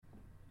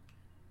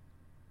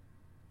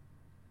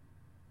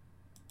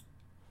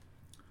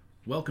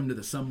Welcome to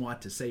the Somewhat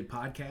to Say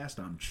podcast.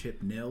 I'm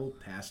Chip Nill,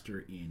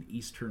 pastor in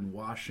Eastern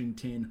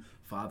Washington,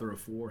 father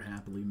of four,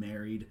 happily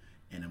married,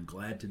 and I'm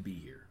glad to be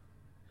here.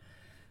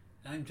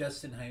 I'm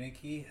Justin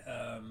Heineke.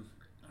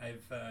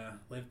 I've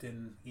lived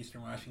in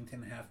Eastern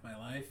Washington half my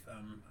life.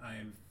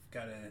 I've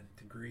got a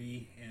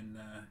degree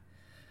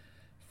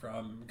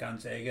from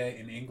Gonzaga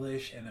in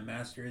English and a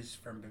master's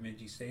from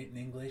Bemidji State in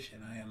English,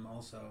 and I am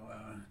also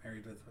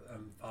married with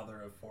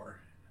father of four.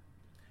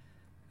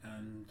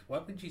 And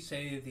what would you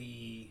say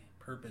the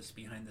purpose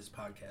behind this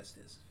podcast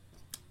is?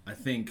 I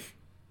think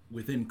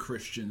within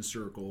Christian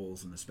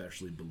circles, and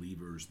especially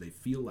believers, they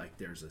feel like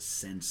there's a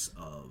sense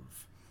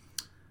of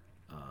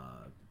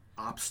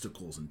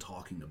obstacles in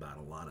talking about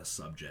a lot of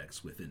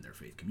subjects within their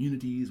faith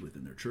communities,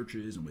 within their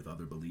churches, and with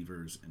other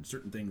believers, and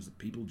certain things that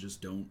people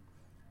just don't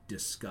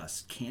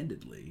discuss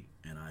candidly.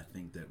 And I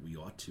think that we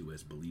ought to,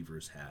 as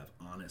believers, have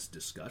honest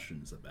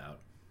discussions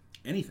about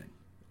anything.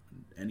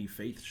 Any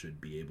faith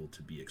should be able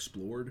to be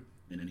explored,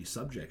 and any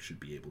subject should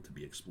be able to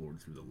be explored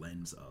through the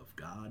lens of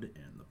God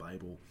and the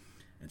Bible.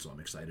 And so I'm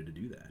excited to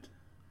do that.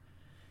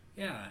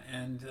 Yeah,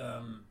 and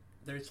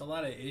there's a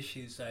lot of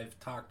issues. I've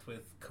talked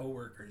with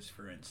coworkers,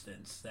 for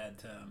instance,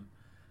 that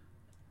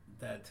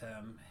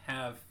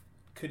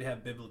could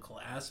have biblical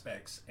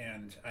aspects,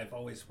 and I've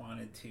always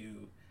wanted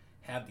to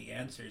have the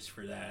answers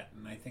for that.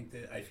 And I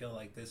feel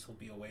like this will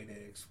be a way to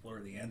explore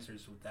the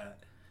answers with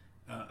that.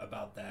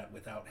 About that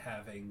without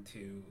having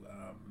to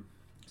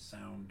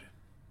sound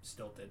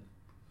stilted.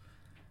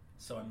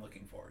 So I'm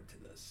looking forward to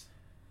this.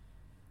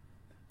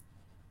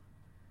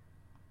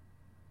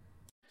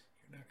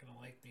 You're not going to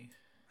like me.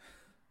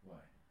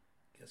 Why?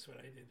 Guess what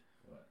I did?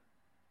 What?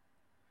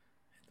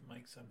 Hit the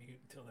mic's on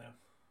mute until now.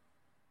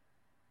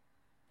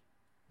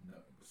 No,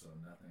 so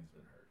nothing's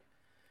been heard.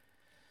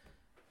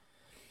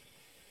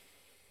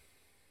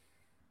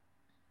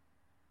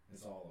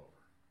 It's all over.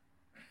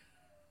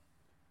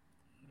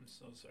 I'm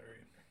so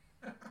sorry.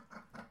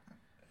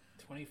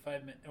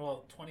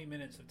 20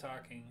 minutes of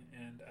talking,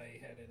 and I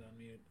had it on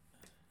mute.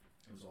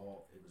 It was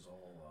all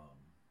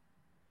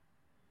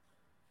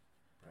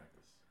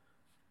practice.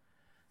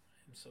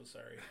 I'm so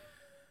sorry.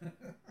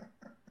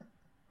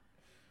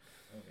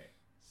 Okay,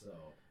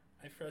 so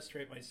I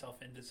frustrate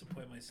myself and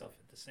disappoint myself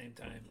at the same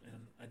time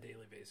on a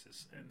daily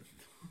basis. And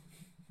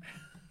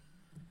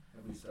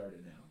have we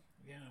started now?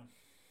 yeah,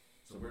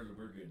 So we're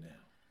good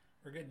now.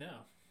 we're good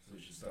now. So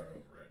we should start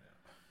over right now.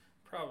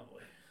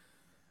 Probably.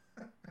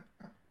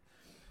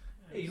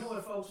 Hey, you know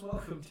what, folks?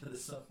 Welcome to the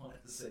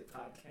Somewhat to Say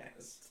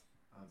podcast.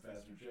 I'm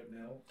Pastor Chip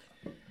Nill.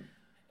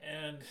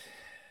 And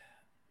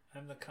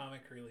I'm the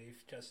comic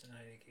relief, Justin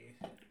Heineke.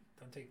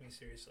 Don't take me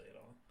seriously at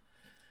all.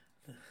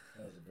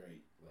 That was a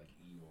very,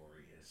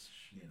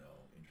 Eeyore-ish,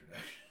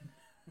 introduction.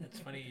 It's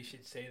funny you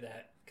should say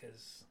that,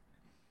 because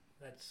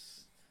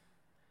there's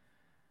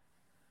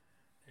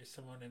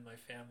someone in my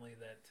family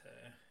that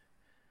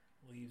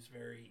leaves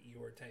very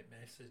Eeyore-type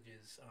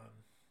messages on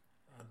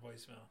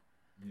voicemail.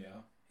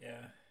 Yeah?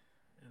 Yeah.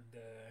 And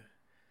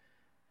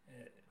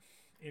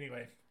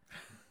anyway,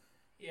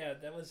 yeah,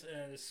 that was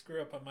a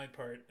screw up on my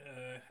part.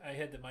 I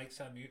had the mics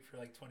on mute for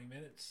like 20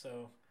 minutes,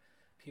 so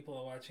people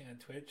are watching on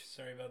Twitch,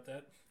 sorry about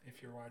that,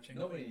 if you're watching.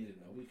 Nobody needed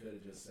to know. We could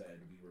have just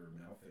said we were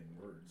mouthing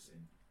words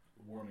and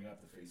warming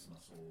up the face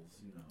muscles,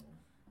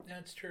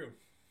 That's true.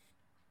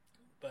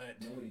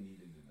 But nobody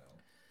needed to know.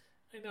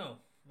 I know,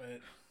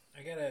 but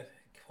I gotta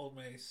hold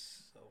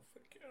myself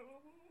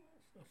accountable.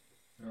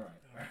 All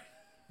right.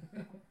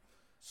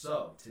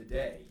 So,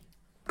 today...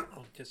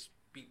 I'll just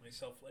beat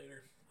myself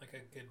later, like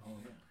a good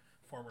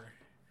former,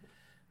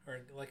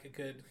 or like a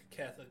good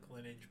Catholic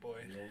lineage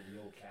boy. The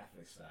old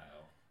Catholic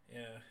style.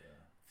 Yeah.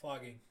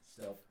 Flogging.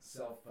 What is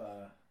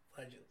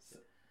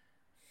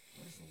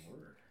the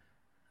word?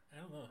 I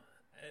don't know.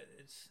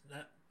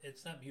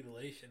 It's not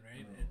mutilation,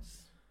 right? No.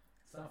 It's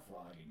not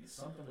flogging. It's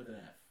something with an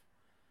F.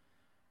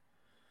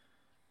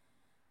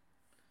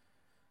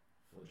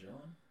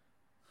 Flagellum?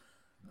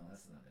 No,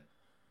 that's not it.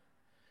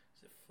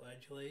 Is it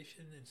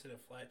flagellation instead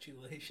of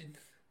flatulation?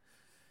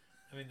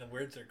 I mean, the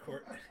words are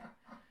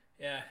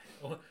yeah.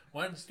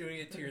 One's doing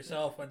it to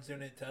yourself, one's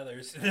doing it to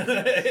others.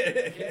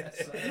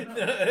 Yes, I don't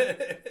know.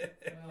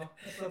 Well,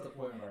 that's not the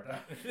point of our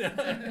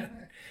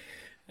time.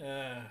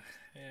 Yeah,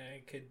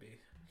 it could be.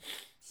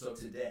 So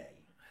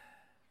today,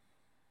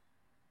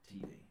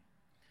 TV.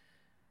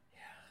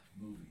 Yeah.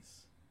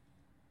 Movies.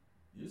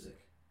 Music.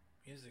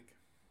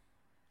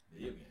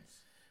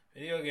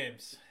 Video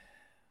games.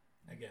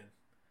 Again.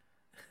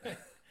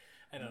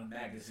 I know.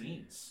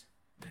 Magazines.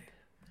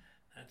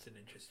 That's an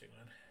interesting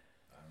one.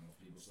 I don't know if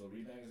people still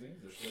read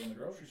magazines. They're still in the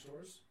grocery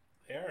stores.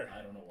 They are.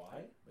 I don't know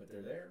why, but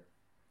they're there.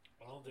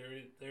 Well,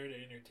 they're there to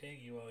entertain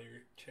you while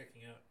you're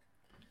checking out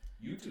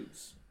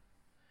YouTube's.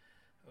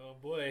 Oh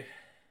boy.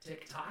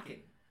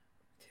 TikToking.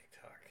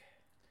 TikTok. I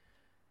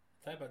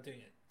thought about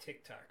doing a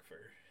TikTok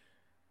for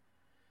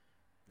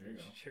There you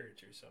go.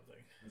 church or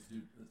something. Let's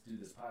do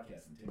this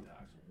podcast in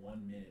TikToks,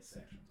 1 minute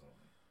sections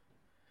only.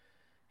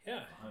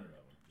 Yeah. 100 of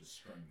them just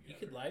strung together. You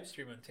could live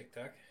stream on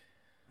TikTok.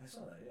 I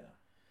saw that. Yeah.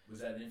 Was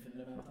that an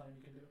infinite amount of time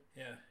you can do?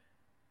 Yeah.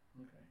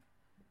 Okay.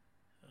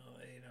 Oh,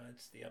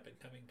 it's the up and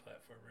coming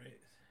platform, right?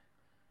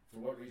 For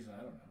what reason?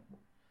 I don't know.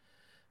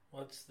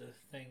 What's the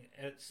thing?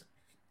 It's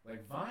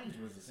like Vines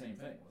was the same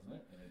thing, wasn't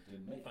it? And it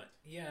didn't make it.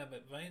 Yeah,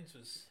 but Vines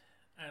was,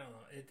 I don't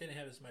know. It didn't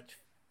have as much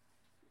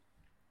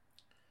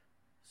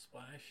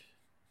splash.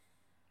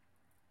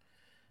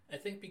 I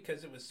think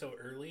because it was so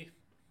early,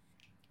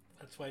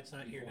 that's why it's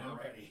not here now.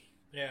 Ready.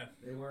 Yeah.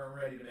 They weren't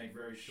ready to make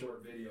very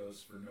short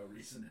videos for no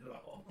reason at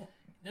all.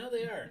 No,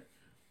 they are.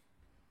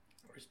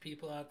 There's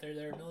people out there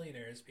that are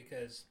millionaires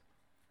because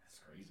that's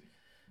crazy.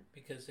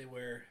 Because they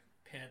wear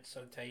pants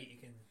so tight you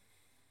can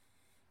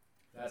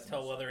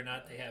tell whether or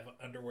not they have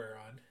underwear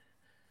on,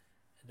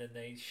 and then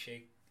they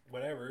shake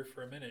whatever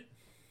for a minute.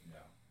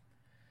 Yeah.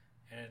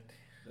 And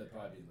that'd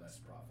probably be less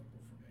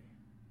profitable for me.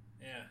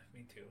 Yeah,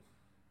 me too.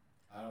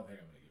 I don't think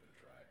I'm going to give it a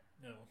try.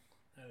 No,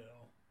 not at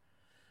all.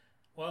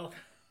 Well,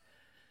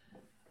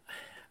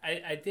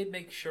 I did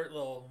make short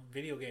little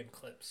video game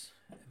clips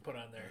and put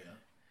on there. Oh, yeah.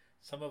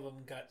 Some of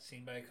them got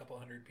seen by a couple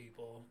hundred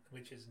people,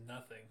 which is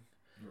nothing.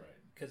 Right.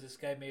 Because this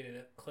guy made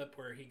a clip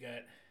where he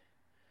got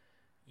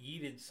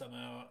yeeted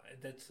somehow.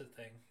 That's the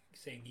thing.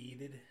 Saying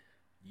yeeted.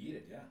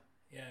 Yeeted, yeah.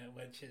 Yeah,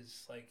 which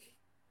is like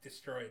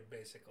destroyed,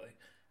 basically.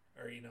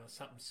 Or,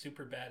 something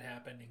super bad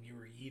happened and you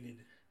were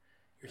yeeted.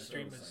 Your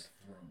stream was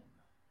like thrown.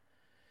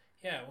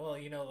 Yeah, well,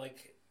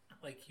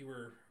 like you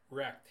were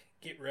wrecked.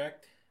 Get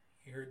wrecked.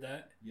 You heard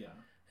that? Yeah.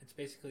 It's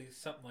basically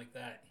something like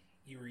that.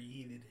 You were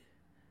yeeted.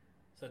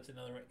 So that's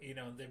another way.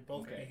 They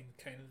both mean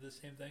kind of the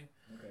same thing.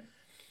 Okay.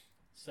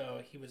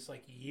 So he was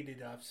like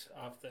yeeted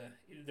off the.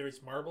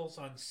 There's marbles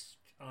on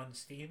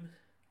Steam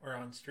or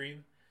on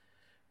Stream,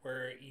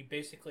 where you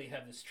basically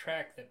have this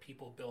track that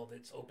people build.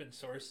 It's open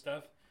source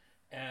stuff,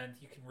 and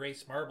you can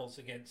race marbles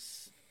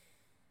against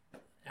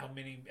how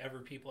many ever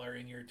people are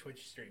in your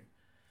Twitch stream.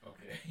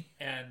 Okay.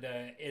 And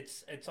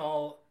it's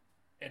all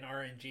an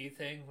RNG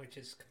thing, which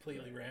is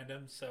completely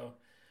random.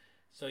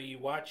 So you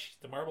watch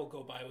the marble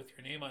go by with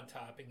your name on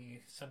top, and you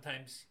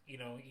sometimes you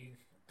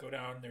go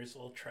down. There's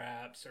little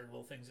traps or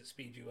little things that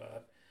speed you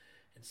up,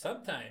 and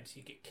sometimes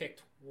you get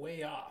kicked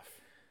way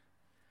off.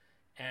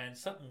 And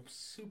something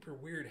super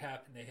weird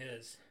happened to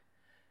his,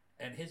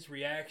 and his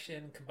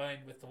reaction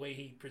combined with the way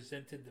he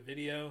presented the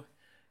video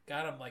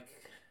got him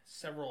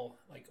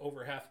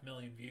over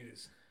 500,000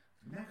 views.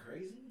 Isn't that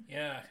crazy?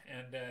 Yeah,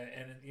 and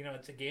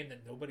it's a game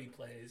that nobody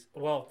plays.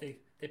 Well, they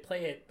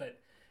play it, but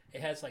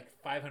it has like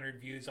 500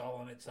 views all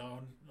on its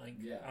own,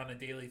 on a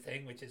daily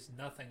thing, which is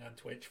nothing on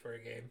Twitch for a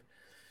game.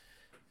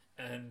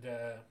 And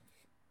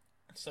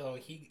so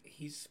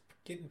he's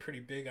getting pretty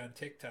big on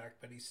TikTok,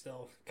 but he's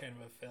still kind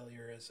of a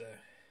failure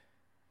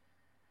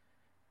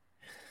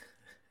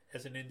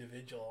as an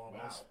individual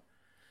almost.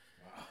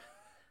 Wow.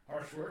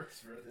 Harsh words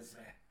for this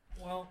man.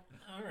 Well,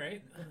 all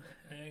right.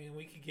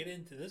 We could get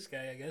into this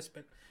guy, I guess,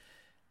 but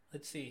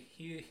let's see.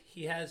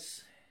 He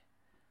has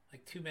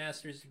like 2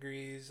 master's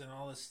degrees and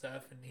all this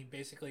stuff, and he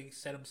basically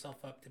set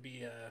himself up to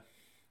be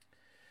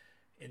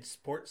in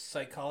sports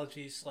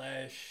psychology /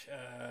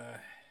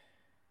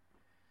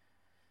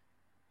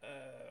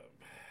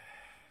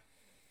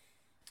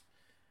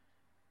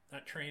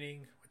 not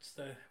training. What's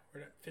the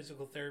word?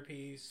 Physical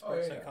therapy,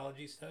 sports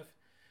psychology stuff,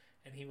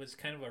 and he was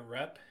kind of a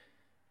rep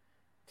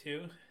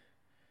too.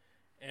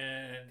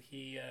 And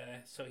he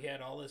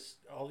had all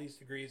these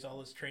degrees, all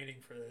this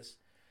training for this,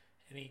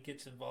 and he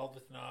gets involved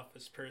with an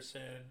office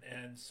person,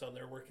 and so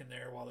they're working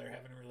there while they're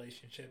having a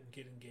relationship and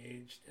get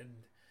engaged, and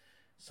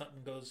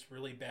something goes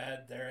really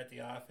bad there at the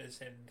office,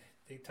 and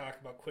they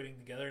talk about quitting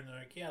together, and they're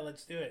like, yeah,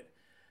 let's do it.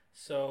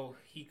 So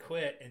he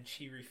quit, and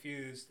she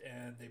refused,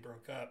 and they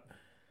broke up.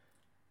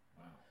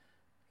 Wow.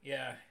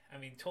 Yeah, I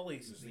mean, totally.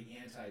 This is the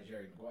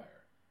anti-Jerry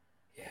Maguire.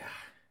 Yeah.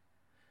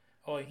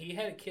 Oh, and he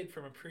had a kid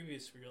from a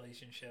previous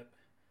relationship.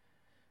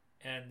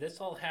 And this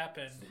all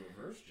happened. It's the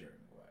reverse Jerry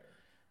Maguire.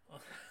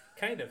 Well,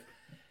 kind of.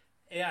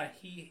 Yeah,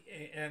 he's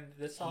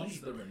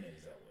the Renee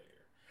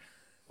Zellweger.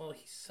 Well,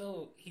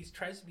 he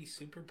tries to be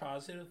super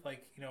positive,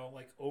 like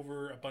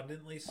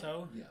overabundantly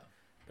so. Yeah.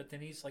 But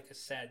then he's like a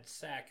sad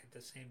sack at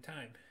the same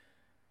time.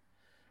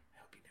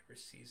 I hope he never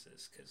sees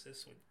this, because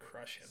this would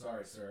crush him.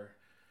 Sorry, sir.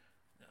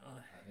 No.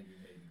 I think you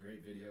made a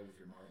great video with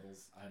your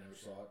marbles. I never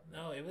saw it.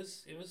 No, it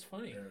was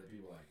funny. Other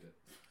people liked it.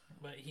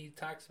 But he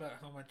talks about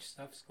how much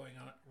stuff's going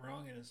on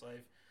wrong in his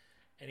life,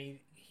 and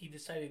he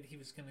decided he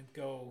was going to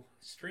go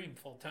stream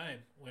full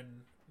time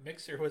when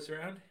Mixer was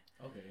around.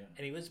 Okay, yeah.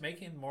 And he was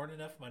making more than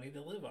enough money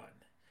to live on,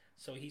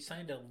 so he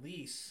signed a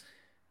lease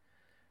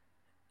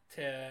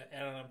at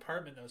an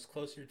apartment that was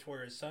closer to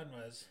where his son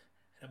was.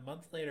 And a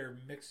month later,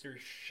 Mixer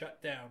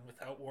shut down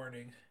without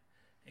warning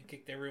and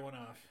kicked everyone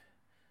off.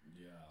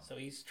 Yeah. So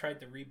he's tried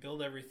to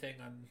rebuild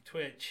everything on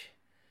Twitch.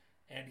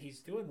 And he's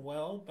doing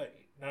well, but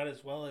not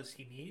as well as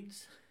he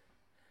needs.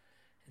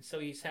 And so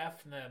he's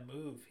having to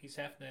move. He's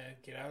having to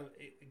get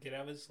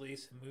out of his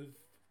lease and move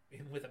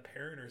in with a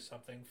parent or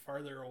something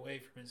farther away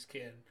from his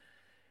kid.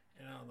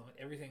 And I don't know,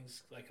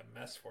 everything's like a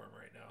mess for him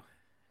right now.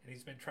 And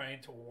he's been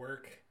trying to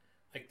work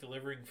like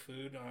delivering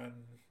food on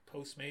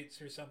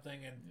Postmates or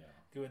something and Yeah.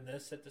 doing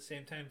this at the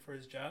same time for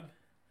his job.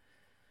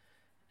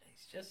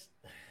 He's just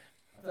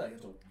I feel like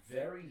it's a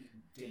very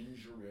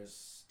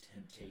dangerous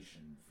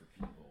temptation for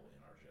people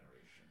in our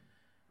generation.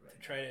 Right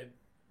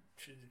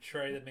to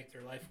try to make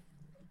their life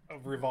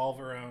revolve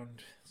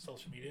around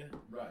social media.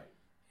 Right.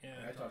 Yeah.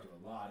 I talk to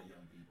a lot of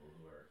young people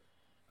who are.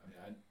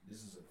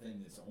 This is a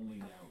thing that's only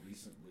now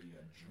recently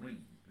a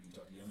dream. When you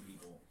talk to young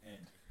people,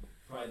 and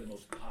probably the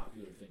most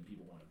popular thing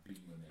people want to be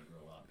when they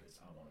grow up is,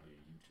 I want to be a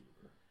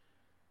YouTuber.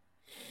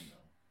 You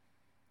know.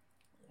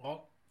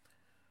 Well,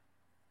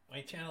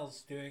 my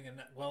channel's doing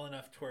well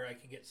enough to where I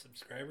can get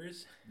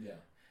subscribers. Yeah.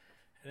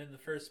 And in the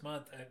first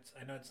month,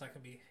 I know it's not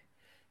going to be.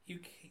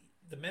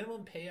 The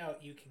minimum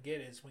payout you can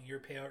get is when your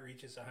payout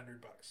reaches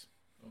 $100.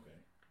 Okay.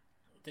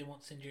 They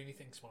won't send you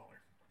anything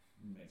smaller.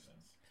 Makes sense.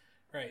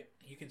 Right.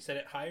 You can set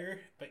it higher,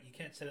 but you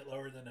can't set it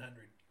lower than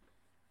 100.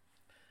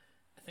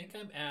 I think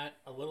I'm at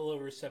a little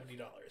over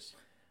 $70.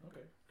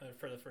 Okay.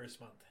 For the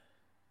first month,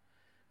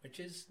 which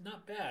is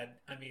not bad.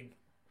 I mean,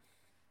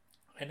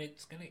 and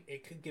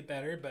it could get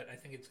better, but I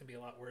think it's gonna be a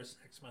lot worse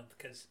next month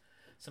because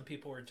some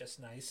people were just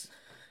nice.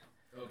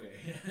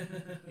 Okay.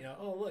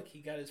 Oh look, he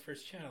got his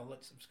first channel.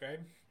 Let's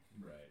subscribe.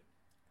 Right.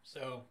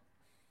 So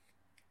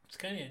it's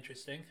kind of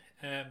interesting.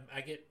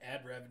 I get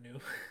ad revenue.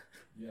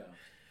 Yeah.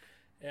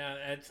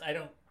 Yeah, I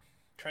don't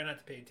try not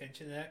to pay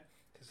attention to that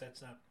because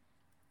that's not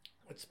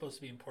what's supposed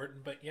to be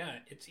important. But yeah,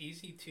 it's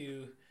easy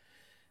to.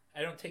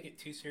 I don't take it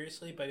too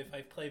seriously, but if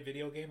I play a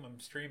video game, I'm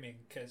streaming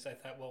because I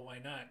thought, well, why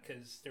not?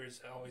 Because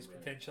there's always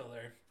potential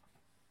there.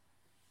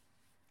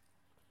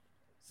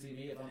 See,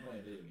 me, if I'm playing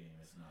a video game,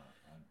 it's not.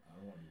 I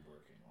don't want to be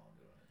working while I'm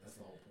doing it. That's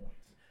the whole point.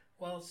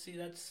 Well, see,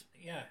 that's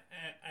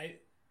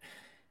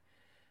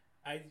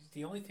I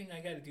the only thing I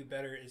got to do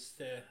better is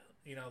to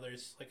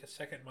there's like a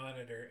second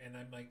monitor, and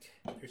I'm like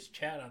there's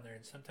chat on there,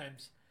 and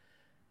sometimes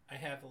I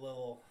have a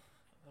little.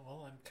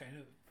 Well, I'm kind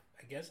of.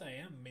 I guess I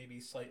am maybe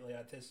slightly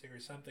autistic or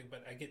something,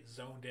 but I get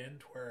zoned in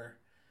to where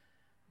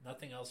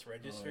nothing else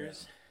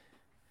registers. Oh,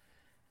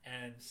 yeah.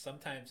 And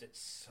sometimes it's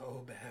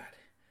so bad.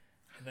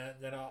 And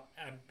then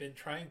I've been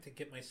trying to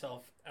get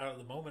myself out of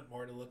the moment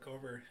more to look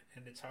over,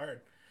 and it's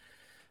hard.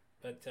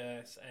 But,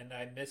 and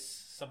I miss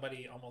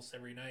somebody almost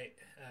every night.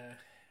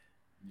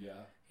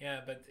 Yeah.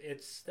 Yeah, but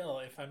it's still,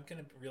 if I'm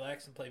going to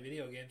relax and play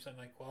video games, I'm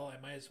like, well, I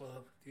might as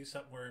well do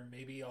something where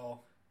maybe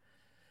I'll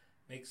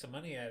make some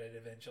money at it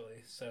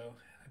eventually. So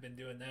I've been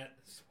doing that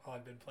while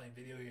I've been playing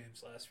video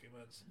games the last few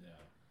months. Yeah.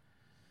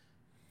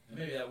 And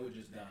maybe that would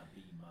just not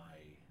be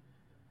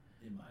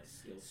in my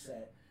skill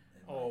set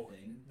and my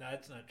thing.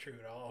 That's not true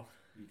at all.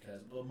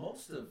 Because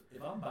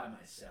if I'm by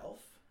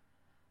myself,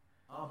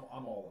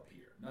 I'm all up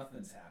here.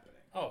 Nothing's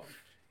happening. Oh.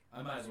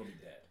 I might as well be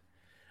dead.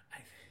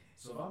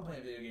 So if I'm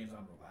playing video games,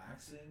 I'm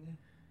relaxing.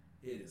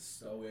 It is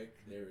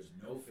stoic. There is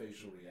no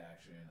facial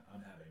reaction. I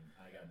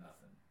got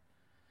nothing.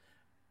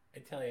 I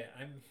tell you,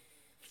 I'm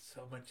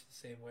so much the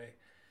same way.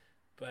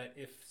 But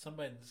if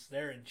someone's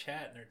there in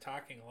chat and they're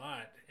talking a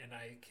lot, and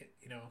I can,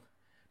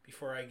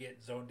 before I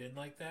get zoned in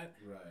like that,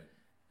 right?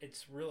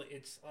 It's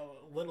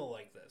a little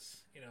like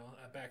this,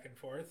 back and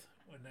forth.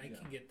 When I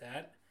can get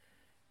that,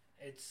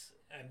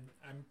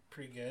 I'm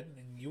pretty good,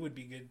 and you would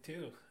be good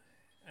too.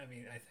 I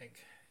mean, I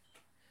think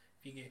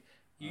if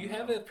you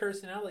have a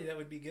personality that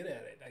would be good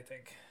at it. I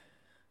think.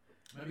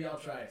 Maybe I'll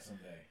try it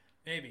someday.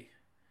 Maybe.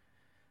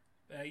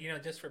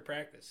 Just for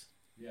practice.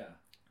 Yeah.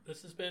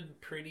 This has been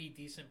pretty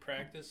decent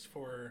practice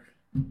for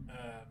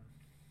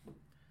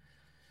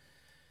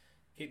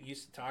getting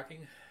used to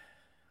talking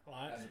a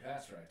lot. As a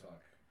pastor, I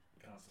talk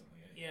constantly.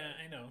 Anyway. Yeah,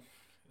 I know.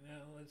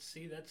 Now, let's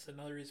see. That's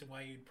another reason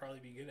why you'd probably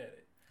be good at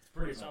it. It's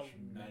pretty much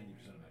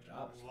 90% of my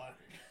job.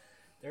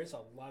 There's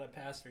a lot of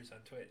pastors on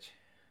Twitch.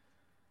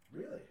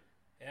 Really?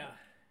 Yeah.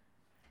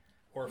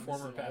 Or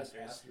former pastors.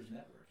 Pastors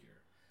network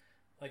here.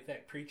 Like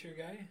that preacher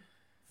guy?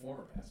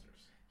 Former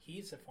pastors.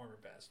 He's a former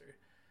pastor.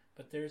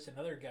 But there's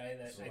another guy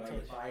that I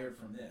get fired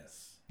from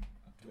this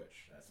on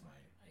Twitch. That's my.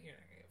 You're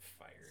not gonna get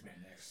fired. That's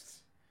my next.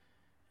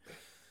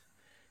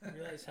 You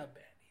realize how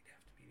bad he'd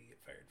have to be to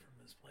get fired from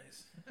this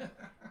place. I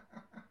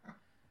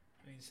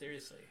mean,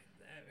 seriously,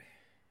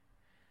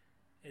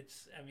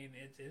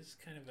 it is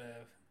kind of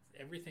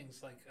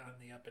everything's like on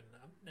the up and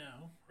up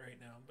right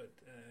now. But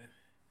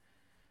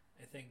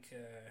I think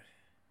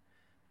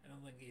I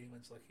don't think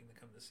anyone's looking to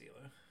come to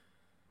Sela.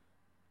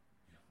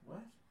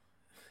 What?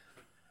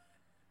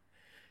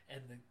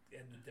 And the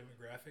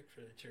demographic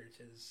for the church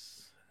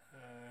is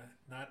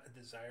not a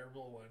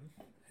desirable one,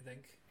 I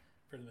think,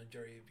 for the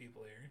majority of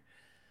people here.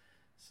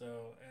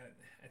 So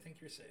I think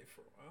you're safe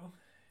for a while.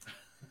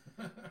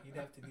 You'd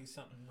have to do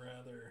something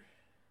rather,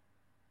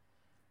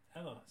 I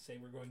don't know, say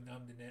we're going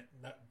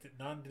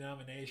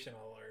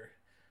non-denominational, or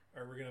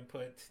we're going to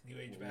put New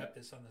Age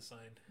Baptist on the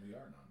sign. We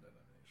are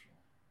non-denominational.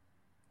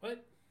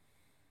 What?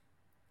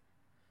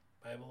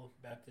 Bible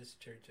Baptist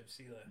Church of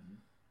Sela. Mm-hmm.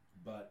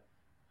 But,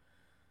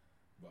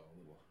 well,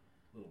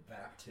 a little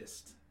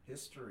Baptist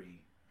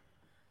history.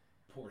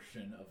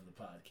 portion of the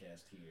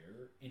podcast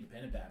here,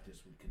 independent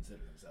Baptists would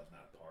consider themselves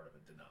not a part of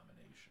a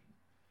denomination.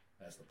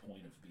 That's the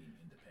point of being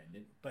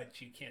independent.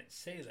 But you can't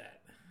say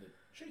that.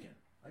 Sure you can.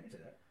 I can say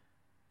that.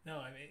 No,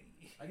 I mean...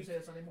 I can say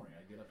that Sunday morning.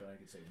 I get up and I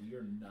can say, we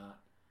are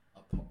not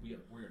we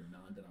are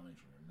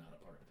non-denominational. We're not a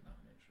part of a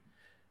denomination.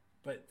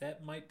 But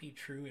that might be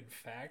true in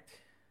fact.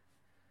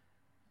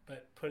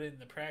 But put in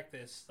the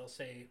practice, they'll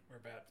say, we're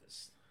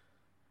Baptists.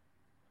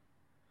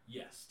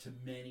 Yes, to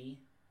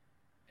many,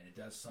 and it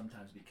does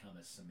sometimes become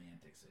a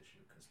semantics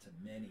issue, because to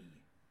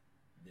many,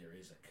 there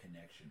is a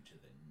connection to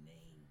the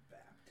name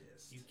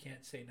Baptist. You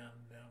can't say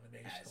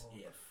non-denominational. As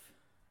if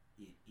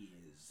it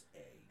is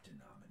a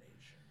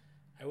denomination.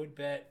 I would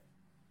bet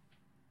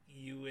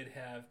you would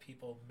have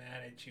people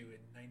mad at you in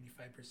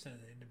 95%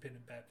 of the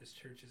independent Baptist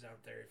churches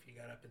out there if you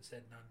got up and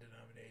said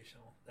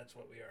non-denominational. That's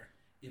what we are.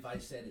 If I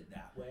said it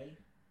that way,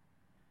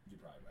 you're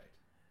probably right.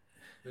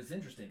 But it's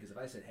interesting because if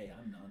I said, "Hey,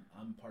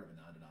 I'm part of a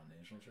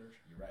non-denominational church,"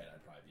 you're right.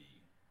 I'd probably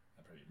be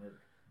murdered.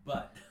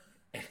 But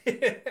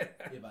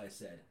if I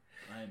said,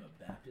 "I am a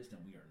Baptist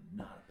and we are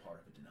not a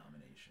part of a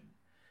denomination,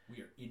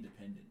 we are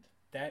independent,"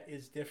 that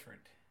is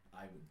different.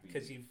 I would be,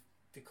 because you've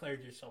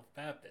declared yourself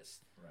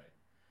Baptist. Right.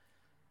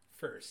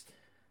 First.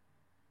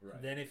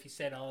 Right. Then if you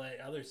said all that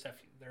other stuff,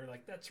 they're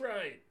like, "That's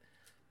right."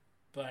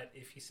 But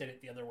if you said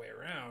it the other way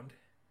around,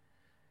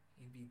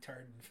 you'd be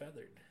tarred and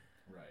feathered.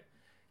 Right.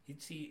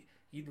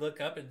 You'd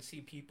look up and see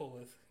people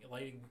with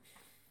lighting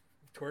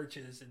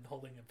torches and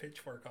holding a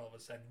pitchfork all of a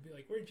sudden and be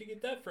like, "Where'd you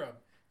get that from?"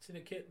 "It's in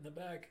a kit in the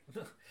back."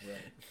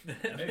 Right.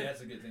 Maybe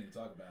that's a good thing to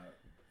talk about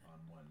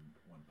on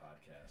one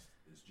podcast,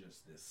 is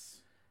just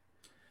this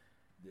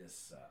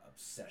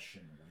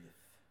obsession with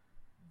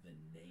the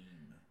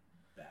name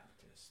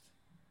Baptist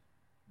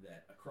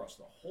that across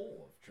the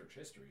whole of church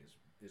history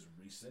is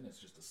recent. It's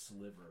just a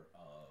sliver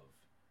of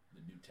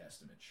the New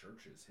Testament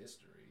church's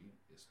history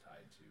is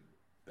tied to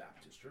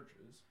Baptist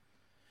churches,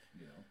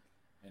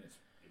 and it's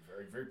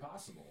very, very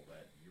possible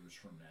that years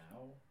from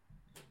now,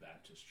 the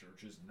Baptist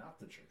church is not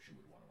the church you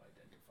would want to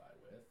identify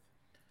with,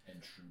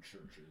 and true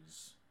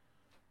churches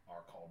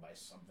are called by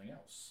something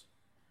else.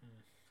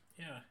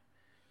 Yeah.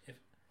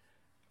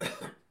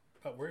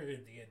 But we're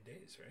in the end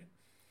days, right?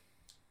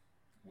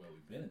 Well,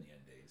 we've been in the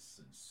end days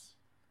since,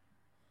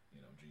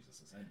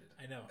 Jesus ascended.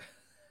 I know.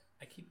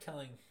 I keep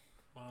telling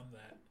Mom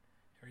that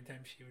every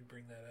time she would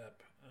bring that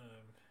up.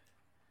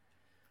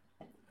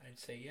 I'd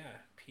say,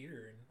 yeah,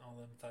 Peter and all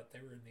of them thought they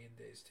were in the end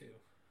days too.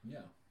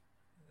 Yeah.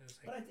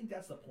 But I think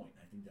that's the point.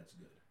 I think that's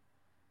good.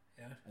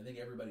 Yeah. I think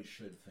everybody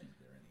should think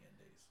they're in the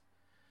end days.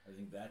 I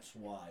think that's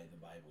why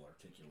the Bible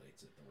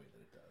articulates it the way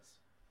that it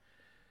does.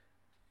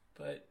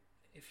 But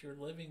if you're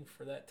living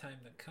for that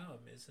time to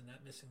come, isn't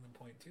that missing the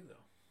point too,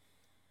 though?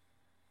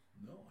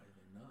 No, I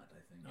think not.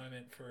 I think. No, I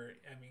mean,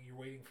 you're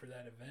waiting for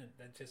that event.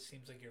 That just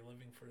seems like you're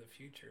living for the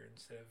future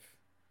instead of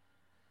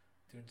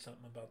doing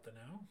something about the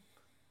now.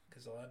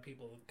 Because a lot of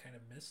people kind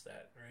of miss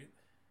that, right?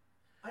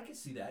 I can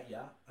see that,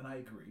 yeah, and I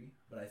agree.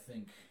 But I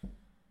think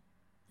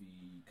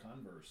the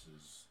converse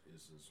is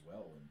as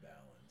well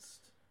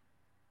imbalanced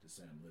to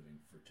say I'm living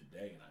for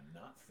today and I'm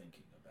not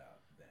thinking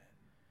about then.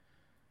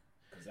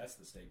 Because that's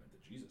the statement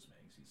that Jesus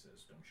makes. He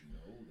says, "Don't you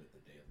know that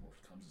the day of the Lord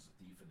comes as a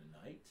thief in the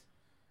night?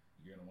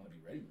 You're going to want to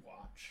be ready.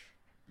 Watch.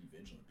 Be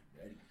vigilant. Be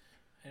ready."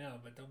 I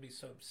know, but don't be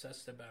so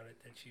obsessed about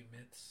it that you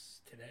miss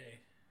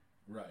today.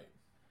 Right.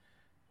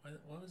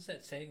 What was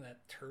that saying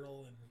that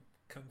Turtle and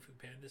Kung Fu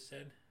Panda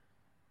said?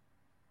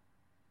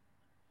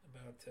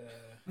 About the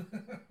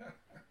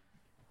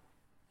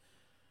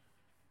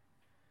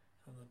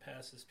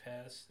past is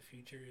past, the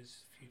future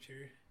is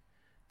future.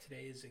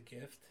 Today is a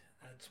gift.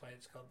 That's why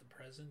it's called the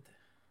present.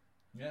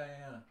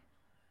 Yeah.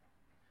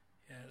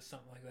 Yeah,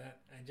 something like that.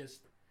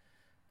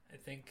 I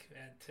think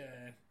that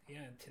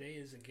today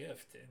is a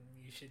gift, and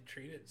you should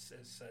treat it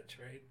as such,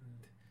 right?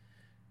 And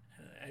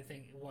I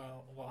think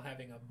while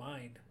having a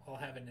mind, while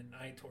having an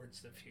eye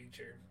towards the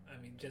future. I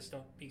mean, just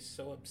don't be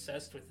so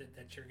obsessed with it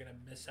that you're going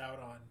to miss out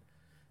on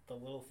the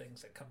little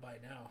things that come by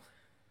now.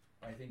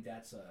 I think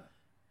that's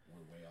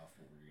we're way off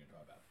what we were going to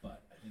talk about,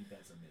 but I think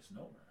that's a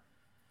misnomer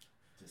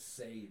to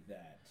say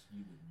that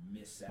you would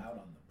miss out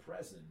on the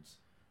present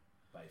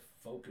by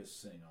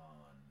focusing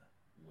on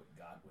what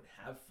God would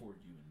have for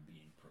you and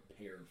being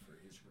prepared for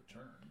his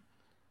return.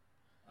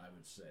 I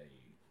would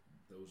say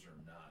those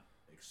are not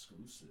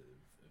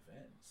exclusive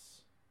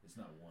events. It's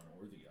not one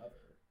or the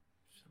other.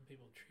 Some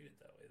people treat it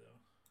that way, though.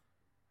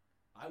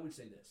 I would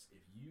say this: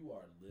 if you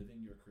are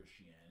living your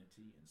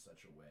Christianity in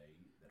such a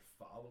way that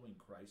following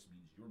Christ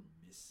means you're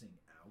missing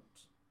out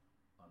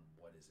on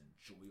what is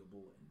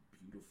enjoyable and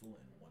beautiful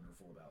and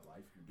wonderful about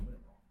life, you're doing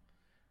it wrong.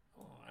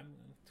 Oh, I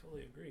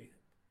totally agree.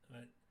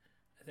 But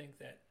I think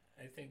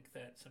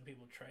that some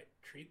people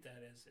treat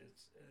that as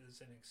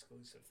an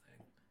exclusive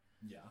thing.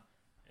 Yeah.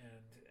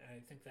 And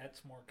I think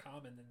that's more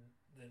common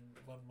than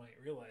one might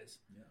realize.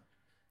 Yeah.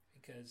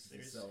 Because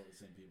there's the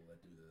same people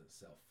that do the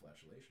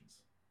self-flagellations.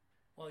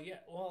 Well,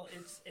 yeah.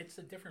 It's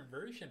a different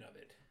version of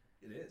it.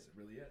 It is. It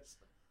really is.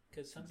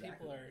 Because some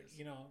people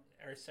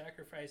are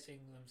sacrificing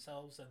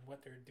themselves and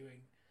what they're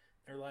doing.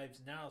 their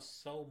lives now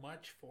so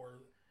much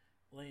for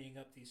laying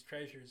up these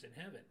treasures in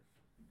heaven.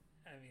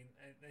 I mean,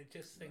 I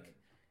just think Right.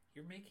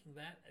 you're making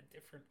that a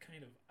different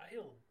kind of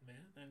idol,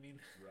 man. I mean,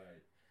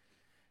 Right.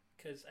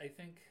 because I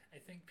think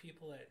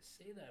people that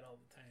say that all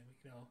the time,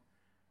 oh,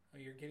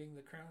 you're getting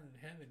the crown in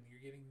heaven, you're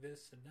getting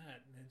this and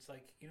that, and it's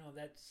like,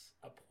 that's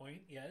a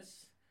point,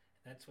 yes,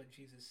 that's what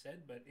Jesus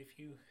said. But if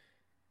you're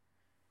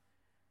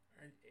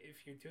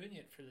doing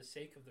it for the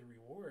sake of the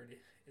reward,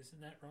 isn't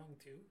that wrong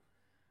too?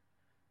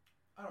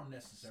 I don't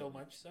necessarily So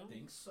much so?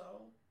 think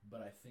so,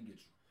 but I think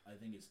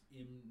it's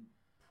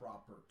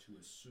improper to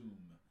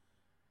assume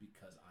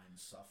because I'm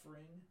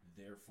suffering,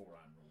 therefore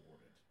I'm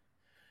rewarded.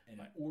 And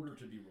in order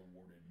to be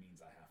rewarded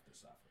means I have to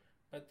suffer.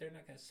 But they're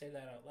not going to say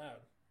that out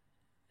loud.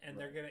 And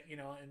Right.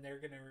 they're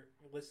going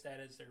to list that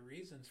as their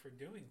reasons for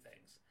doing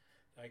things.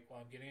 Like,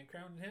 well, I'm getting a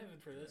crown in heaven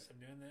for this. Right. I'm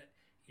doing that.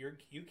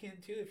 You can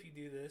too if you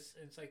do this.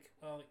 And it's like,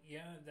 well,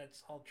 yeah,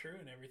 that's all true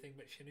and everything,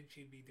 but shouldn't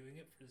you be doing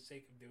it for the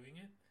sake of doing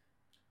it?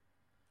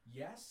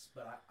 Yes,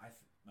 but I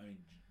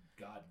mean,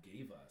 God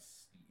gave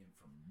us the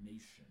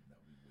information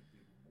that we would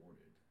be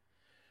rewarded.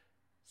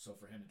 So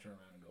for him to turn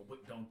around and go,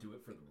 but don't do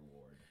it for the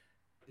reward,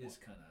 is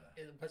kind of...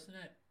 Wasn't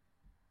that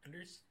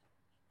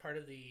part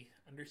of the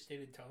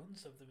understated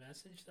tones of the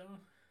message, though?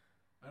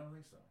 I don't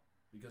think so.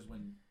 Because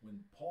when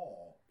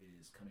Paul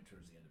is coming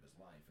towards the end of his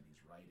life and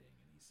he's writing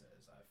and he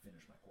says, I've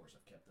finished my course,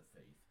 I've kept the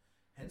faith,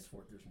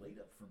 henceforth there's laid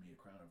up for me a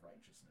crown of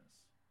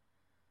righteousness.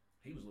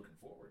 He was looking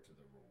forward to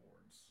the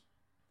rewards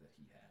that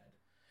he had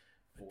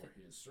for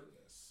his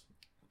service.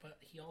 But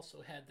he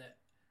also had that.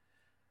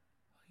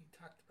 He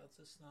talked about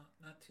this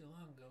not too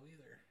long ago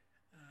either,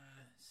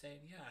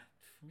 saying, "Yeah,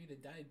 for me to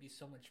die would be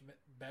so much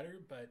better,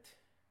 but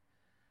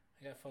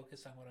I got to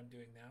focus on what I'm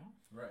doing now."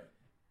 Right.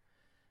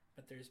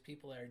 But there's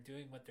people that are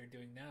doing what they're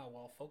doing now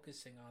while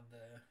focusing on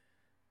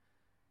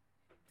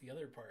the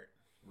other part,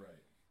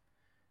 Right.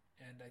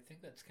 and I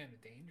think that's kind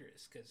of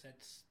dangerous because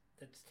that's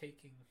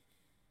taking.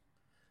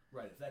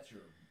 Right. If that's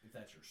your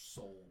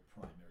sole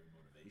primary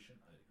motivation,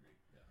 I agree.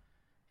 Yeah.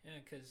 Yeah,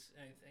 because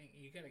I think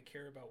you got to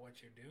care about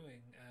what you're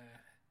doing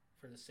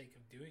for the sake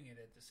of doing it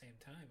at the same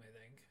time, I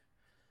think.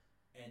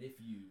 And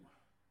if you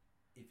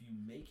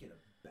make it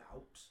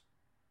about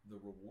the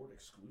reward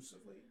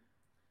exclusively,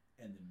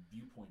 and the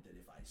viewpoint that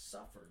if I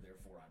suffer,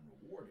 therefore I'm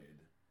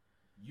rewarded,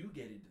 you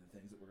get into the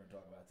things that we're going to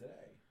talk about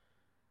today.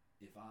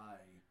 If I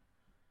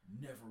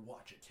never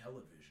watch a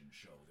television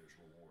show, there's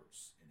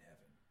rewards in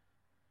heaven.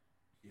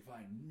 If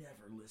I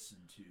never listen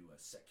to a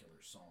secular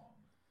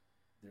song,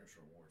 there's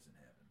rewards in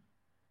heaven.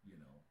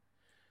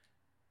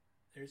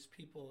 There's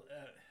people,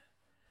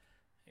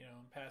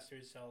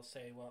 pastors, I'll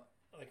say, well,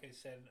 like I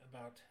said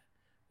about,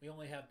 we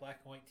only have black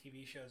and white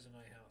TV shows in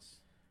my house.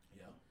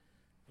 Yeah.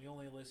 We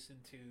only listen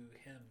to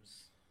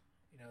hymns,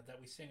 that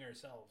we sing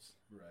ourselves.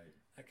 Right.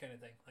 That kind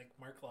of thing. Like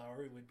Mark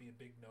Lowry would be a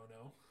big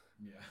no-no.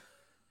 Yeah.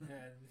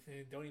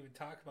 And don't even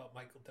talk about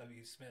Michael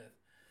W. Smith.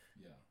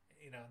 Yeah.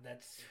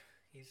 That's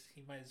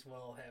he might as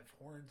well have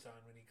horns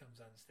on when he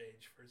comes on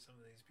stage for some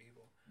of these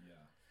people.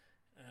 Yeah.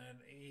 And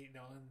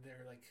and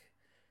they're like,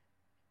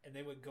 and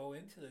they would go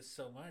into this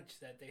so much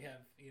that they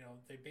have,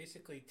 they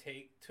basically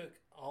took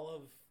all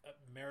of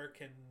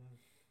American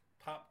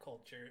pop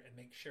culture and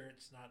make sure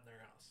it's not in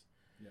their house.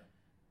 Yeah.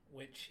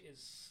 Which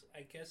is,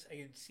 I guess I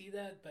can see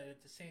that, but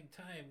at the same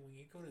time, when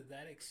you go to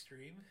that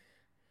extreme,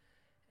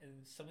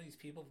 and some of these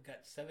people have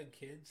got 7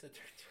 kids that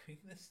they're doing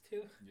this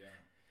to,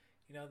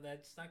 Yeah.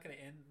 that's not going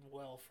to end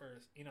well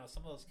for,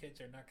 some of those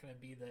kids are not going to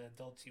be the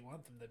adults you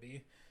want them to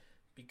be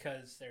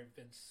because they've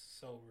been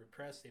so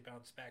repressed, they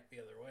bounce back the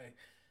other way.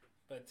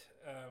 But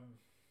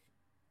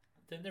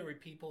then there were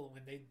people,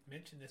 when they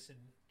mentioned this in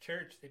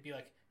church, they'd be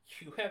like,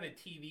 "You have a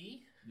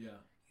TV? Yeah.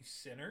 You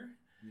sinner?"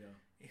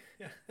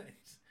 Yeah.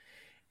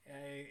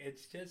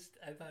 It's just,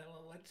 I thought,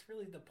 well, what's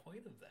really the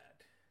point of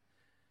that?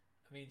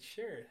 I mean,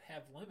 sure,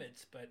 have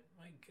limits, but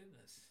my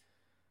goodness.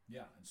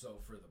 Yeah, and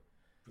so for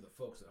the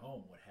folks at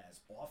home, what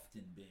has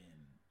often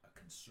been a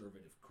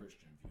conservative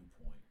Christian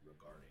viewpoint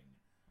regarding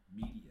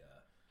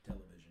media,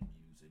 television,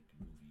 music,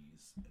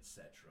 movies,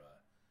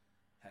 etc.,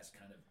 has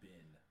kind of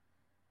been,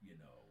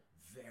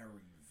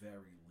 very,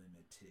 very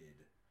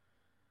limited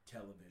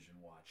television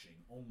watching,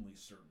 only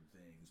certain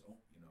things,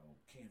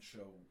 can't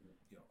show,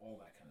 all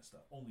that kind of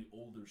stuff, only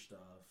older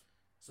stuff.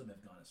 Some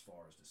have gone as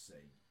far as to say,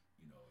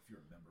 if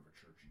you're a member of a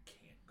church, you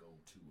can't go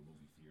to a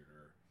movie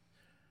theater.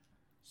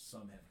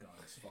 Some have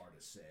gone as far to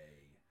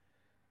say,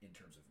 in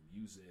terms of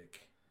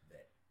music,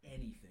 that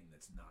anything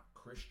that's not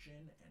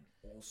Christian and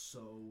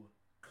also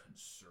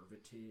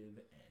conservative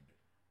and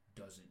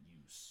doesn't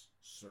use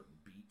certain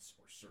beats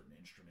or certain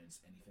instruments,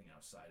 anything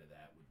outside of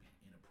that would be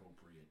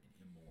inappropriate and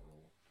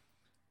immoral.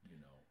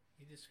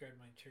 You described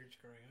my church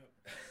growing up.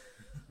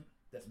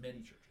 That's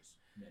many churches.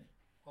 Many.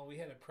 Well, we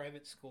had a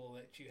private school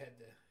that you had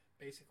to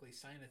basically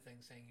sign a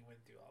thing saying you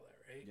wouldn't do all that,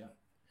 right? Yeah.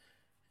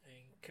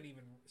 And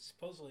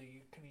supposedly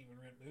you couldn't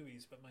even rent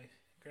movies, but my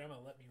grandma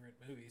let me rent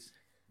movies.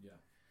 Yeah.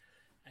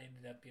 I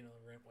ended up,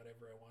 rent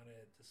whatever I wanted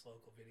at this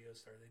local video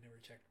store. They never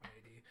checked my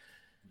ID.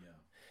 Yeah.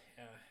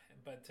 Yeah,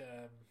 but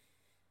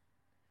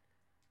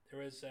There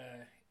was,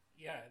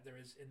 there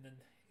was, and then,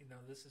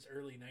 this is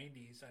early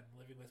 90s. I'm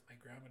living with my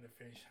grandma to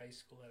finish high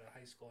school at a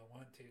high school I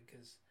want to,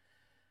 because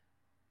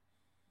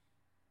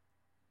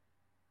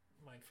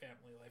my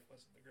family life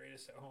wasn't the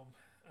greatest at home,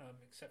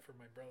 except for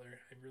my brother.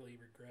 I really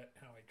regret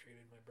how I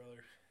treated my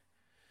brother.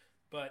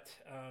 But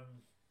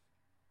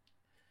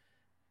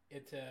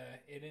it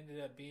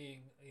ended up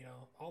being,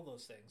 all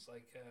those things.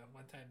 Like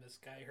one time this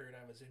guy heard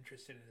I was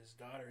interested in his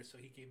daughter, so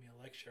he gave me a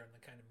lecture on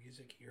the kind of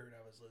music he heard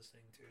I was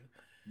listening to.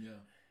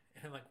 Yeah.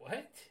 And I'm like,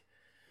 what?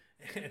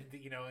 And,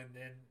 and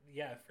then,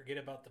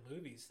 forget about the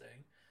movies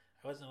thing.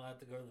 I wasn't allowed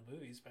to go to the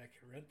movies, but I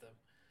could rent them.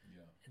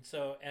 Yeah.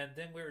 And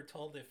then we were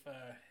told if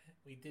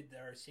we did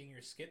our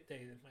senior skip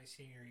day in my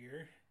senior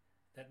year,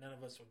 that none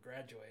of us would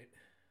graduate.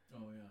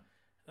 Oh, yeah.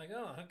 Like,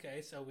 oh,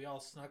 okay. So we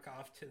all snuck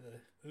off to the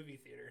movie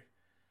theater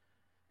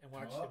and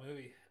watched the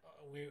movie.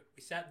 We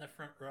sat in the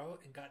front row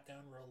and got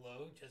down real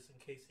low just in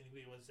case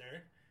anybody was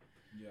there.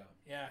 Yeah.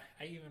 Yeah,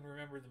 I even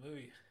remember the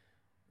movie.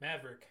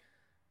 Maverick.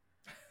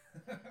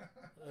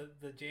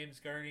 The James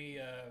Garney,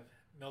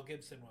 Mel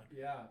Gibson one.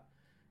 Yeah.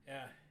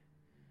 Yeah.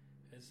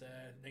 It's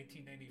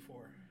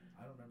 1994.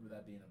 I don't remember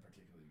that being a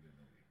particularly good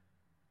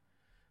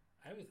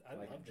movie. I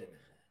loved it.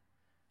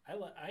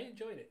 I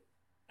enjoyed it.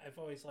 I've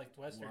always liked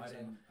westerns.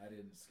 Well, I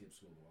didn't skip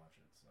school to watch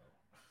it, so.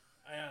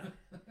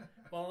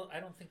 Well,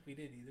 I don't think we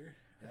did either.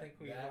 I think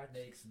that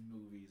makes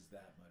movies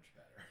that much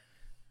better.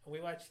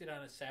 We watched it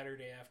on a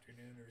Saturday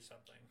afternoon or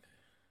something.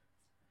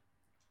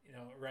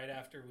 Right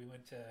after we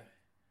went to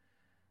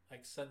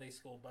like Sunday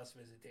school bus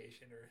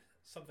visitation or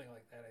something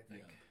like that, I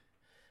think. Yeah.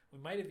 We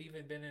might have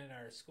even been in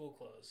our school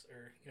clothes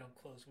or,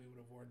 clothes we would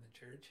have worn to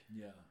church.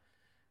 Yeah.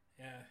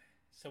 Yeah.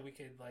 So we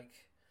could like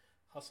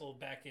hustle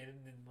back in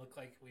and look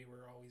like we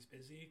were always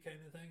busy kind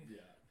of thing.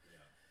 Yeah.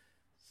 Yeah.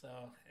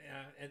 So,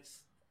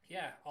 it's,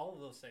 all of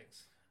those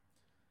things.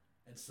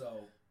 And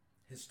so,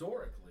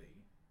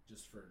 historically,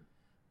 just for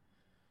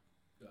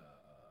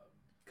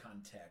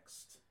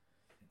context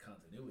and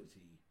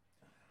continuity,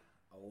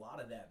 a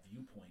lot of that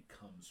viewpoint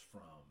comes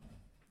from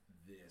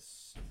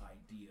this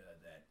idea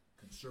that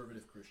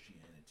conservative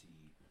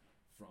Christianity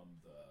from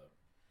the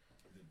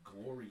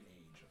glory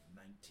age of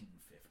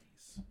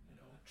 1950s,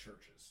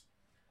 churches,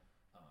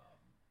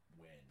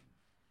 when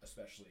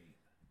especially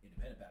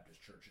independent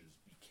Baptist churches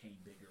became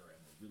bigger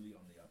and were really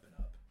on the up and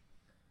up.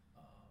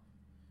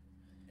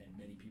 And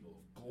many people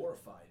have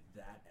glorified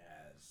that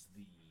as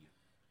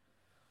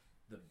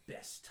the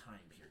best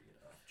time period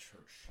of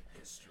church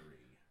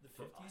history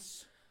for 50s?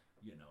 Us.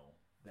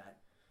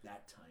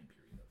 That time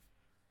period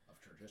of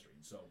church history.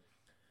 And so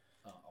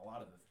a lot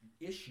of the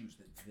issues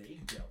that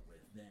they dealt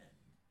with then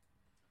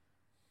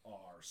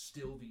are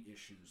still the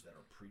issues that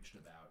are preached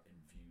about and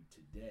viewed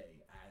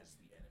today as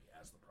the enemy,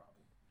 as the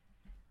problem.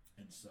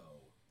 And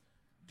so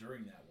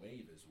during that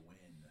wave is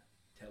when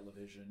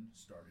television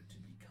started to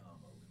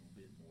become a little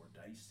bit more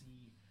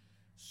dicey.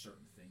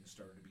 Certain things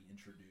started to be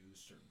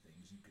introduced, certain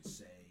things you could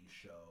say,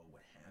 show,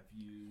 what have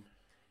you.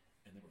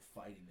 And they were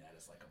fighting that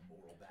as like a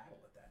moral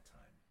battle at that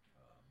time.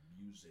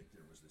 Music,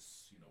 there was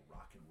this,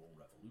 rock and roll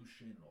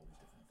revolution and all these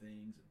different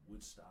things, and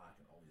Woodstock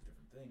and all these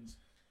different things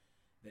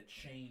that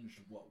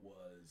changed what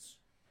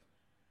was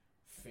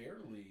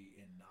fairly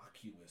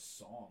innocuous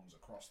songs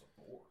across the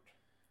board.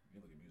 You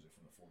look at music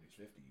from the 40s,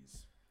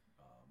 50s.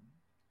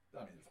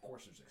 Of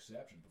course, there's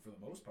exceptions, but for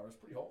the most part,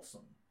 it's pretty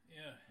wholesome.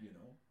 Yeah.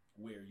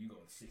 Where you go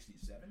in the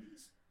 60s,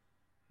 70s,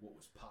 what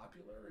was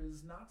popular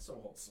is not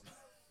so wholesome.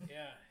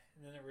 Yeah,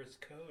 and then there was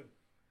Code.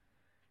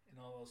 In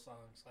all those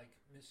songs, like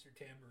Mr.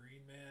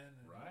 Tambourine Man.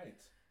 And,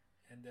 right.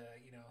 And,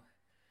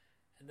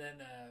 and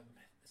then the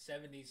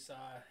 70s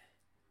saw,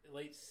 the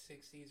late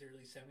 60s,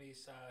 early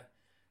 70s saw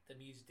them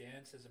use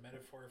dance as a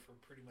metaphor for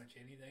pretty much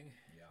anything.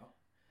 Yeah.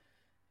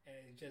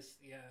 And it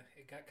just,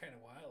 it got kind of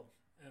wild.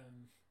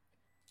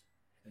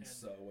 And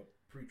so what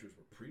preachers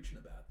were preaching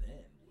about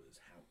then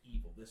was how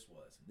evil this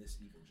was, and this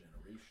evil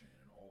generation,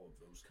 and all of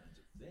those kinds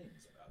of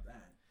things about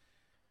that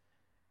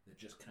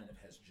just kind of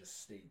has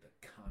just stayed the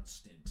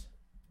constant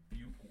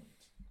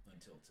viewpoint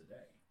until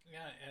today.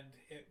 Yeah, and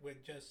it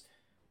would just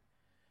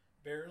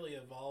barely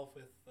evolve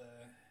with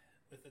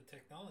the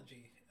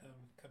technology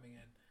coming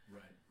in.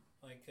 Right.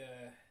 Like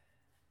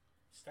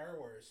Star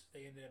Wars,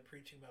 they ended up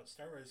preaching about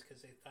Star Wars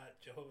because they thought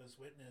Jehovah's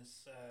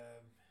Witness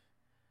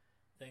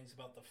things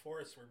about the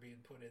Force were being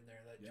put in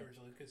there. That George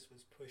Lucas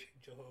was pushing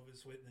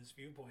Jehovah's Witness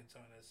viewpoints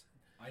on us.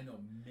 I know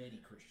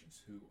many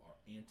Christians who are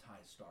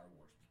anti-Star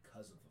Wars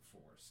because of the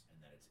Force and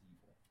that it's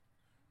evil.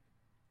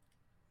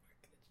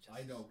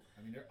 I know.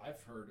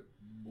 I've heard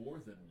more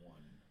than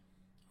one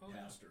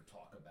pastor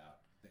talk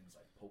about things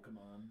like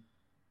Pokemon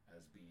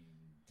as being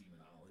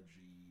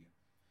demonology.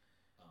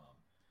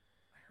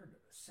 I heard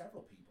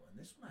several people, and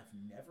this one I've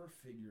never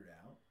figured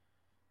out,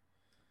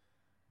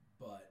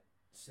 but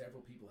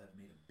several people have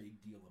made a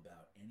big deal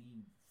about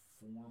any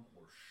form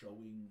or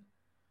showing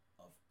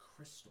of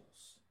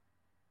crystals.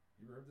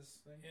 You ever heard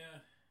this thing?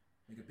 Yeah.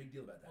 Make a big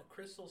deal about that. Well,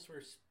 crystals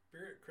were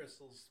spirit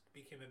crystals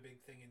became a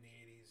big thing in the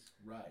 80s.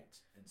 Right.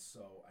 And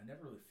so I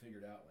never really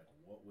figured out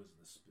what was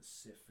the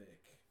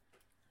specific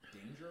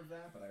danger of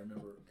that, but I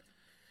remember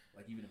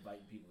like even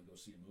inviting people to go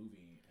see a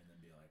movie and then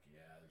be like,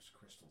 yeah, there's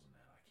crystals in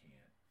that.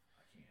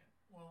 I can't.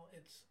 Well,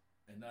 it's...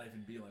 And not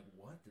even be like,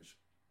 what? What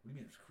do you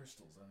mean there's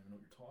crystals? I don't even know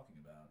what you're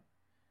talking about.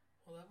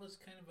 Well, that was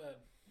kind of a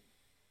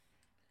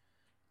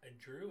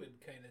druid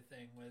kind of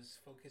thing, was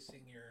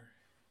focusing your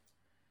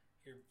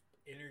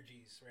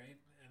energies, right?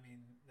 I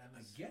mean, that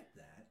was... I get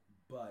that,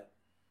 but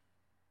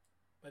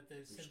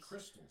there's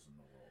crystals in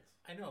the world.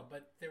 I know,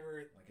 but there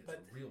were... Like it's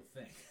a real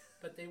thing.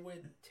 But they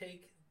would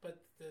take... But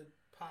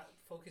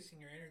focusing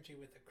your energy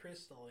with a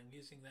crystal and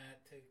using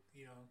that to,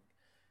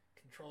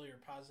 control your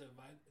positive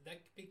vibe, that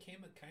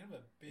became a kind of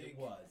a big... It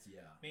was,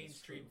 yeah.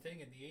 Mainstream thing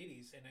in the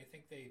 80s, and I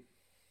think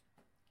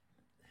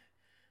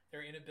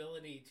their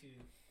inability to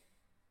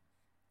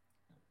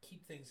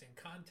keep things in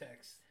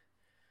context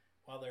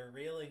while they're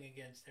railing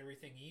against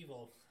everything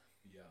evil,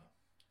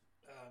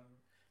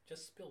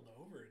 just spilled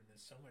over into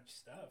so much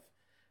stuff.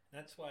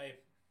 And that's why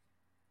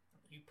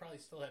you probably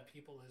still have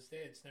people to this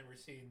day that's never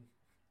seen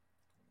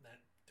that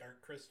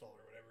Dark Crystal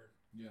or whatever.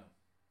 Yeah.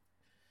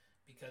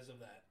 Because of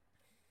that.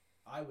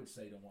 I would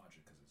say don't watch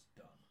it because it's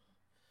dumb,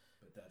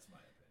 but that's my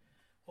opinion.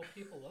 Well,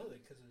 people love it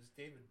because it was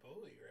David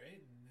Bowie,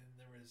 right?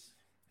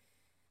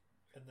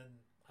 And then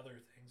other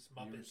things,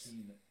 Muppets. You ever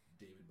seen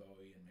David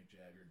Bowie and Mick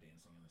Jagger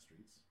dancing in the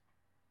streets?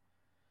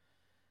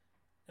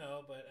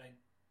 No, but I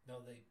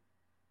know they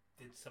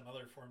did some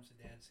other forms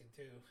of dancing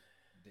too.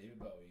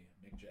 David Bowie,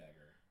 Mick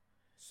Jagger,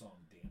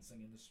 song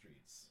 "Dancing in the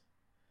Streets."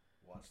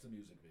 Watch the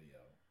music video,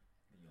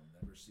 and you'll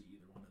never see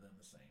either one of them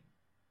the same.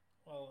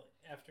 Well,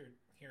 after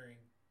hearing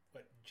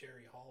what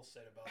Jerry Hall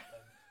said about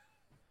them,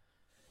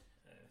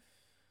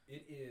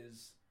 it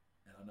is,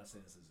 and I'm not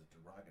saying this is a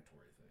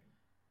derogatory thing,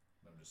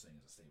 but I'm just saying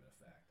as a statement of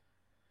fact.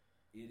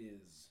 It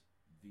is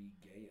the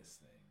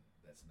gayest thing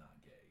that's not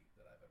gay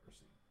that I've ever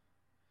seen.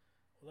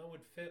 Well, that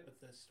would fit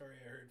with the story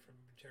I heard from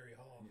Jerry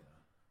Hall.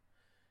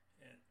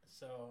 Yeah. And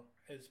so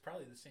it's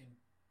probably the same.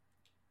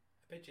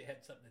 I bet you it had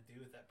something to do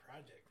with that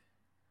project.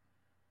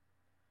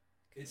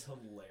 It's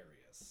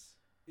hilarious.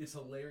 It's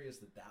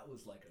hilarious that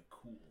was like a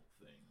cool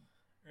thing.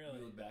 Really?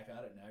 You look back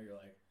at it now, you're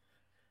like,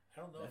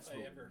 I don't know if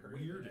I ever heard of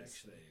it.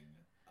 Weirdest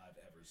thing I've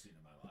ever seen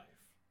in my life.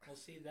 Well,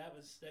 see, that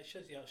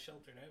shows you how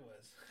sheltered I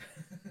was.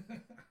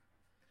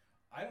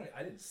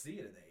 I didn't see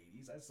it in the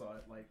 80s. I saw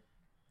it like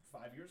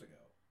 5 years ago.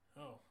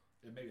 Oh.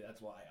 And maybe that's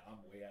why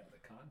I'm way out of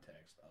the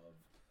context of...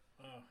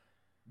 Oh.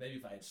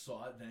 Maybe if I had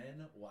saw it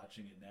then,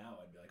 watching it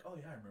now, I'd be like, oh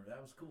yeah, I remember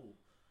that was cool.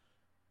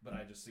 But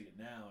I just see it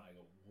now and I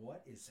go,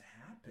 what is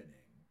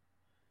happening?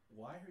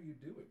 Why are you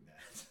doing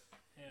that?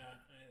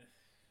 Yeah,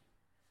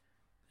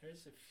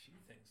 there's a few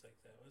things like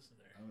that, wasn't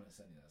there? I'm going to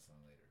send you that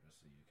song later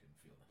just so you can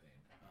feel the pain.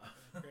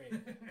 Great.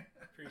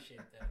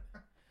 Appreciate that.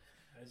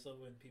 I just love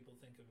when people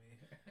think of me.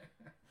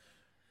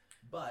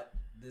 But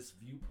this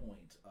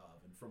viewpoint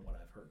of, and from what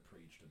I've heard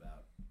preached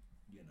about,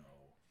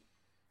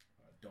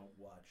 don't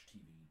watch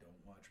TV, don't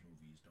watch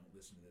movies, don't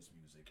listen to this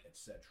music,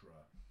 etc.,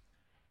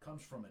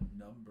 comes from a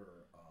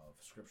number of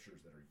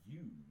scriptures that are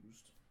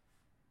used,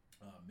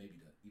 maybe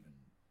to even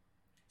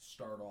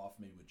start off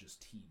maybe with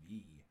just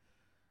TV.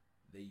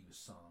 They use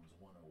Psalms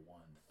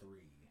 101:3,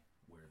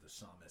 where the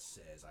psalmist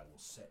says, I will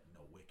set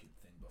no wicked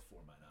thing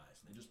before mine eyes.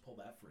 And they just pull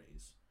that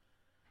phrase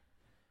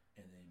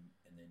and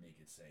they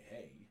make it say,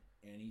 hey,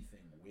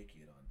 anything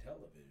wicked on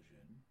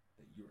television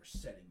that you're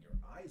setting your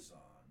eyes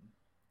on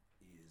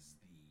is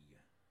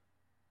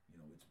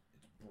it's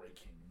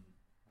breaking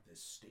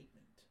this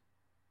statement,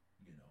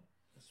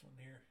 This one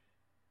here.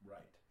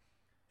 Right.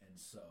 And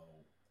so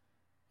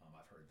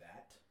I've heard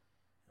that,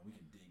 and we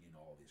can dig into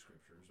all these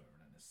scriptures. We're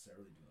not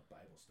necessarily doing a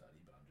Bible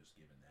study, but I'm just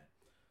giving that.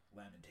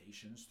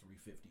 Lamentations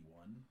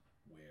 3:51,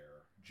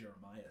 where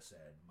Jeremiah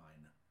said,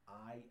 mine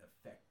eye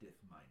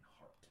affecteth mine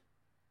heart.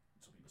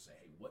 And so people say,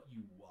 hey, what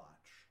you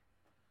watch,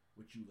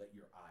 what you let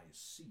your eyes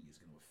see is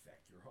going to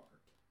affect your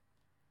heart.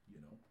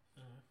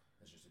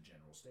 That's just a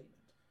general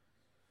statement.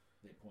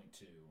 They point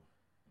to,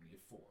 let me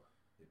give 4.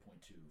 They point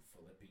to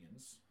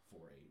Philippians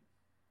 4:8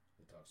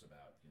 that talks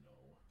about,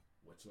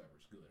 whatsoever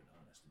is good and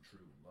honest and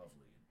true and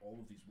lovely and all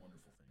of these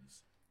wonderful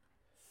things.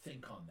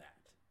 Think on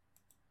that.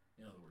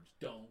 In other words,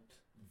 don't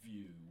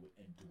view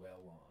and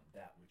dwell on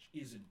that which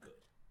isn't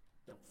good.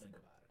 Don't think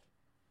about it.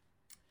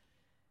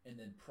 And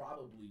then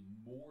probably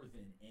more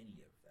than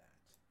any of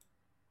that,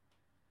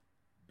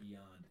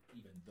 beyond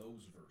even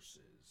those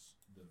verses,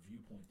 the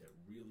viewpoint that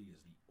really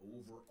is the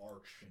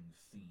overarching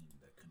theme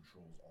that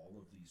controls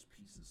all of these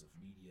pieces of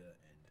media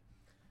and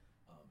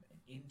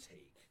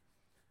intake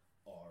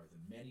are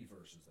the many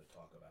verses that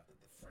talk about that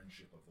the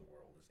friendship of the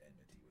world is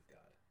enmity with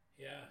God.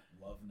 Yeah.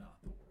 Love not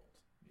the world.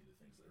 Neither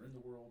things that are in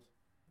the world,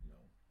 and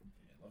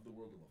love the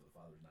world and love the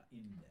Father is not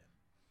in them.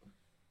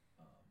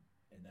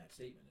 And that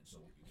statement. And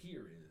so what you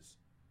hear is,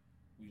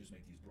 we just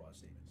make these broad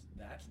statements.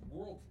 That's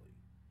worldly.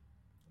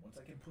 Once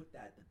I can put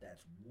that's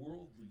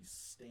worldly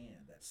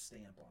that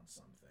stamp on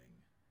something,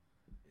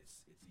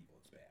 it's evil,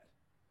 it's bad.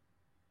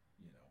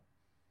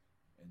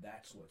 And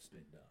that's what's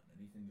been done.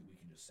 Anything that we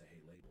can just say,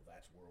 hey, label,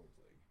 that's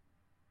worldly.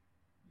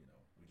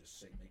 We just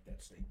make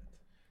that statement.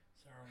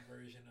 It's our own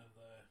version of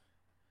the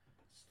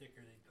sticker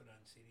they put on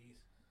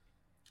CDs.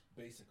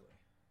 Basically,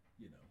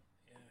 you know.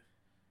 Yeah.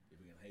 If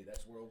we can, hey,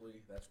 that's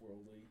worldly,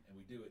 and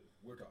we do it.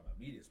 We're talking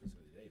about media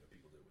specifically today, but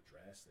people do it with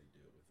dress. They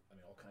do it with, I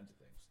mean, all kinds of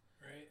things.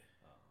 Right.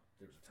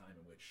 There was a time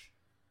in which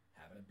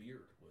having a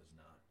beard was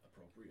not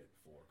appropriate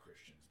for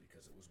Christians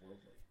because it was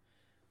worldly.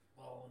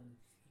 Well, and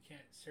you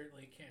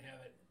certainly can't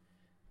have it.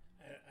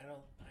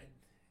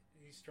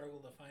 You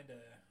struggle to find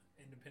a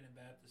independent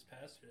Baptist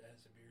pastor that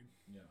has a beard.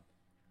 Yeah.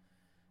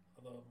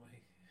 Although my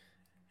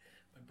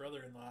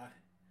brother-in-law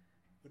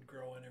would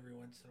grow one every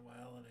once in a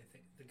while, and I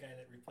think the guy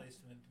that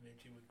replaced him in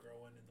Bemidji would grow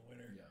one in the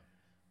winter. Yeah.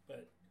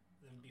 But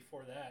then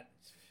before that,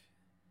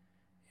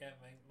 yeah,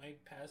 my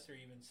pastor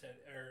even said,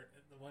 or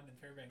the one in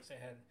Fairbanks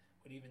I had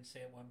would even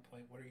say at one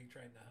point, "What are you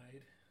trying to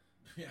hide?"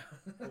 Yeah.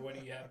 Or what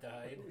do you have to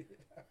hide?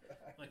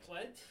 Like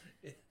what?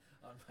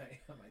 On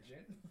my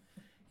chin.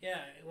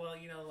 Yeah, well,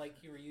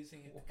 like you were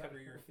using it to cover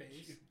your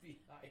face. You'd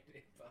be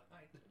hiding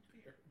behind a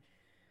beard.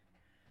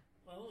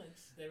 Well,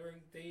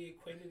 they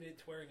equated it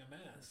to wearing a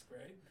mask,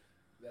 right?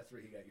 That's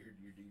where you got your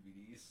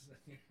DVDs.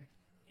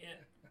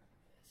 Yeah.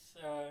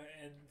 So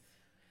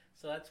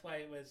that's why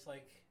it was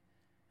like,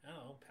 I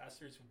don't know,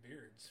 pastors with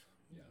beards.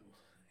 Ooh. Yeah.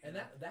 And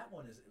that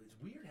one it's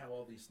weird how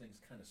all these things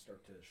kind of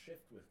start to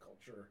shift with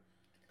culture,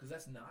 because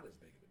that's not as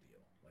big of a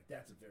deal. Like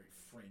that's a very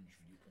fringe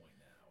viewpoint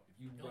now. If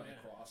you run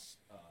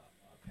across a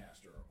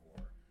pastor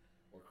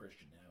or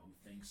Christian now who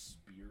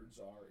thinks beards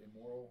are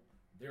immoral,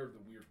 they're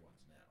the weird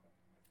ones now.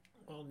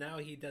 Well,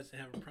 now he doesn't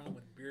have a problem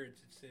with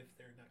beards. It's if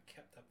they're not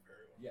kept up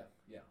very well. Yeah,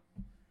 yeah.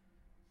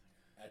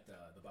 At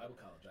the Bible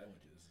college I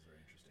went to, this is very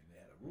interesting. They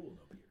had a rule: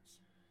 no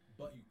beards,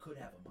 but you could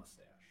have a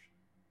mustache.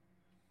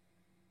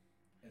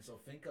 And so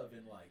think of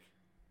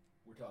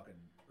we're talking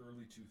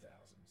early 2000s,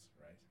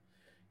 right?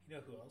 You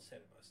know who else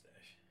had a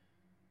mustache?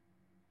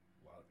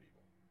 A lot of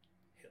people.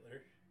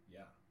 Hitler.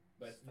 Yeah,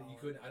 but Stalin. you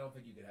couldn't. I don't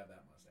think you could have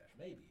that mustache.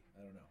 Maybe,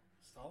 I don't know.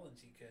 Stalin's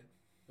he could.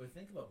 But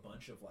think of a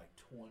bunch of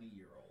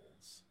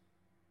 20-year-olds,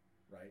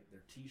 right?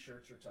 Their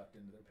T-shirts are tucked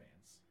into their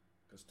pants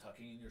because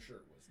tucking in your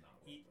shirt was not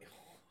worldly.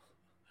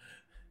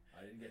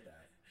 I didn't get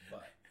that,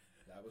 but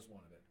that was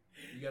one of it.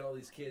 You got all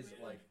these kids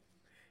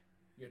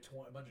you got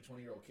a bunch of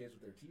 20-year-old kids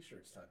with their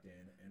T-shirts tucked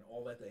in, and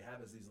all that they have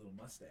is these little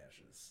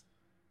mustaches.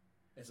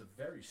 It's a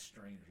very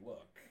strange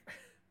look.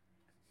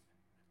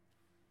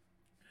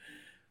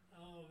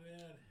 Oh,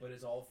 man. But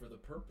it's all for the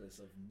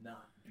purpose of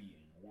not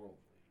being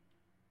worldly.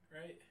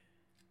 Right.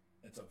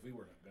 And so if we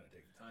were going to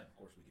take the time, of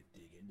course, we could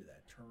dig into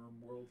that term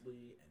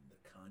worldly and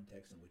the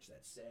context in which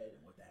that's said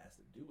and what that has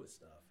to do with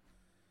stuff.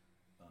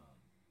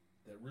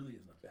 That really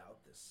isn't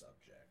about this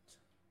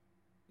subject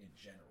in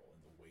general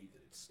in the way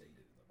that it's stated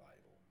in the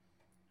Bible.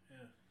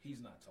 Yeah. He's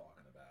not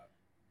talking about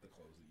the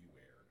clothes that you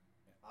wear.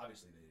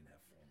 Obviously, they didn't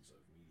have forms of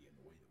media in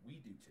the way that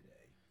we do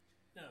today.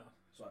 No.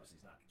 So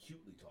obviously, he's not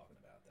acutely talking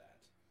about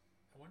that.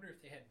 I wonder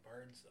if they had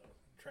bards, though,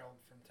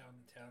 traveled from town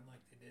to town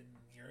like they did in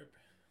Europe.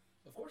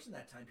 Of course, in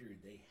that time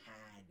period, they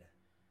had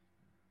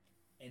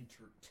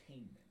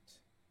entertainment,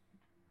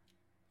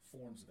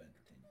 forms of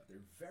entertainment, but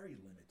they're very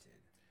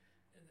limited,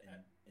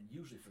 and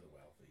usually for the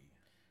wealthy.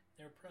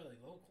 They're probably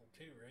local,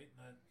 too, right?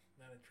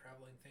 Not a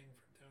traveling thing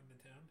from town to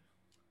town?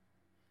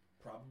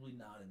 Probably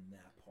not in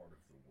that part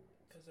of the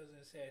world. Because I was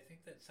going to say, I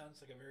think that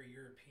sounds like a very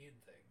European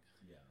thing.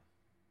 Yeah.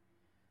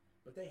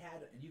 But they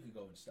had, and you can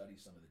go and study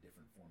some of the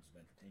different forms of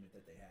entertainment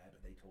that they had,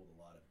 but they told a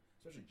lot of,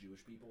 especially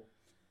Jewish people,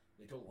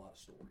 they told a lot of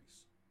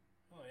stories.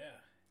 Oh,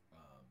 yeah.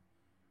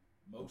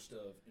 Most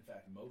of,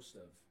 and this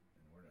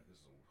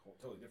is a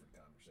totally different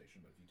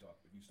conversation, but if you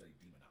study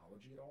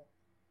demonology at all,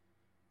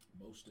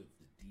 most of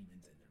the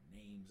demons and their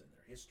names and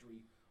their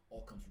history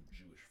all comes from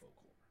Jewish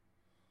folklore.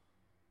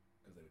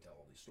 Because they would tell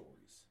all these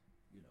stories,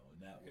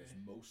 and that was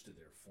most of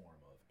their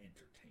form of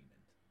entertainment,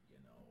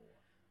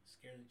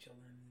 Scare the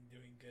children into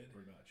doing good.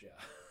 Pretty much, yeah.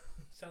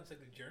 Sounds like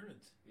the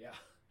Germans. Yeah,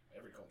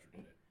 every culture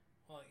did it.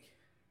 Well,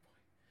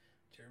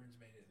 Germans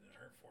made it in an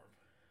art form.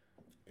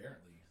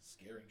 Apparently,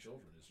 scaring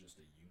children is just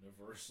a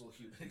universal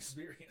human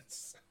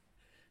experience.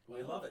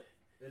 We love it.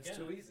 It's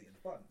too easy and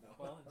fun. No.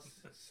 Well,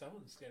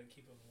 someone's got to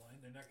keep them in line.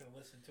 They're not going to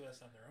listen to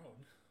us on their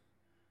own.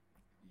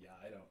 Yeah,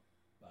 I don't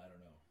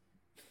know.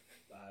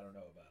 I don't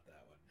know about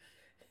that one.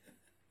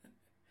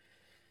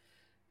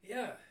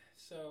 Yeah.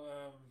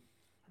 So,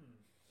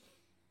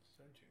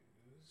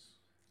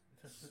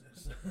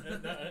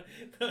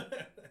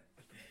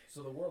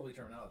 So the worldly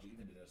terminology,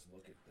 even to just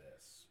look at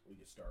this, we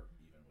could start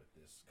even with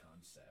this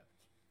concept.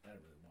 I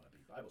don't really want to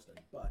be Bible study,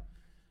 but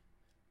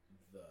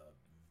the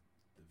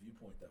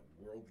viewpoint that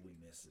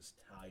worldliness is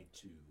tied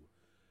to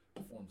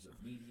forms of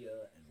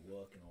media and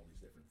look and all these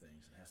different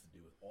things, and has to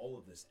do with all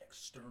of this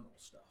external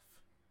stuff.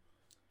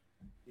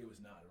 It was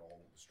not at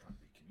all what was trying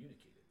to be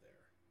communicated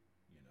there,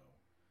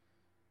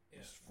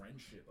 This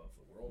friendship of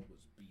the world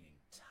was being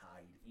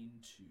tied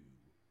into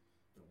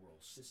the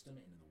world system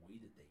and in the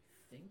way that they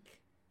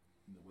think,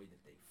 in the way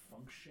that they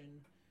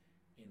function,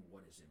 in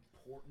what is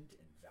important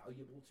and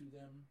valuable to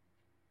them.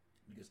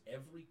 Because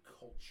every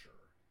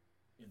culture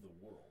in the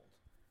world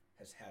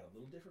has had a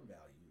little different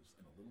values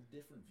and a little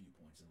different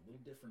viewpoints and a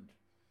little different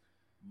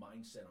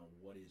mindset on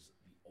what is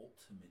the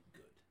ultimate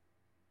good,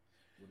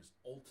 what is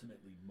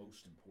ultimately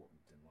most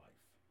important in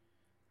life.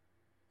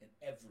 In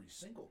every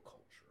single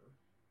culture,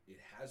 it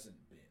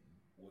hasn't been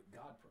what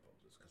God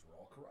proposes, because we're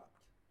all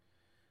corrupt.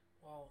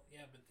 Well,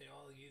 yeah, but they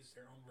all use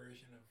their own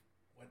version of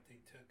what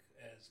they took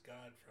as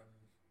God from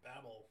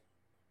Babel,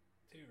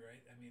 too,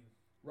 right? I mean...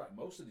 Right,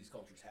 most of these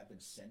cultures have been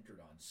centered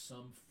on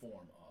some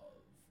form of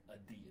a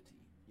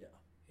deity, yeah.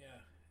 Yeah,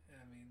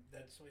 I mean,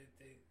 that's why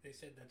they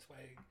said that's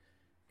why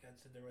God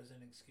said there was an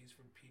excuse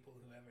for people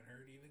who haven't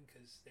heard even,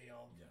 because they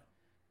all,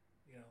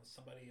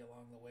 somebody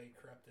along the way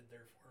corrupted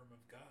their form of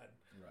God.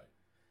 Right.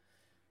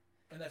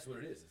 And that's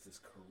what it is. It's this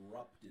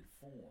corrupted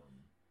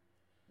form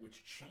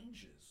which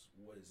changes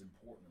what is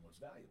important and what's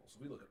valuable.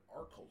 So we look at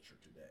our culture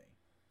today.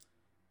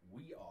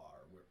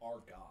 Where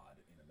our God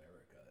in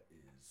America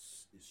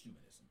is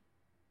humanism.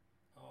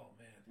 Oh,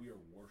 man. We are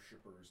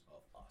worshipers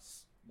of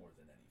us more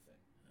than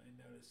anything. I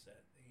noticed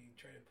that. You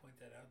try to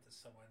point that out to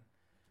someone,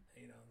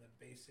 that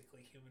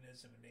basically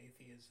humanism and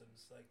atheism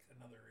is like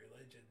another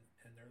religion,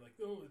 and they're like,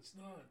 oh, it's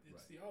not.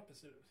 It's the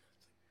opposite. It's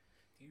like,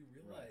 do you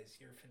realize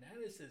your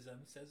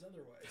fanaticism says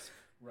otherwise?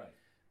 Right.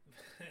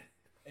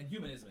 And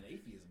humanism and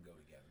atheism go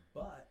together,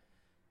 but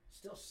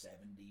still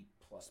 70+%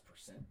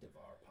 of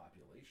our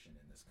population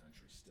in this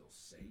country still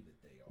say that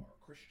they are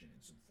Christian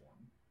in some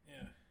form.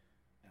 Yeah.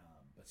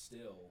 But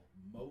still,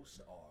 most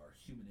are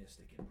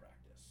humanistic in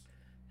practice.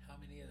 How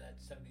many of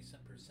that 70%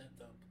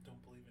 though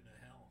don't believe in a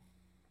hell?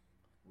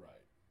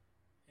 Right.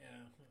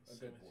 Yeah. A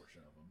good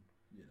portion of them,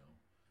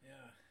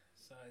 Yeah.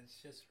 So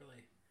it's just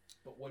really...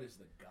 But what is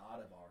the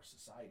God of our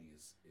society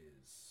is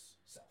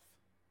self.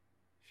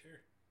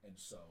 Sure. And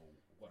so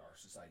what our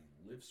society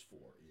lives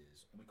for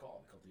is, and we call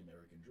it the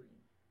American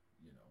dream,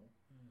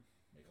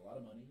 make a lot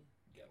of money,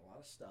 get a lot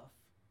of stuff,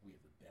 we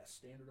have the best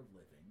standard of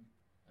living,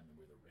 and then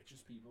we're the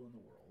richest people in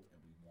the world, and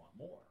we want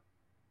more.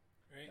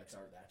 Right. That's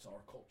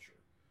our culture.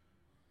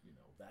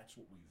 That's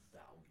what we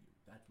value.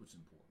 That's what's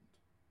important.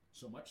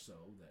 So much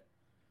so that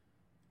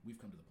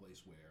we've come to the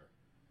place where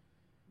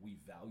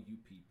we value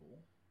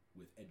people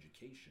with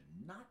education,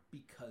 not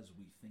because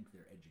we think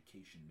their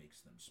education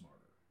makes them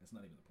smarter. That's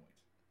not even the point.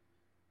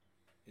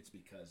 It's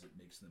because it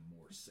makes them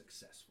more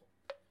successful.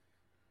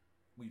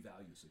 We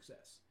value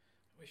success.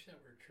 I wish that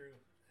were true,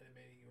 that it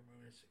made you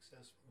more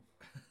successful.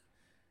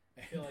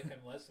 I feel like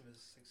I'm less of a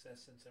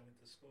success since I went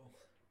to school.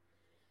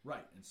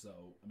 Right, and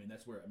so,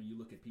 that's where, you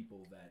look at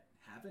people that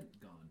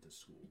haven't gone to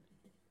school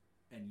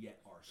and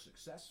yet are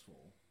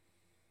successful,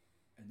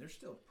 and they're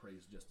still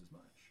praised just as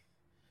much.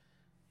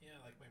 Yeah,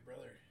 like my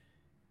brother.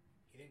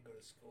 He didn't go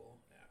to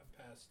school.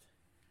 Past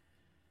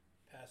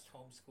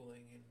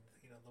homeschooling in,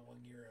 the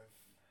 1 year of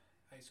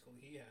high school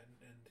he had,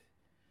 and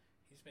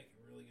he's making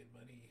really good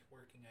money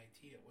working IT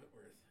at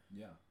Whitworth.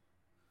 Yeah.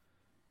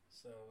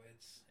 So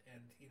it's,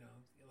 and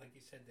like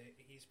you said,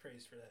 he's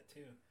praised for that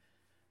too.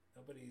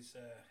 Nobody's,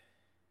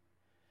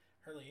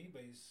 hardly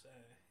anybody's,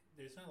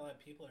 there's not a lot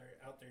of people are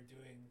out there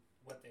doing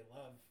what they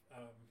love,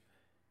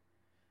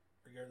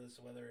 regardless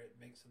of whether it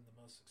makes them the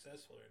most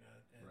successful or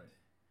not. And right.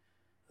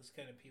 Those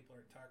kind of people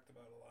are talked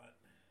about a lot.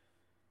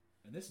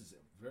 And this is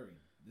a very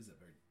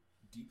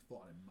deep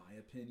thought, in my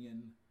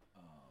opinion,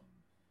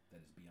 that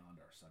is beyond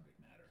our subject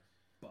matter.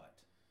 But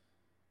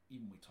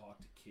even when we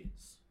talk to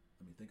kids,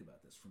 think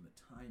about this. From the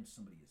time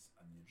somebody is,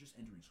 they're just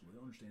entering school,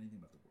 they don't understand anything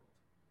about the world.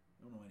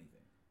 They don't know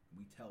anything. And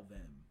we tell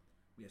them,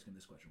 we ask them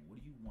this question: what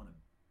do you want to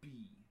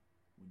be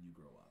when you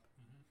grow up?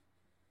 Mm-hmm.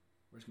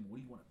 We're asking them, what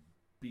do you want to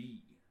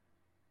be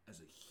as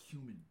a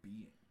human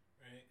being?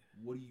 Right.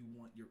 What do you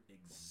want your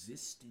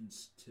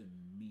existence to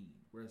mean?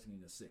 We're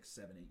asking a 6,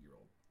 7,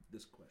 8-year-old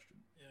this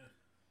question. Yeah.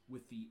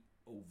 With the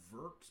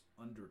overt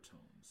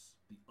undertones,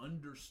 the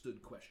understood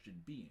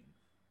question being,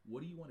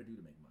 what do you want to do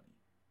to make money?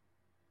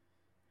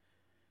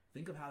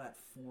 Think of how that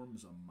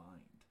forms a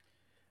mind.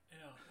 I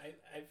know.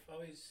 I've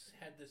always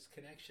had this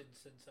connection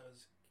since I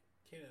was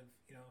kind of,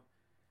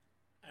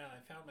 I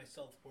found my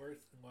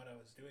self-worth in what I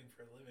was doing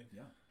for a living.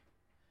 Yeah.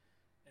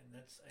 And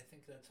I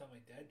think that's how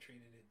my dad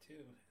treated it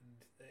too. And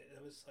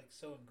that was like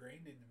so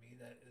ingrained into me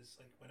that is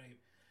like when I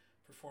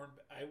performed,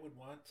 I would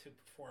want to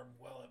perform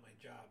well at my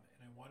job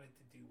and I wanted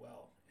to do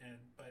well.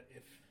 But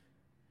if,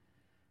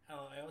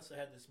 I also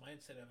had this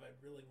mindset of I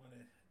really want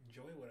to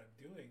enjoy what I'm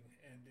doing,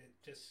 and it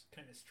just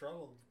kind of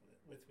struggled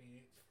with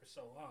me for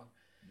so long.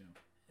 Yeah.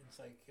 It's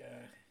like,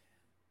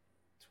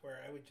 it's where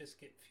I would just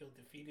feel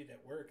defeated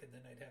at work, and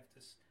then I'd have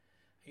to,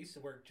 I used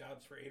to work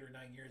jobs for 8 or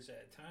 9 years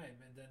at a time,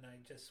 and then I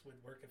just would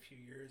work a few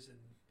years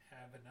and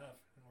have enough,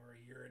 or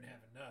a year and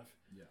have enough.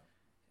 Yeah.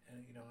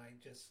 And,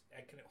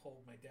 I couldn't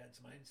hold my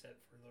dad's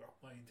mindset for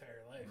my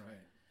entire life.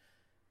 Right.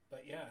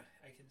 But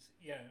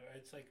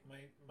it's like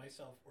my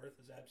self-worth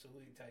is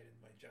absolutely tied in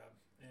my job,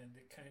 and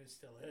it kind of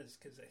still is,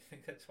 because I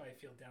think that's why I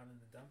feel down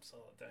in the dumps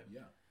all the time.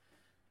 Yeah.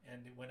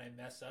 And when I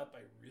mess up,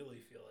 I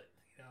really feel it,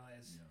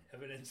 as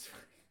evidence.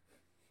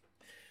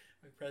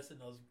 My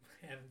President's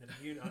having the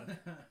mute on.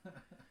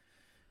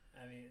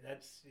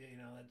 That's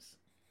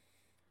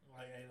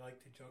I like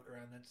to joke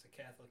around. That's the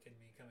Catholic in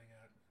me coming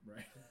out.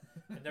 Right.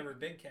 I've never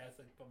been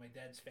Catholic, but my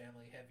dad's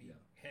family heavy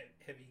Yeah.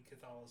 heavy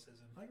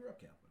Catholicism. I grew up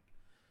Catholic.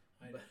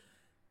 I But-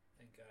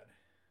 thank God.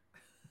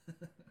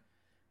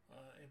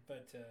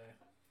 But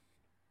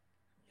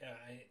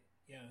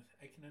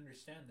I can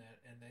understand that,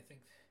 and I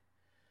think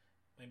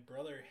my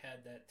brother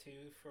had that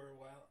too for a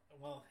while.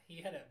 Well,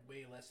 he had it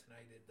way less than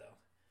I did though,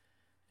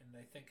 and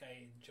I think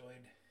I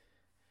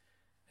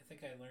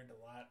learned a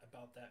lot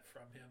about that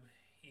from him.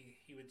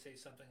 He would say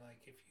something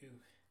like, if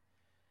you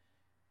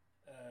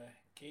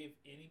gave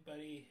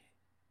anybody,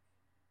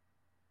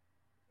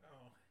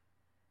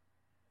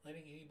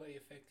 letting anybody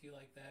affect you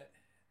like that,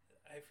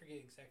 I forget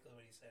exactly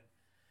what he said.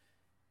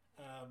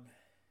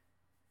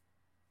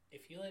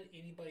 If you let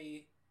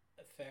anybody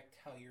affect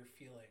how you're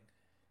feeling,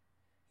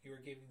 you are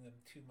giving them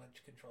too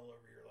much control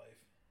over your life.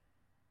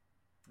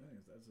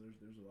 I think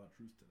there's a lot of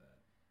truth to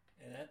that.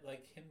 And that,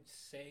 like him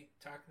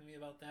talking to me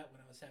about that when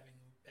I was having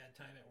a bad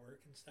time at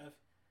work and stuff,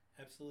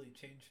 absolutely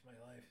changed my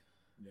life.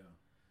 Yeah.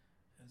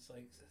 And it's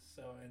like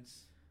so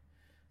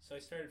I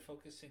started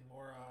focusing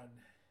more on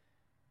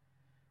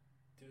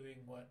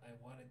doing what I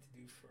wanted to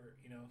do for,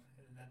 and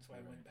that's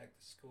why I went back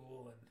to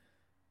school, and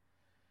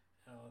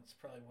it's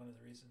probably one of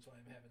the reasons why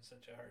I'm having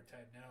such a hard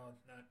time now,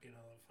 not being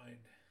able to find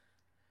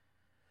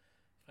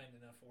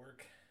enough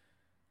work.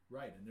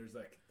 Right, and there's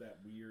like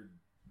that weird.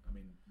 I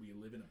mean, we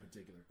live in a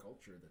particular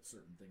culture that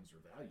certain things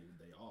are valued.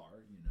 They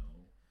are,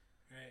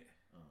 Right.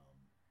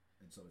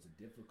 And so it's a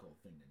difficult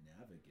thing to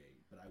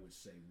navigate. But I would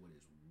say what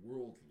is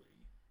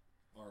worldly,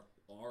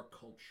 our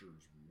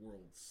culture's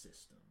world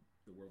system,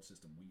 the world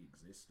system we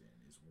exist in,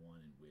 is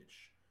one in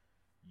which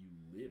you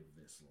live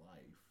this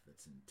life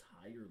that's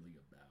entirely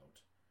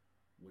about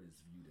what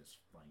is viewed as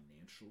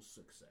financial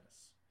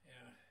success.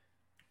 Yeah.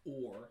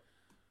 Or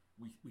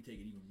we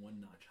take it even one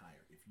notch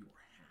higher. If you're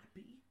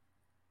happy,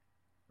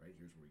 right,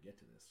 here's where we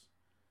get to this.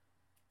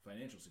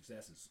 Financial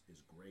success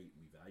is great.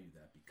 We value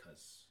that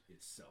because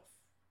it's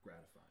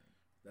self-gratifying.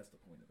 That's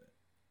the point of it.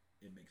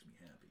 It makes me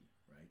happy,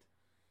 right?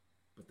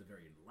 But the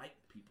very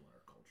enlightened people in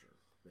our culture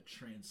that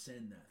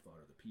transcend that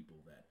thought are the people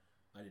that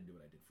I didn't do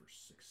what I did for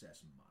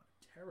success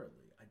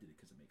monetarily. I did it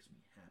because it makes me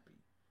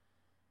happy.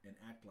 And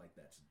act like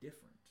that's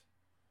different.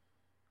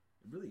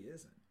 It really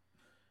isn't.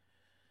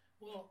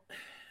 Well,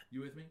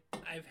 you with me?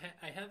 I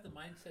have the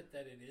mindset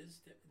that it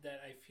is, that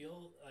I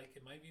feel like,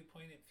 in my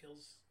viewpoint, it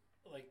feels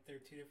like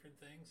they're two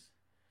different things.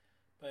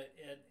 But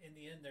in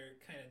the end, they're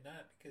kind of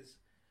not, because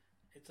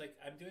it's like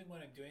I'm doing what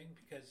I'm doing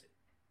because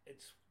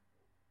it's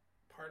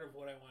part of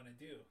what I want to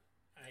do.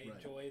 I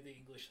enjoy the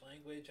English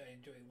language. I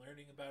enjoy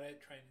learning about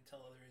it, trying to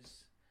tell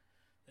others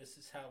this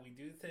is how we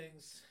do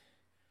things.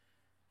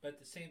 But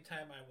at the same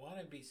time, I want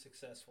to be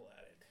successful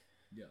at it.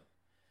 Yeah.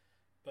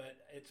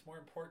 But it's more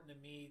important to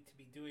me to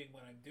be doing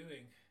what I'm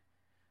doing.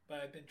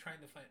 But I've been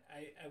trying to find...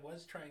 I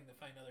was trying to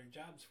find other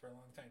jobs for a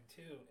long time,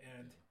 too.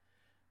 And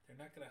they're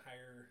not going to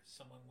hire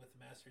someone with a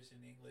master's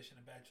in English and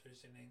a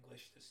bachelor's in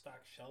English to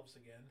stock shelves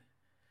again.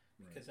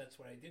 Because that's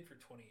what I did for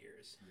 20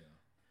 years. Yeah.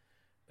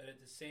 But at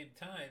the same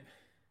time,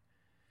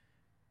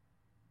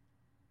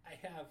 I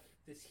have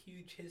this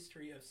huge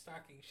history of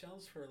stocking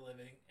shelves for a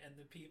living. And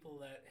the people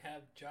that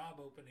have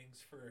job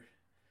openings for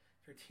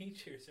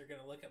teachers are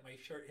going to look at my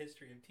short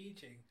history of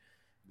teaching,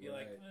 be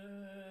like,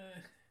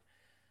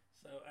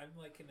 so I'm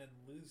like in a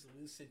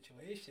lose-lose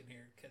situation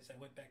here because I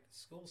went back to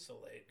school so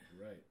late.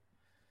 Right.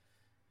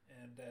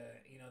 And,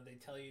 they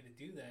tell you to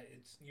do that.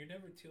 You're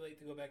never too late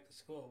to go back to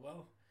school.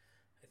 Well,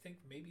 I think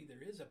maybe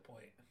there is a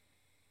point.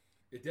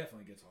 It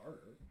definitely gets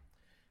harder.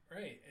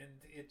 Right, and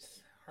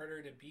it's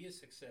harder to be a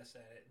success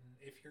at it. And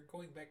if you're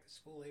going back to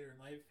school later in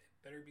life,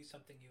 it better be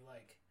something you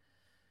like.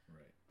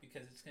 Right.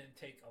 Because it's going to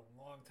take a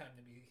long time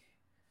to be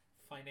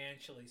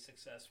financially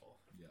successful.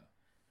 Yeah.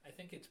 I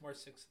think it's more...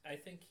 I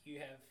think you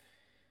have...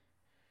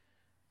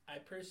 I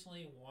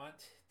personally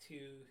want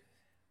to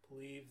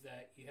believe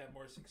that you have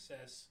more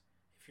success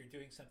if you're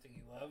doing something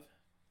you love.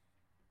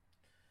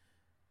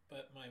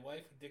 But my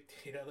wife would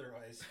dictate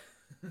otherwise.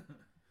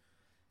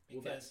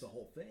 Well, that's the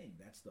whole thing.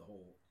 That's the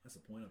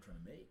point I'm trying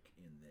to make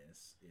in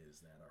this,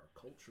 is that our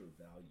culture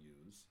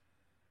values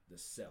the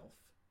self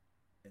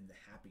and the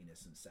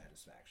happiness and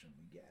satisfaction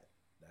we get.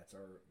 That's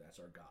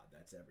our God.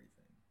 That's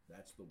everything.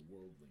 That's the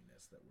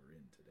worldliness that we're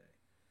in today.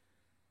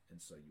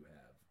 And so you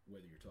have,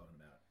 whether you're talking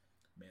about,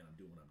 man, I'm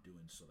doing what I'm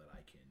doing so that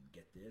I can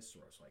get this,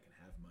 or so I can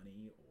have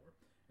money,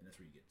 and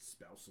that's where you get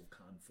spousal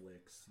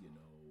conflicts,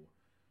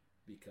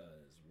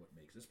 because what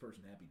makes this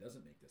person happy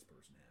doesn't make this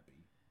person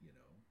happy,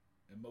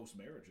 And most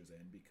marriages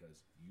end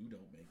because you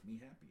don't make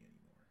me happy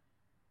anymore.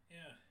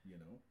 Yeah.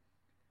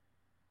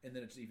 And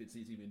then it's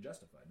even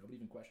justified. Nobody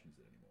even questions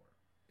it anymore.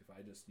 If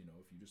I just,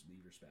 if you just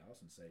leave your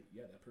spouse and say,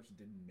 yeah, that person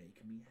didn't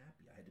make me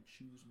happy. I had to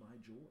choose my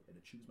joy. I had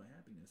to choose my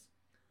happiness.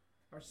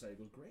 Our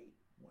society goes, great,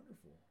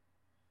 wonderful.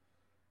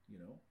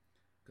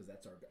 Because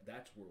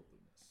that's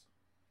worldliness.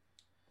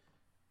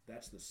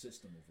 That's the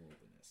system of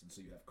worldliness. And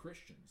so you have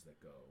Christians that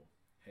go,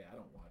 hey, I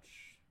don't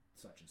watch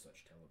such and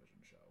such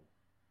television show,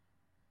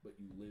 but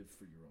you live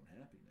for your own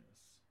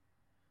happiness.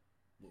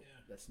 Well,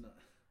 Yeah. that's not.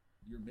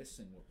 You're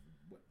missing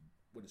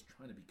what is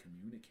trying to be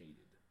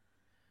communicated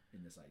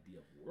in this idea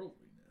of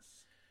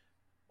worldliness.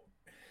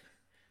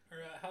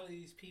 Or how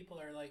these people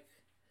are like,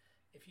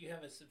 if you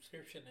have a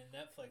subscription in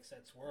Netflix,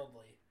 that's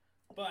worldly.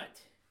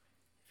 But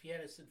if you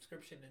had a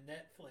subscription to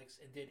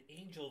Netflix and did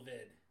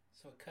AngelVid,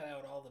 so it cut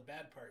out all the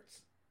bad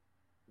parts,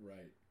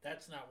 Right.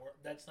 that's not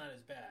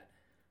as bad.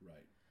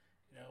 Right.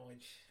 You know,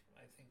 which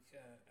I think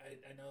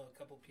I know a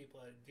couple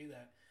people that do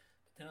that.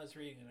 But then I was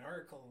reading an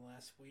article in the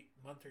last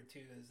month or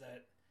two, is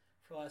that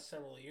for the last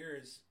several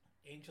years,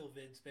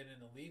 AngelVid's been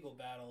in a legal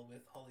battle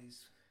with all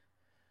these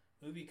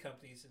movie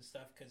companies and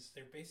stuff, because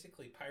they're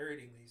basically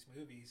pirating these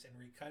movies and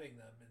recutting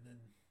them and then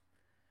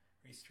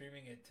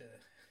restreaming it to.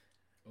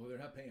 Oh, they're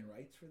not paying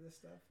rights for this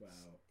stuff? Wow.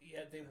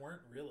 Yeah, they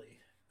weren't really.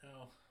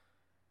 No.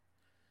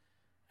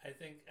 I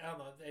think, I don't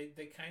know,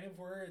 they kind of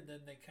were, and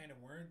then they kind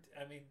of weren't.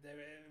 I mean,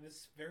 it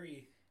was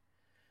very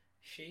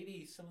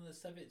shady, some of the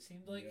stuff, it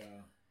seemed like.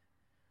 Yeah.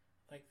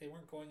 Like they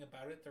weren't going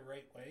about it the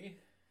right way.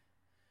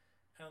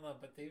 I don't know,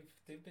 but they've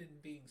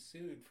been being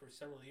sued for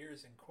several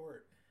years in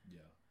court.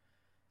 Yeah.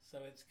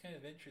 So it's kind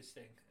of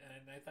interesting.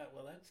 And I thought,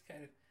 well, that's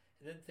kind of...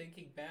 And then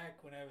thinking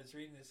back when I was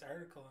reading this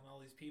article and all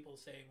these people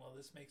saying, well,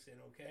 this makes it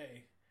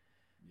okay.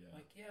 Yeah.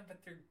 I'm like, yeah, but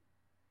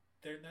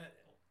they're not...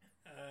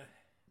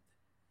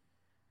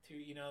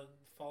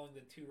 following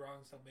the two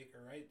wrongs don't make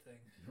a right thing.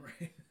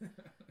 Right.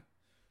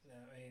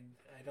 I mean,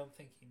 I don't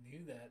think he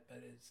knew that, but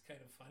it's kind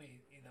of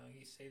funny. You know,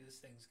 you say this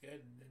thing's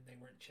good, and then they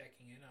weren't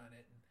checking in on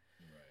it.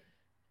 Right.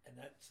 And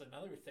that's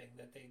another thing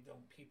that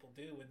people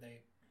do when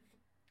they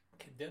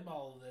condemn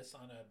all of this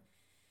on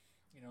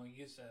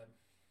use a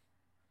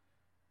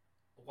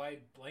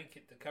wide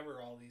blanket to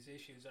cover all these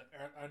issues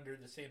under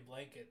the same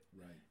blanket.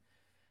 Right.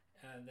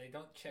 And they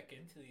don't check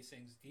into these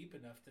things deep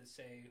enough to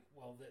say,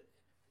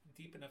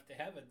 deep enough to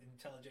have an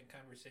intelligent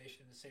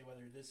conversation to say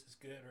whether this is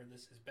good or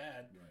this is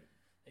bad. Right.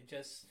 They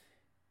just,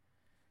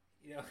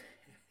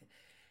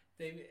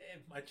 they,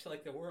 much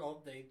like the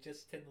world, they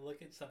just tend to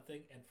look at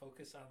something and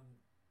focus on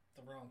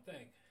the wrong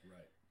thing.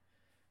 Right.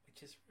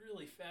 Which is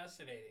really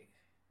fascinating.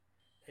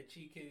 That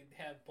you could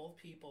have both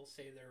people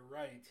say they're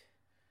right,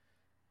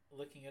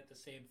 looking at the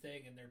same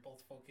thing, and they're both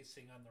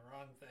focusing on the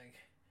wrong thing.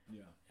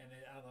 Yeah. And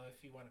I don't know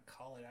if you want to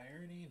call it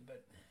irony,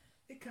 but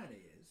it kind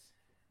of is,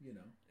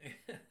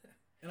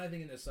 And I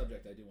think in this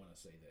subject, I do want to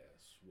say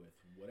this: with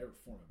whatever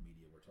form of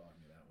media we're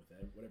talking about, with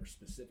whatever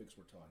specifics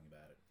we're talking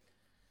about it,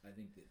 I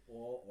think that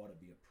all ought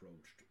to be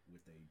approached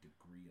with a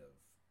degree of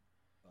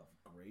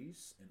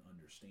grace and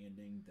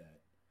understanding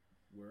that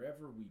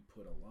wherever we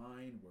put a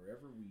line,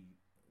 wherever we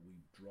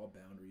draw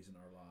boundaries in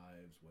our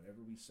lives,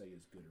 whatever we say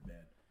is good or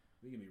bad,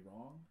 we can be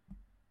wrong.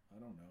 I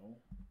don't know.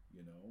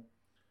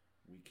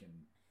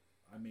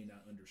 I may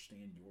not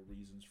understand your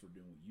reasons for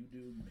doing what you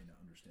do. You may not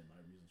understand my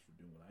reasons for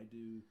doing what I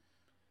do.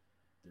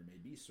 There may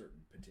be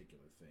certain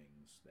particular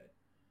things that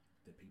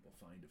people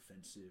find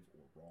offensive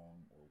or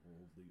wrong or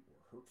worldly or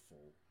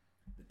hurtful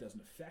that doesn't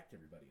affect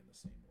everybody in the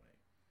same way.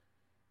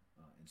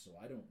 And so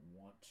I don't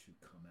want to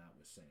come out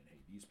with saying,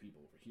 hey, these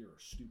people over here are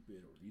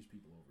stupid, or these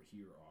people over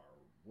here are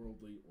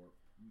worldly, or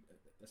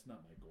that's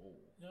not my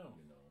goal. No.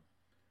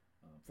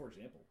 For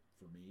example,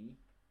 for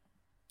me,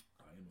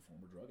 I am a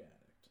former drug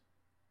addict.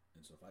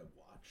 And so if I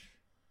watch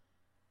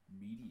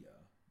media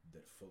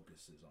that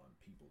focuses on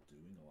people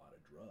doing a lot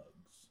of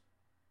drugs,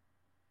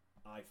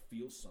 I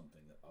feel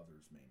something that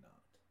others may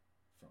not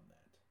from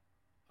that.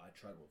 I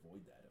try to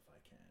avoid that if I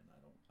can.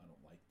 I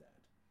don't like that.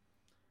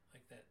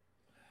 Like that,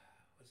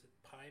 was it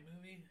Pie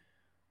movie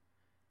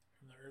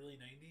from the early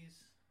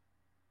 90s?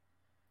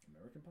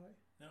 American Pie?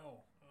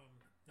 No,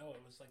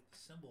 it was like the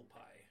Symbol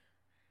Pie.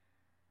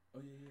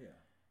 Oh yeah.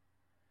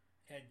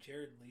 It had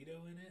Jared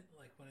Leto in it,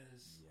 like one of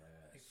his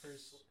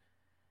first.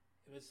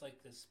 It was like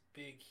this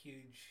big,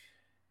 huge,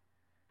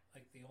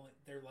 like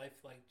their life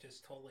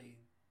just totally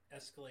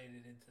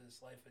escalated into this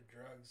life of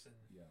drugs, and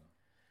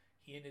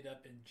he ended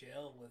up in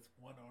jail with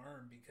one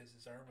arm because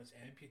his arm was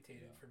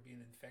amputated from being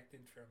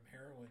infected from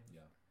heroin.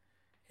 Yeah.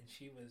 And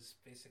she was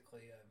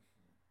basically a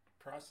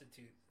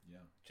prostitute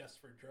just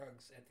for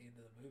drugs at the end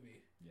of the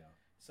movie. Yeah.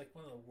 It's like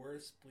one of the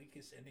worst,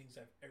 bleakest endings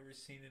I've ever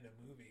seen in a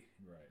movie.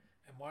 Right.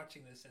 I'm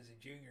watching this as a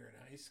junior in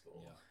high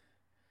school.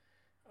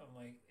 Yeah. I'm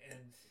like,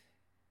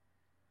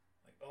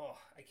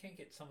 I can't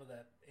get some of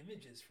that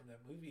images from that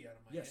movie out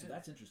of my head. So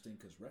that's interesting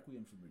because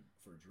Requiem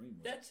for a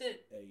Dream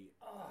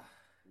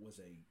was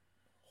a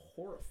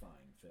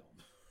horrifying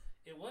film.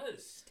 It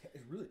was.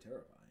 It's really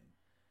terrifying,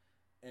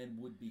 and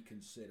would be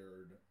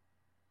considered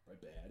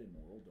bad,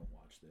 immoral. Don't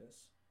watch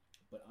this.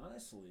 But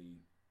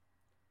honestly,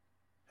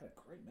 had a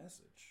great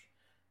message.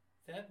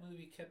 That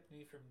movie kept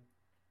me from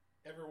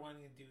ever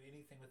wanting to do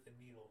anything with the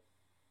needle.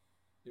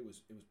 It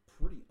was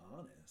pretty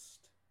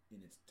honest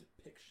in its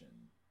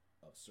depiction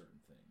of certain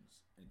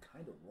things and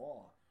kind of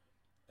raw,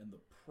 and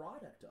the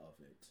product of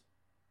it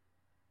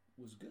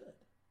was good.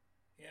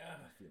 Yeah,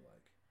 I feel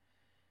like.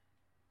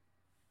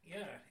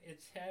 Yeah,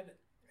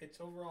 its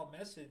overall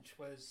message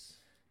was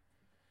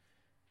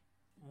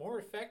more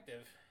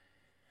effective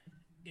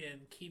in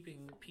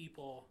keeping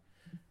people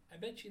I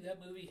bet you that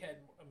movie had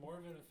more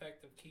of an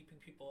effect of keeping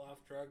people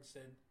off drugs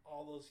than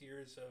all those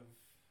years of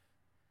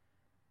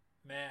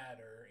MAD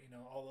or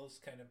all those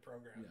kind of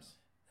programs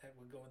that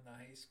would go in the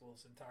high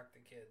schools and talk to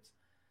kids.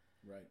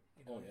 Right.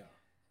 Oh yeah.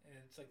 And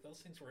it's like those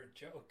things were a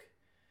joke.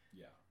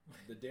 Yeah.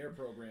 The DARE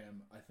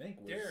program, I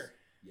think, was DARE.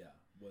 Yeah,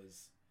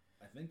 was.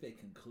 I think they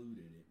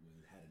concluded it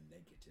had a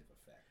negative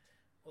effect.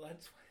 Well,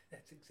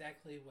 that's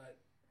exactly what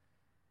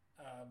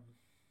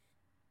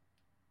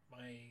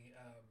my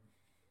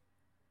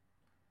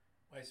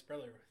wife's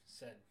brother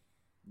said.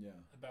 Yeah.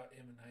 About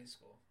him in high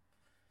school.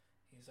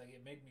 He's like,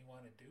 it made me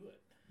want to do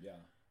it. Yeah.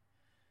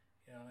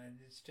 And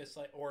it's just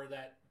like, or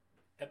that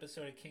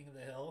episode of King of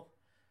the Hill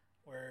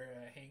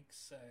where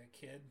Hank's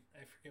kid,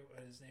 I forget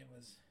what his name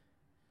was.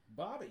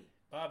 Bobby.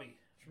 Bobby.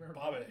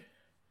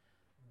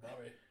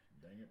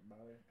 Dang it,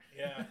 Bobby.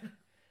 Yeah.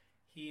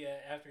 He,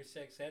 after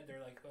sex ed,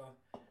 they're like, oh,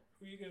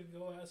 who are you going to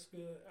go ask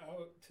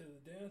out to the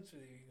dance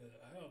with you? He goes,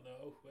 I don't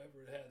know.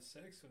 Whoever had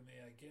sex with me,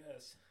 I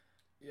guess.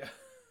 Yeah.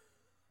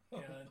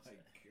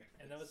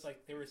 And that was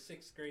like, there were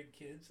 6th grade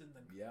kids in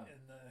the,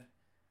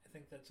 I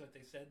think that's what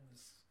they said in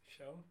this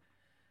show.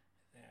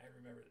 Yeah, I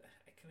remember that.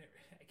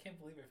 I can't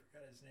believe I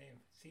forgot his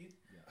name. See?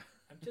 Yeah.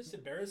 I'm just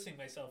embarrassing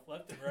myself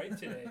left and right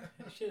today.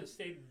 I should have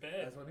stayed in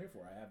bed. That's what I'm here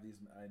for.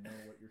 I know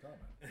what you're talking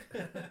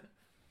about.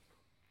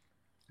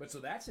 But so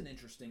that's an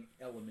interesting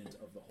element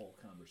of the whole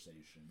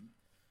conversation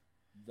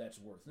that's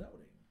worth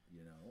noting,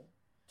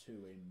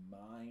 to a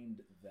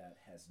mind that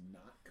has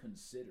not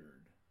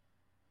considered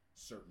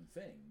certain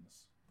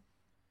things,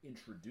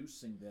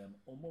 introducing them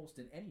almost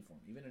in any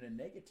form, even in a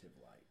negative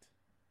light,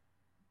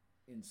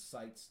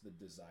 incites the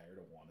desire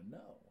to want to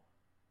know.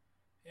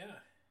 Yeah.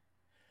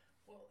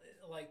 Well,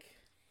 like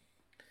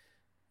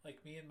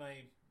me and my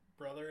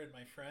brother and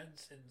my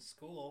friends in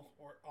school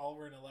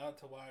weren't allowed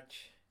to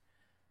watch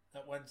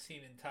that one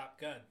scene in Top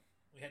Gun.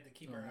 We had to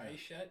keep our eyes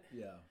shut.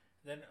 Yeah.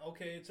 Then,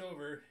 okay, it's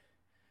over.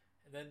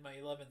 And then my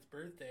 11th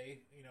birthday,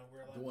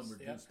 we're allowed to stay up. The one where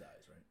Goose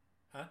dies, right?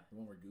 Huh? The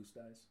one where Goose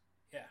dies?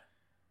 Yeah.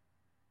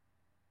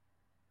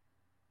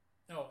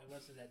 No, it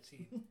wasn't that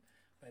scene.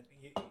 But,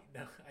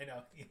 no, I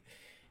know.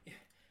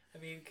 I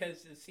mean,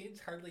 because the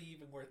scene's hardly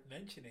even worth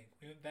mentioning.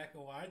 We went back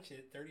and watched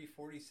it, 30,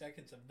 40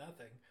 seconds of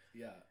nothing.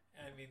 Yeah.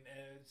 I mean,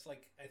 it's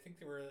like, I think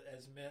there were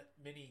as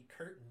many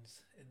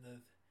curtains in the,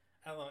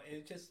 I don't know,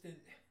 it just didn't,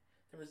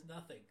 there was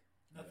nothing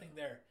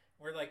there.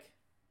 We're like,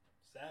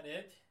 is that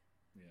it?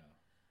 Yeah.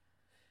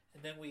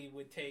 And then we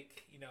would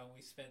take,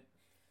 we spent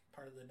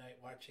part of the night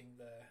watching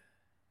the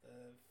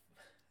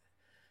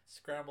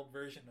scrambled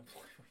version of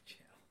History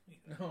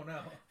Channel. Oh,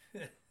 no.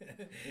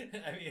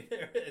 I mean,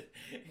 there is.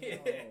 No.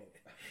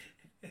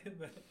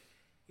 But,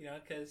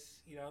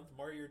 because, the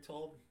more you're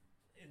told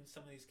in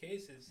some of these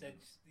cases that,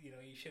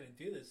 you shouldn't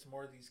do this, the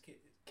more of these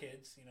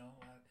kids,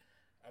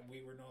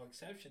 we were no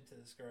exception to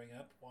this growing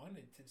up,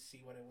 wanted to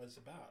see what it was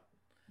about.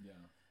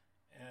 Yeah.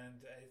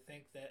 And I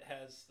think that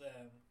has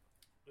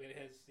it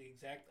has the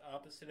exact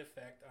opposite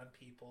effect on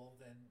people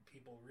than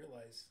people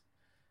realize.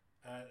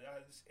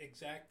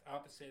 Exact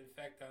opposite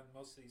effect on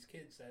most of these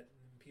kids that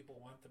people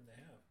want them to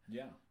have.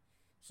 Yeah.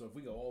 So if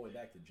we go all the way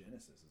back to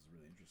Genesis, it's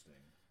really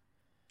interesting.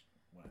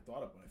 When I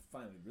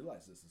finally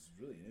realized this is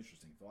really an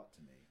interesting thought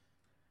to me.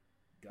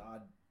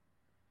 God,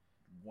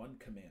 one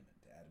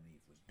commandment to Adam and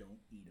Eve was don't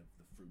eat of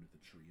the fruit of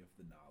the tree of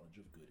the knowledge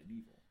of good and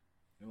evil.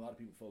 And a lot of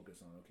people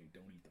focus on, okay,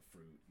 don't eat the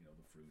fruit,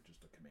 the fruit,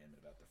 just a commandment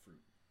about the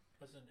fruit. It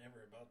wasn't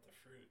ever about the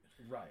fruit.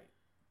 Right.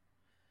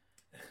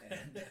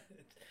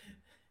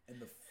 And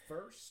the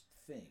first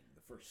thing,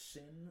 the first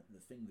sin,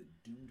 the thing that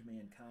doomed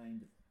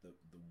mankind,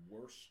 the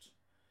worst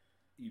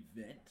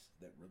event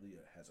that really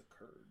has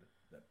occurred,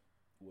 that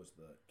was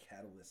the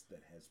catalyst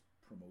that has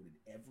promoted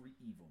every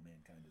evil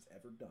mankind has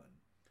ever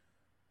done,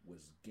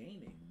 was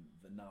gaining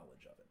the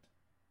knowledge of it.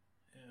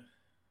 Yeah.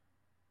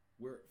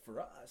 Where for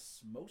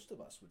us, most of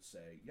us would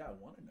say, yeah, I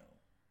want to know.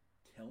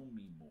 Tell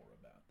me more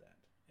about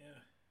that.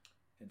 Yeah.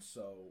 And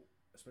so,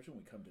 especially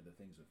when we come to the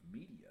things of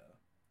media,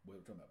 whether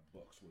we're talking about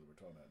books, whether we're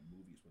talking about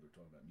movies, whether we're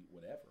talking about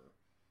whatever,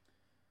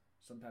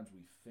 sometimes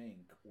we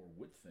think or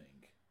would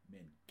think,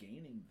 man,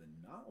 gaining the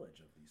knowledge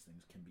of these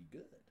things can be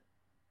good.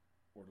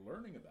 Or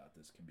learning about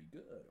this can be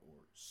good.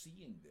 Or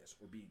seeing this,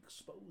 or being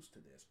exposed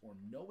to this, or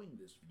knowing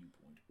this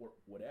viewpoint, or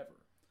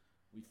whatever.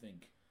 We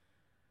think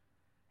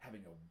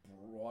having a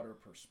broader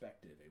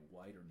perspective, a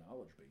wider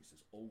knowledge base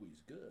is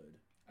always good.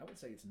 I would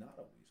say it's not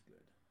always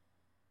good.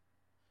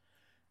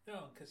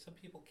 No, because some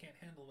people can't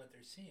handle what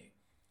they're seeing.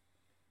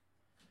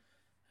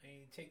 I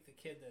mean, you take the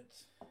kid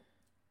that's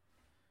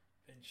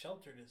been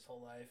sheltered his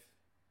whole life,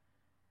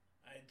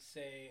 I'd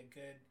say a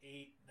good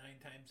 8,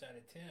 9 times out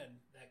of 10,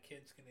 that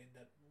kid's going to end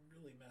up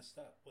really messed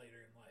up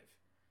later in life.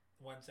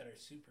 The ones that are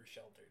super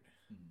sheltered.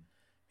 Mm-hmm.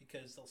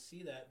 Because they'll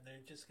see that and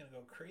they're just going to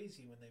go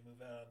crazy when they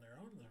move out on their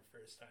own the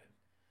first time.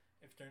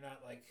 If they're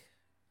not like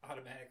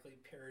automatically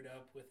paired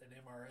up with an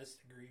MRS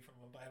degree from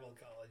a Bible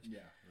college.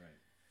 Yeah, right.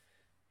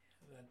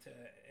 But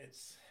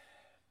it's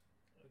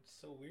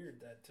so weird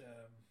that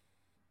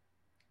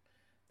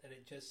that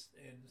it just,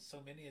 in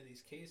so many of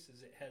these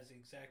cases, it has the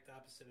exact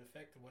opposite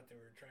effect of what they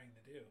were trying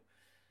to do.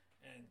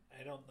 And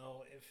I don't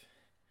know if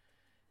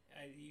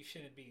you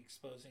shouldn't be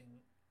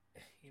exposing,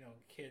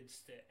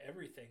 kids to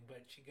everything,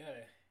 but you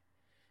gotta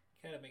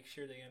make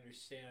sure they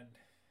understand,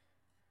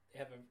 they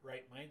have a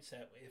right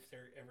mindset if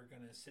they're ever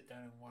going to sit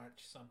down and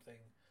watch something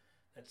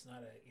that's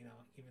not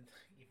even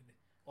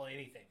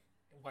anything,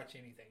 watch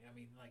anything. I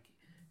mean, like,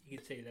 you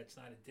could say that's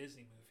not a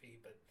Disney movie,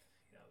 but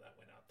that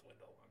went out the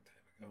window a long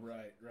time ago.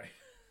 Right.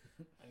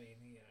 I mean,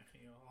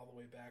 all the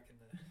way back in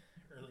the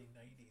early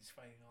 '90s,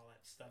 finding all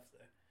that stuff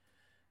that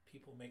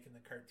people making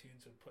the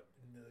cartoons would put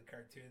into the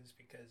cartoons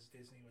because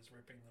Disney was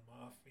ripping them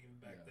off even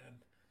back then.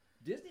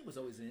 Disney was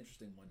always an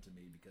interesting one to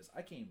me because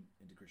I came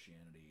into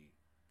Christianity.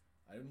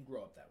 I didn't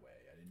grow up that way.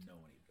 I didn't know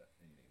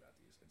anything about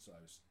these, and so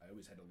I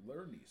always had to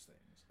learn these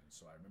things. And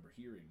so I remember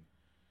hearing,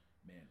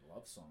 "Man,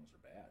 love songs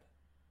are bad.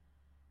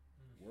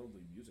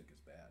 Worldly music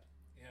is bad.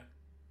 Yeah.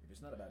 If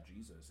it's not about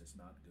Jesus, it's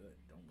not good.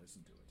 Don't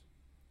listen to it."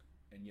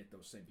 And yet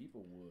those same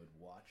people would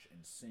watch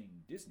and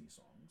sing Disney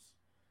songs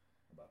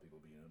about people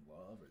being in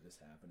love or this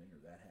happening or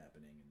that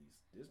happening in these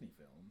Disney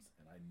films,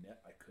 and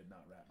I could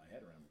not wrap my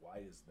head around why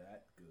is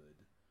that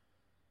good.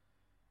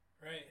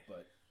 Right.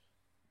 But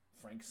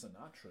Frank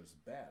Sinatra's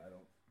bad. I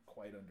don't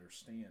quite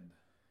understand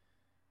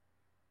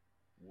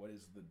what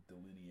is the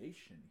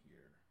delineation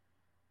here.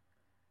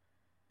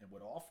 And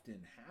what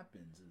often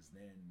happens is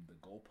then the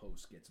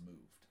goalpost gets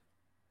moved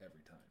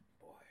every time.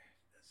 Boy,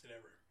 does it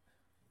ever.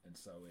 And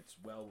so it's,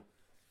 well,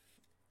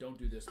 don't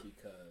do this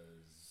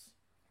because,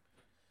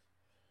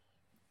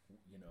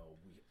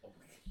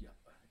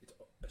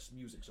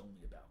 music's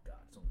only about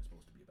God. It's only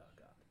supposed to be about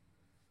God.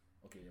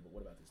 Okay, yeah, but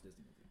what about this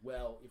Disney movie?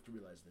 Well, you have to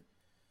realize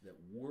that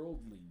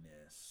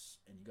worldliness,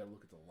 and you got to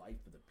look at the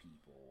life of the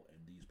people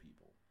and these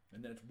people.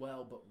 And then it's,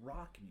 but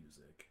rock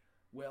music.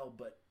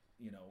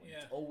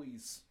 It's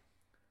always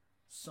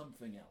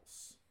something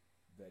else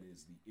that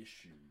is the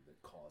issue that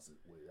causes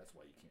it. Well, that's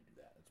why you can't do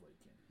that. That's why you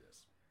can't do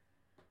this.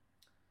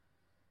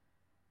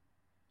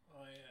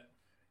 Oh,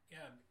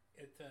 yeah.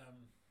 It, I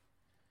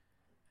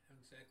know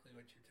exactly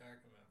what you're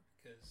talking about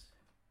because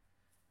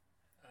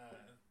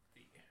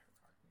the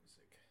rock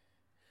music.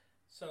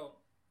 So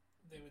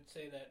they would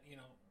say that,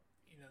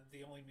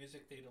 the only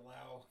music they'd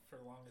allow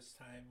for the longest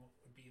time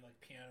would be like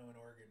piano and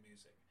organ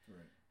music.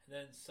 Right. And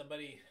then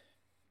somebody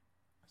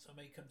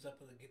comes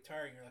up with a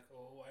guitar and you're like,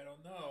 oh, I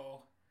don't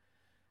know.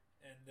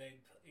 And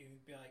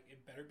you'd be like, it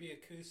better be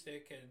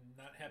acoustic and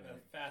not have a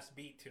fast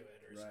beat to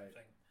it or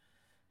something.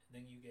 And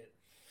then you get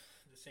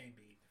the same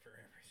beat for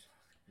every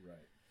song.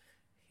 Right.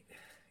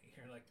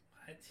 You're like,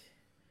 what?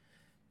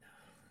 No,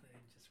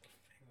 they just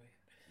went.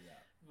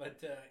 Yeah.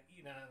 But,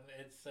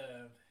 it's,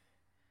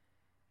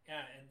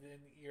 and then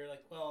you're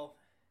like,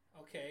 well,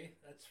 okay,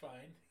 that's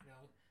fine. You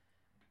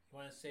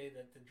want to say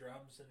that the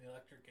drums and the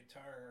electric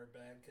guitar are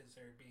bad because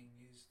they're being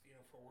used,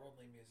 for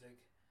worldly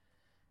music.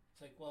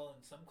 It's like, well,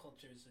 in some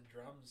cultures, the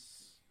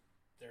drums,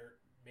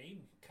 they're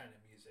main kind of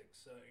music.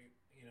 So,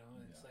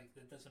 it's like,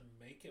 that doesn't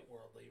make it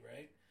worldly,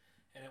 right?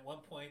 And at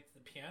one point,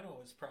 the piano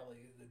was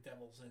probably the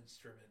devil's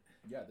instrument.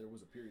 Yeah, there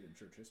was a period in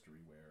church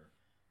history where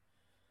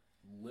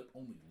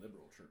only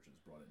liberal churches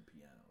brought in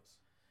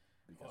pianos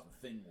because the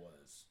thing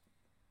was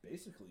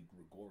basically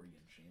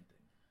Gregorian chanting.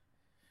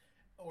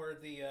 Or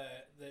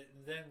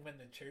then when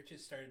the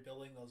churches started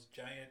building those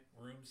giant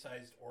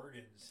room-sized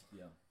organs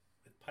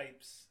with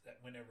pipes that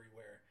went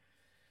everywhere,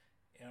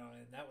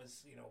 and that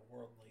was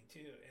worldly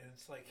too. And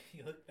it's like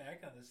you look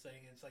back on this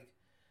thing, and it's like,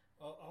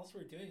 well, all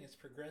we're doing is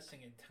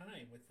progressing in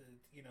time with the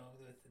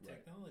with the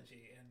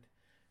technology, and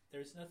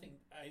there's nothing.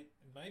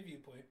 In my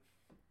viewpoint,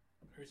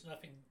 there's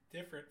nothing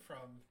different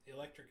from the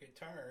electric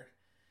guitar.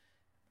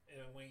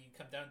 When you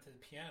come down to the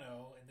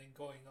piano, and then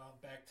going on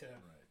back to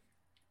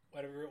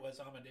whatever it was,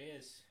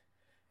 Amadeus,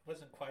 it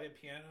wasn't quite a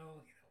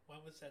piano.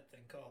 What was that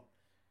thing called?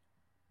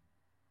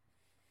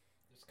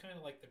 It's kind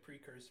of like the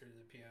precursor to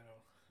the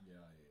piano. Yeah.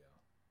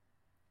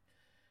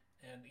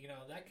 And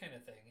that kind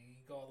of thing. And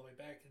you go all the way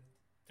back, and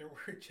there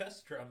were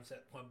just drums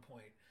at one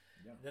point.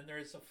 Yeah. And then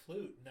there's a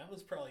flute, and that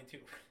was probably too.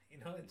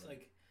 It's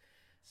like,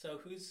 so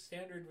whose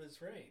standard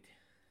was right?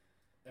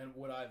 And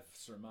what I've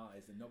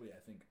surmised, and nobody I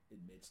think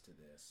admits to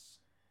this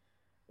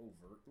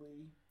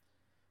overtly,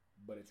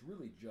 but it's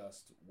really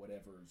just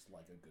whatever's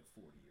like a good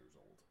 40 years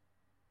old.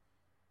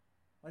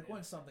 Like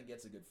when something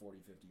gets a good 40,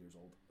 50 years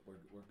old,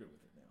 we're good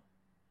with it now.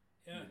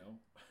 Yeah.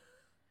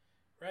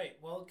 Right.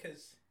 Well,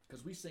 because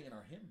we sing in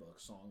our hymn book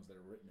songs that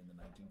are written in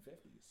the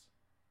 1950s.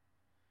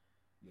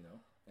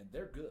 And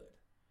they're good.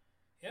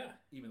 Yeah.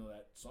 Even though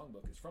that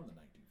songbook is from the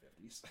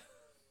 1950s.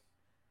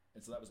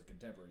 And so that was a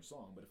contemporary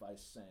song, but if I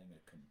sang a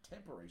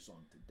contemporary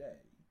song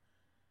today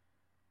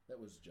that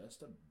was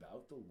just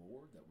about the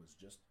Lord,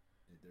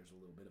 there's a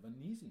little bit of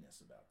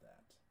uneasiness about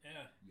that.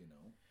 Yeah.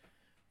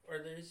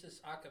 Or there's this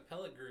a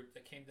cappella group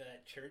that came to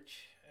that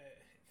church.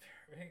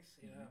 I'm going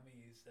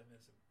to use them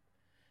as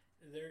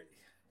they're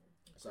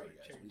sorry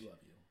guys, church. We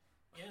love you.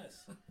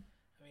 Yes. I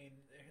mean,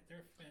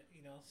 they're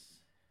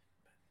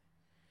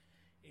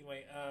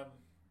anyway,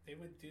 they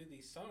would do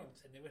these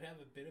songs, and they would have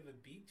a bit of a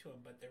beat to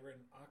them, but they were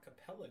an a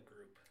cappella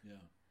group. Yeah.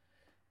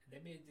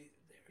 And they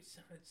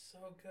sounded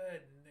so good,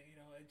 and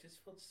I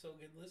just felt so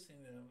good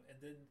listening to them. And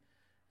then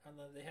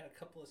they had a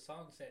couple of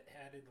songs that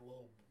added a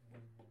little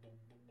boom, boom, boom,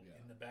 boom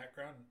in the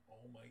background.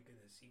 Oh my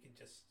goodness, you could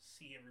just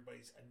see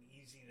everybody's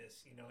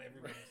uneasiness.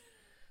 Everybody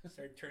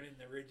started turning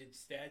the rigid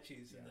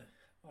statues, and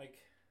I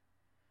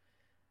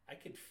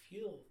could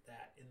feel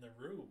that in the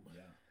room.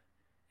 Yeah.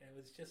 And it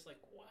was just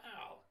like,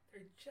 wow,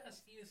 they're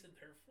just using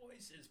their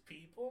voices,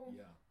 people.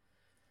 Yeah.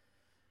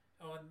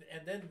 Oh,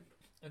 and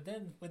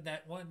then with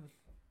that one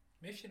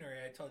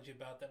missionary I told you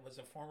about that was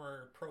a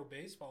former pro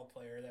baseball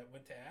player that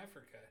went to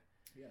Africa.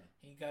 Yeah.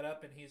 He got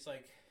up and he's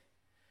like,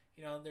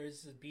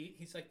 there's a beat.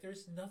 He's like,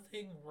 there's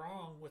nothing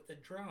wrong with the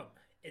drum.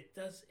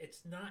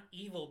 It's not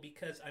evil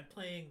because I'm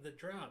playing the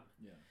drum.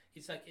 Yeah.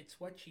 He's like, it's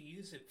what you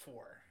use it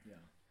for.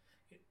 Yeah.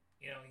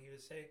 He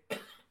was saying,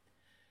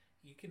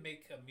 you can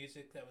make a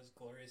music that was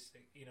glorious,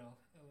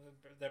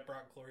 that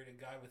brought glory to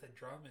God with a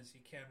drum as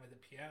you can with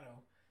a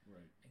piano.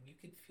 Right. And you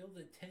could feel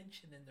the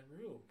tension in the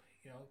room,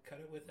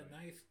 cut it with a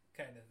knife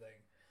kind of thing.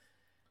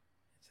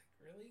 It's like,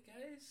 really,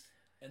 guys?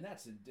 And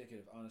that's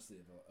indicative, honestly,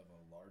 of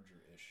a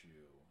larger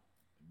issue.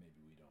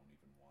 Maybe we don't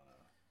even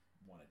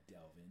want to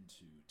delve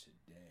into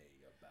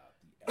today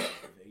about the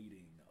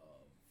elevating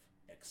of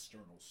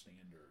external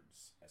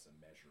standards as a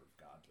measure of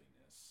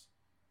godliness.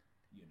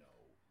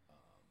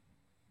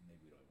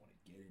 Maybe we don't want to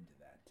get into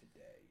that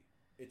today.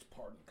 It's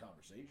part of the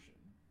conversation,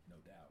 no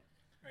doubt.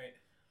 Right.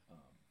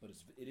 But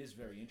it is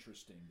very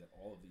interesting that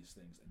all of these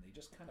things, and they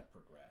just kind of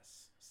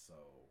progress.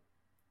 So,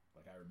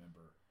 I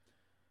remember,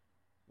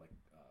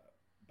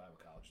 Bible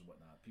college and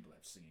whatnot, people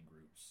have singing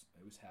groups.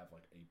 They always have,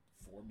 a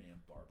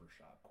 4-man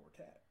barbershop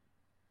quartet.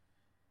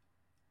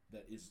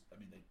 That is,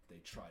 they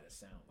try to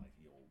sound like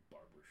the old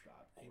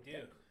barbershop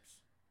quartet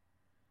groups.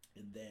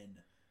 And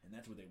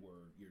that's what they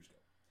were years ago.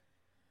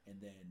 And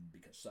then,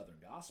 because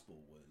Southern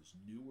Gospel was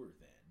newer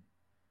then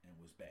and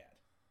was bad,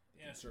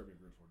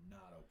 conservative groups were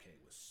not okay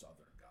with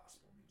Southern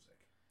Gospel music.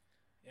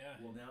 Yeah.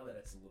 Well, now that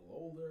it's a little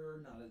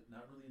older, not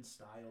really in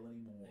style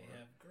anymore. They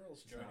have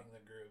girls joining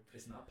the group.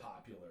 It's not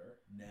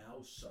popular.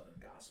 Now Southern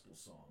Gospel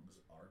songs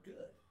are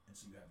good. And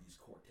so you have these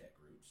quartet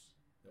groups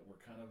that were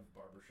kind of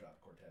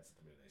barbershop quartets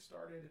at the minute they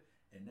started,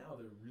 and now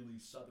they're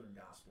really Southern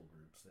Gospel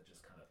groups that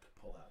just kind of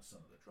pull out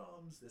some of the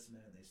drums, this and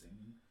that, and they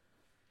sing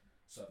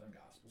Southern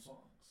Gospel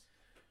songs.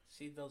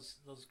 See, those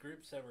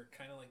groups that were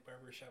kind of like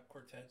barbershop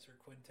quartets or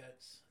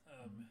quintets,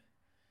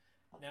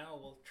 now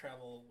will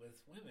travel with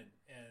women.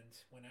 And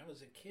when I was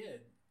a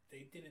kid,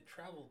 they didn't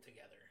travel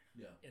together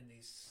in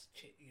these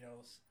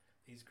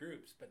these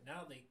groups. But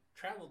now they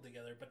travel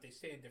together, but they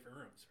stay in different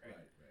rooms,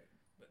 right? Right.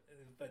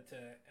 But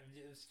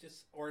it's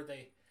just they'll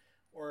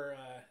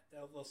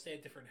stay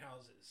at different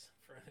houses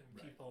for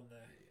people in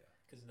the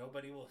because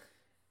nobody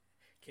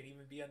can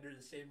even be under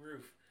the same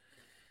roof.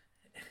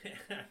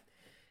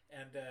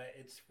 And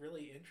it's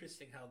really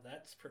interesting how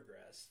that's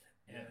progressed.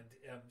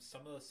 And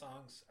some of the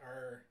songs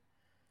are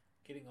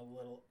getting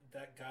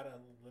got a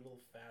little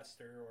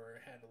faster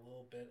or had a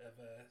little bit of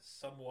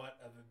somewhat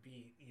of a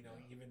beat.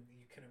 Even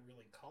you couldn't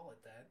really call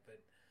it that,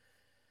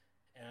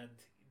 and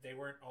they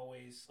weren't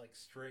always like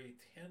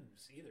straight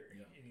hymns either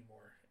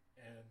anymore.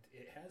 And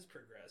it has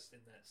progressed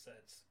in that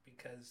sense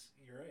because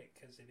you're right,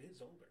 because it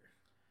is older.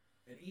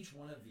 And each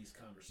one of these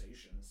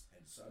conversations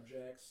and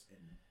subjects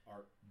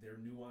they're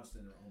nuanced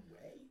in their own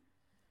way,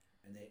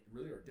 and they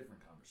really are a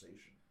different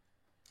conversation.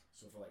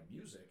 So for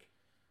music,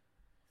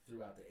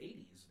 throughout the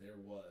 80s, there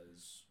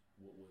was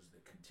what was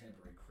the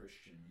contemporary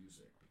Christian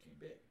music became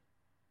big.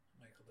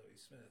 Michael W.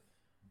 Smith.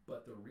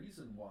 But the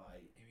reason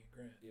why Amy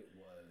Grant. It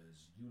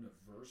was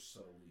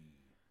universally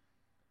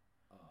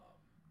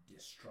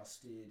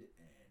distrusted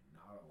and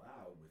not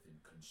allowed within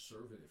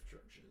conservative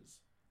churches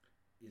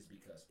is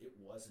because it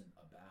wasn't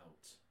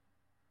about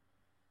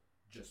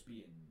just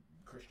being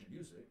Christian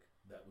music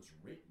that was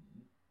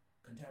written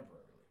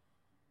contemporarily.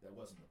 That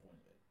wasn't the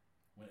point of it.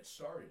 When it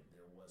started,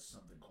 there was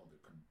something called the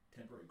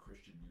Contemporary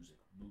Christian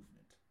Music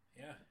Movement.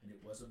 Yeah. And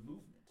it was a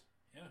movement.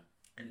 Yeah.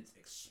 And its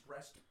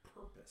expressed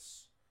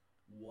purpose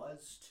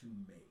was to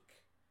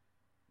make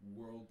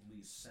worldly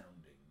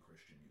sounding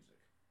Christian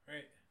music.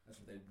 Right. That's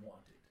what they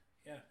wanted.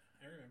 Yeah,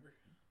 I remember.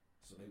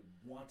 So they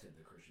wanted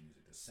the Christian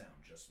music to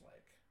sound just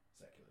like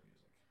secular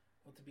music.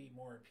 Well, to be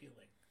more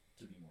appealing.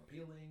 To be more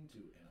appealing,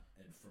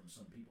 and from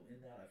some people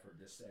in that, I've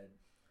heard this said,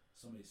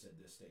 somebody said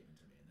this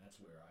statement to me, and that's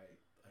where I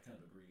kind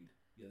of agreed,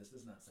 this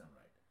does not sound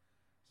right.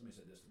 Somebody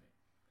said this to me.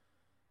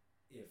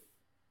 If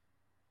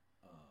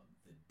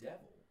the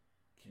devil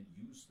can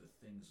use the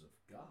things of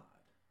God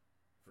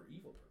for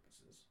evil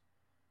purposes,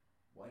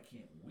 why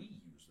can't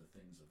we use the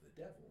things of the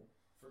devil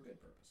for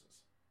good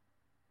purposes?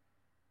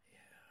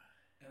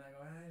 Yeah. And I go,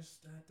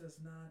 that does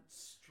not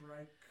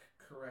strike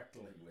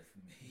correctly with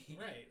me.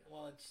 Right.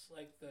 Well, it's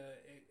like the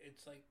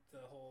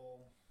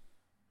whole.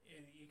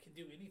 You can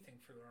do anything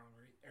for the wrong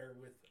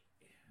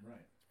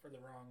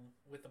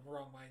with the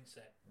wrong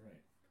mindset.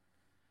 Right.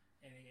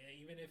 And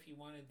even if you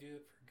want to do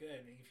it for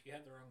good, if you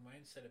have the wrong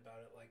mindset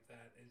about it like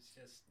that, it's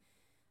just,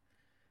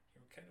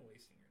 you're kind of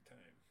wasting your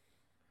time.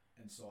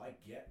 And so I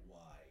get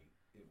why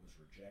it was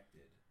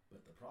rejected,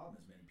 but the problem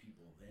is many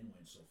people then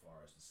went so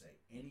far as to say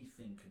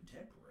anything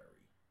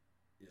contemporary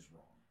is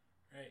wrong.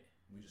 Right.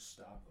 We just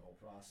stop the whole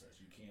process.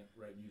 You can't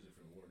write music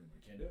for the Lord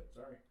anymore. You can't do it.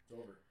 Sorry, it's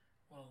over.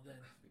 Well,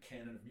 then the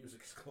canon of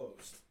music is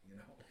closed.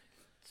 You know.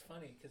 It's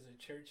funny because the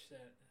church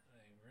that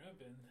I grew up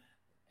in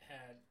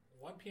had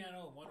one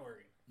piano and one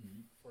organ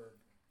for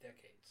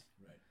decades.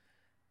 Right.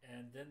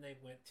 And then they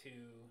went to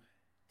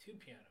 2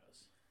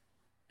 pianos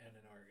and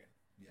an organ.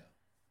 Yeah.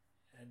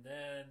 And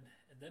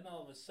then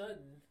all of a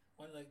sudden,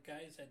 one of the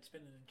guys that's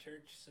been in the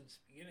church since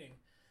the beginning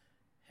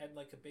had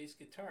like a bass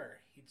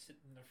guitar. He'd sit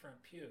in the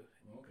front pew.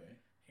 Okay.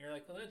 And you're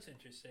like, well, that's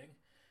interesting.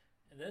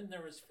 And then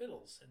there was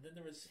fiddles, and then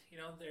there was,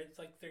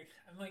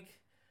 I'm like,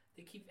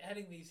 they keep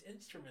adding these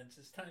instruments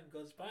as time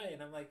goes by,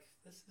 and I'm like,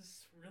 this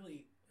is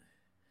really,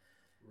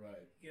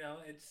 right.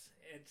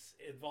 It's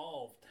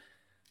evolved.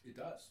 It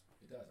does,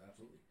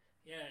 absolutely.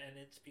 Yeah, and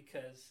it's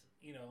because,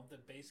 the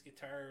bass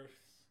guitar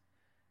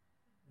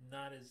is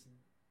not as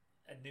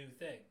a new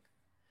thing.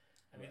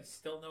 I mean,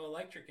 still no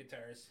electric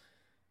guitars.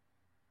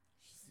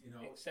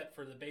 Except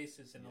for the bass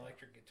is an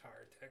electric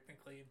guitar,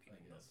 technically, and people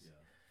know.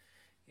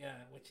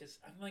 Yeah, which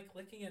is, I'm like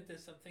looking at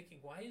this, I'm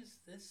thinking, why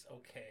is this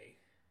okay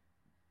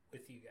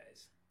with you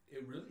guys?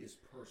 It really is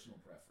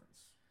personal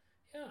preference.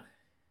 Yeah.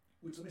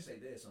 Which, let me say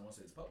this, I want to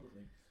say this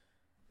publicly,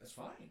 that's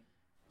fine.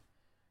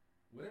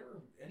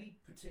 Whatever any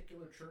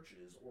particular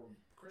churches or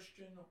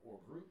Christian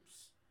or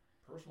groups,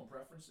 personal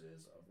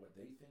preferences of what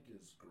they think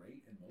is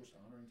great and most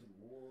honoring to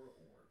the Lord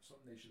or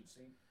something they should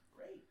sing,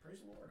 great,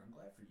 praise the Lord, I'm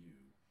glad for you.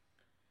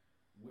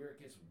 Where it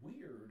gets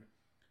weird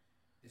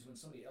is when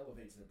somebody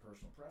elevates their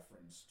personal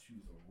preference to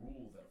the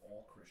rule that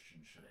all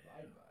Christians should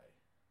abide by.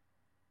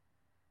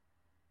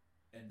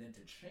 And then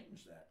to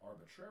change that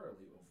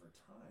arbitrarily over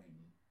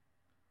time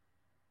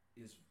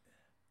is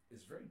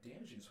very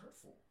damaging. It's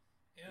hurtful.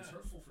 Yeah. It's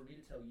hurtful for me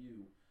to tell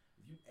you,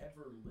 if you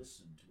ever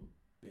listen to a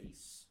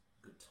bass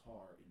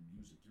guitar in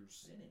music, you're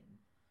sinning.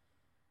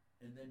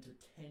 And then to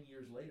 10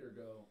 years later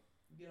go,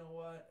 you know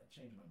what, I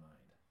changed my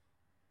mind.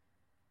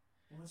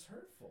 Well, it's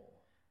hurtful.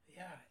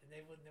 Yeah, and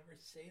they would never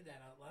say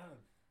that out loud.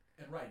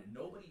 And and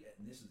nobody,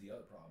 and this is the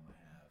other problem I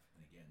have,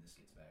 and again, this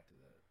gets back to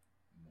the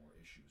more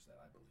issues that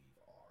I believe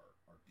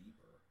are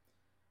deeper.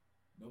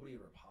 Nobody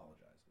ever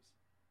apologizes.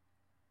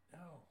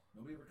 No.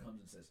 Nobody ever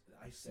comes and says,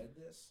 I said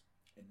this,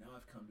 and now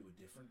I've come to a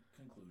different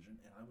conclusion,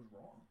 and I was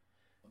wrong.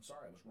 I'm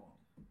sorry, I was wrong.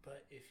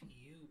 But if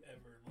you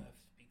ever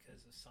left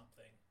because of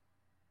something,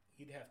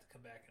 you'd have to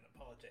come back and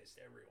apologize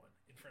to everyone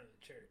in front of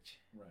the church.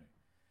 Right.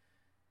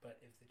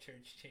 But if the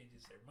church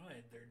changes their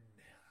mind, or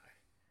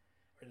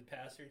the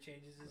pastor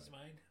changes his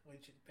mind,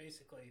 which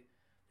basically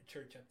the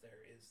church up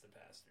there is the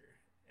pastor.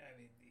 I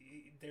mean,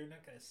 they're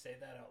not going to say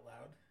that out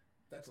loud.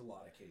 That's a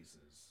lot of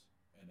cases,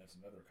 and that's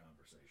another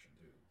conversation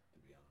too, to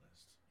be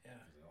honest. Yeah.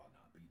 Because it ought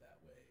not be that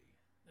way.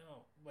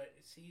 No, but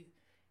see,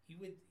 you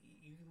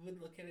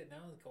would look at it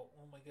now and go,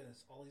 oh my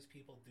goodness, all these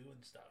people doing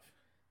stuff.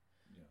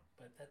 Yeah.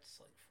 But that's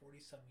like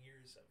 40-some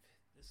years of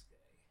this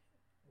guy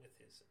with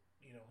his,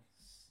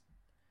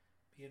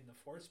 being the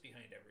force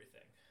behind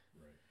everything.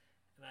 Right.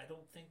 And I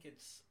don't think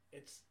it's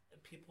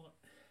people,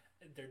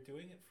 they're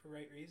doing it for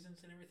right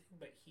reasons and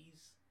everything, but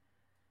he's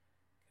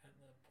gotten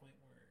to the point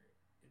where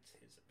it's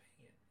his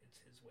opinion, it's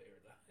his way or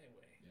the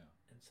highway. Yeah.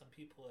 And some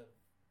people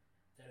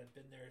that have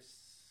been there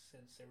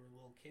since they were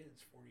little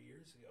kids 40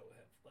 years ago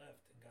have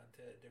left and gone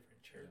to a different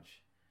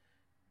church.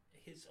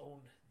 Yeah. His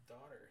own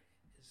daughter,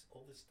 his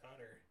oldest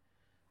daughter,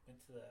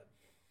 went to the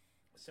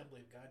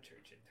Assembly of God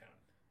church in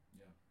town.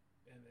 Yeah.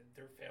 And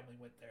their family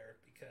went there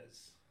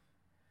because,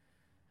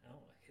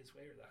 his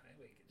way or the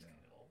highway gets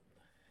kind of old.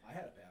 I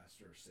had a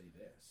pastor say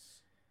this,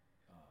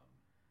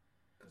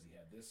 because he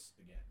had this,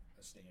 again,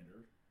 a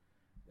standard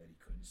that he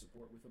couldn't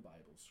support with the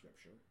Bible,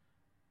 scripture.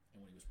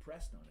 And when he was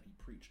pressed on it, he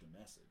preached a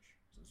message.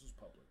 So this was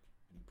public.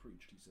 And he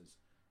preached, he says,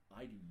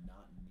 I do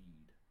not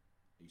need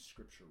a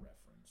scripture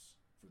reference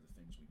for the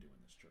things we do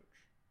in this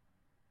church.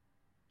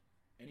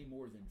 Any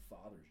more than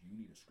fathers, you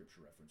need a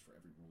scripture reference for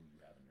every rule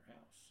you have in your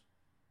house.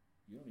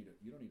 You don't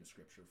need a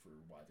scripture for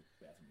why the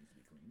bathroom needs to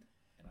be cleaned.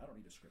 And I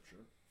don't need a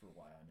scripture for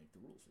why I make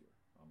the rules here.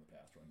 I'm the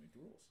pastor, I make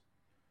the rules.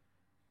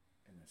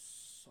 And that's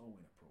so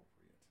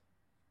inappropriate.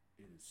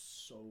 It is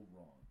so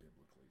wrong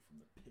biblically from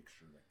the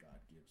picture that God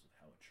gives of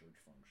how a church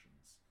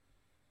functions.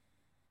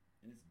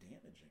 And it's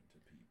damaging to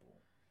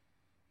people.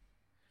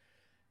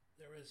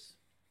 There was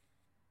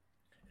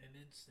an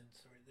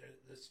instance where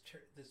this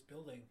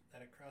building that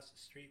across the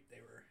street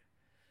they were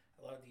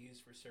allowed to use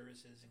for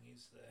services and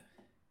use the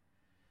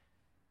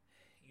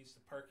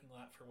parking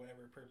lot for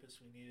whatever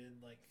purpose we needed,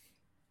 like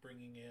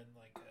bringing in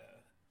like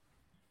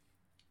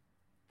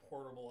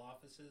portable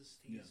offices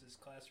to use as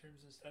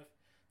classrooms and stuff.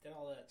 Did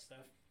all that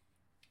stuff.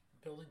 The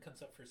building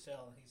comes up for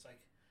sale, and he's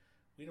like,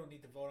 "We don't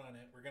need to vote on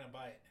it. We're gonna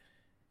buy it."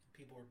 And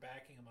people were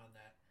backing him on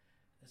that.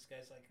 This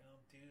guy's like,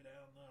 "Oh, dude, I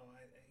don't know.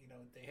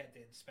 They had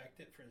to inspect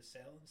it for the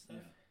sale and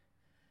stuff."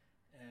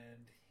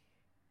 and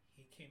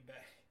he came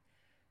back,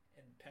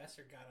 and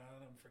pastor got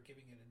on him for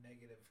giving it a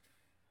negative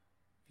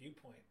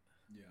viewpoint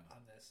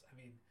on this. I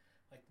mean,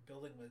 like the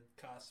building would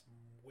cost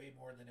way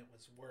more than it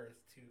was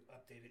worth to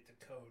update it to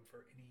code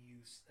for any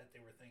use that they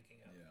were thinking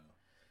of. Yeah.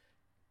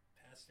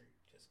 Pastor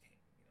just came,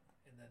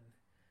 and then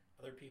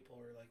other people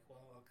were like,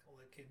 well, I'll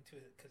look into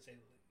it because they,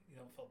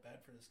 felt bad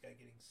for this guy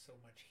getting so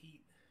much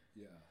heat.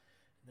 Yeah.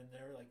 And then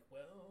they were like,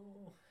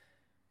 well,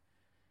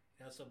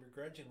 so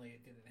begrudgingly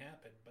it didn't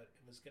happen, but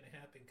it was going to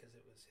happen because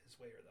it was his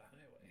way or the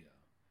highway. Yeah.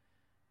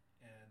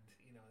 And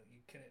you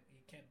can't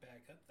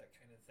back up that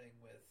kind of thing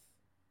with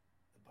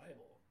the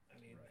Bible. I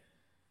mean,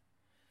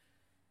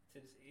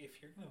 if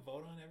you're going to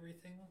vote on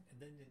everything and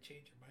then you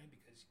change your mind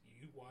because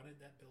you wanted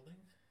that building,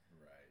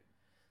 right?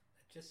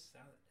 It just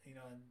sounds, and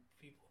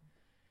people,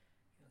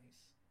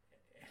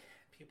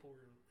 people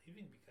were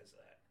leaving because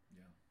of that.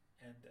 Yeah.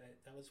 And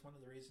that was one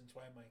of the reasons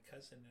why my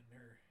cousin and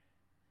her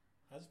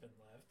husband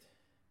left.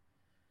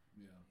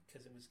 Yeah.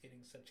 Because it was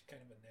getting such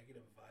kind of a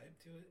negative vibe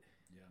to it.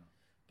 Yeah.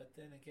 But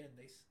then again,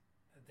 they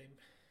I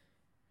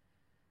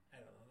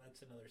don't know.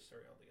 That's another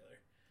story altogether.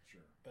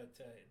 Sure. But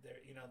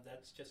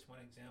that's just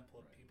one example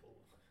of people.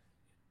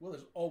 Well,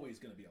 there's always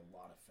going to be a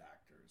lot of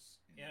factors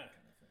in that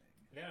kind of thing.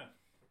 Yeah.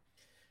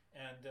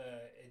 And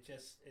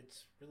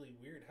it's really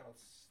weird how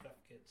stuff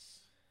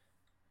gets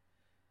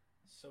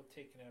so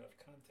taken out of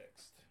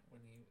context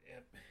when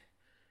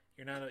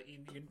they're not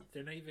even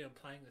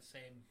applying the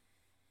same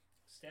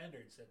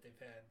standards that they've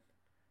had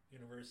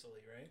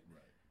universally, right?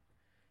 Right.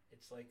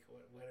 It's like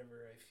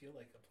whatever I feel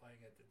like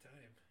applying at the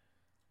time.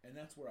 And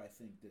that's where I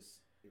think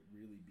it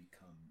really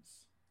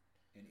becomes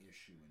an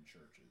issue in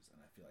churches.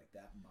 And I feel like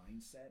that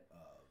mindset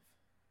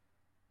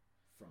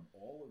from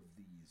all of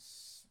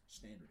these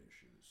standard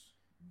issues,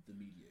 the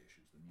media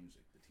issues, the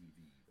music, the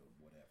TV, the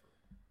whatever,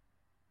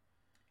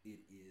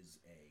 it is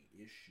a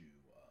issue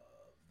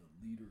of the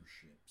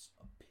leadership's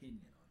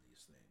opinion on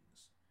these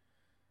things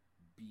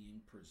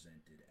being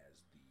presented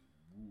as the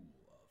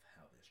rule of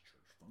how this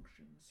church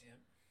functions,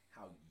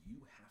 how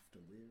you have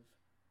to live,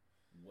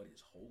 what is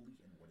holy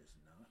and what is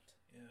not.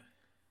 Yeah.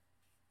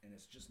 And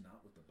it's just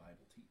not what the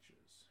Bible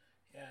teaches.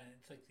 Yeah,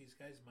 it's like these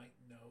guys might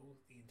know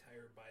the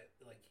entire Bible.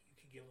 Like, you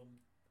could give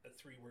them a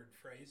 3-word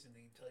phrase and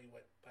they can tell you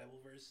what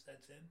Bible verse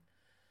that's in,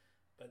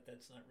 but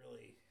that's not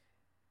really...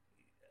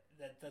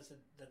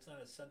 That's not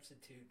a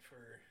substitute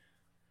for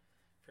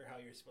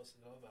how you're supposed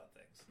to go about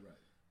things. Right.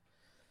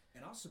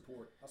 And I'll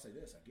support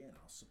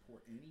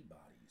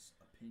anybody's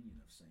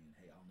opinion of saying,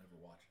 hey, I'll never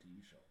watch a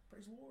TV show.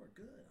 Praise the Lord,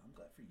 good, I'm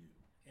glad for you.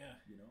 Yeah.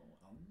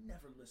 I'll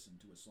never listen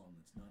to a song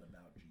that's not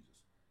about Jesus.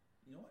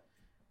 You know what?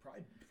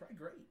 Probably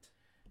great.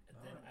 And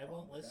then I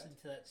won't listen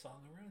to that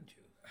song around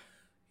you.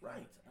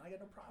 Right. And I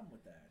got no problem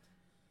with that.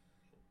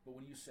 But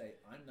when you say,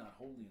 I'm not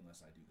holy unless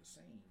I do the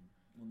same,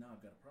 well, now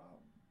I've got a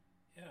problem.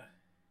 Yeah.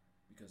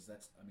 Because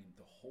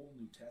the whole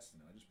New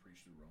Testament, I just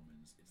preached through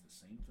Romans, it's the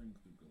same thing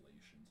through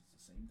Galatians, it's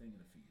the same thing in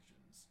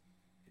Ephesians,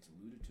 it's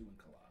alluded to in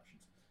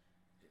Colossians.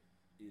 It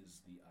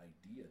is the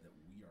idea that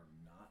we are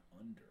not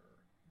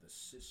under the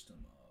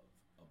system of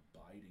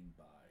abiding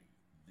by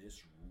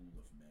this rule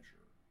of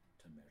measure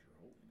to measure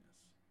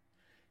holiness.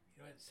 You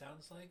know what it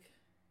sounds like?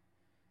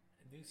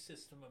 A new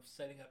system of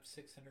setting up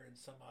 600 and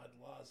some odd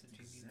laws that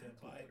you need to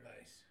abide by.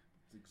 It's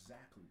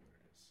exactly what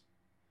it is.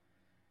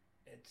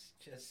 It's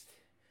just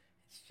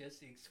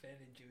the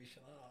expanded Jewish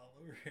law all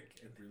over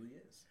again. It really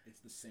is.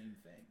 It's the same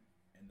thing.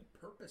 And the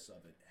purpose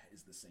of it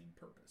is the same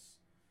purpose.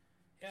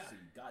 Yeah. See,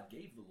 God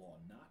gave the law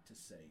not to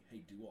say,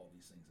 hey, do all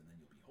these things and then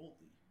you'll be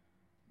holy.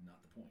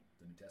 Not the point.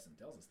 The New Testament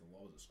tells us the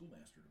law is a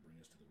schoolmaster to bring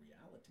us to the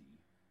reality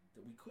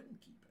that we couldn't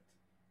keep it,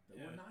 that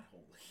we're not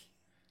holy.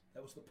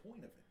 That was the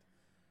point of it.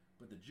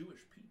 But the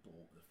Jewish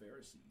people, the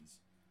Pharisees,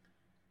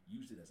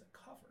 used it as a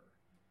cover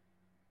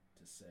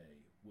to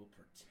say, we'll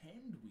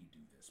pretend we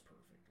do this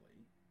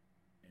perfectly,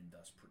 and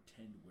thus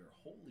pretend we're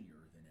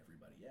holier than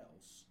everybody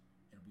else,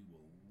 and we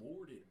will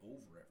lord it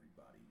over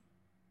everybody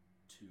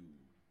to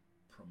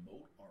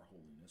promote our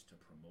holiness, to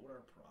promote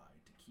our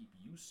pride, to keep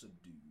you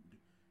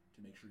subdued, to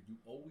make sure you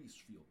always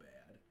feel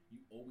bad, you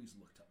always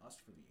look to us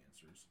for the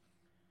answers.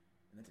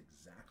 And that's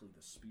exactly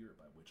the spirit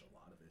by which a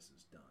lot of this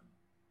is done.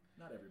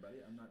 Not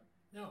everybody, I'm not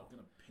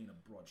going to paint a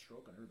broad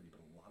stroke on everybody,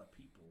 but a lot of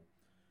people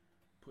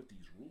put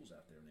these rules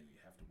out there, and you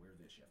have to wear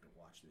this, you have to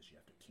watch this,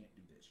 can't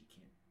do this, you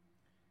can't.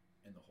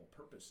 And the whole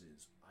purpose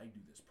is, I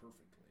do this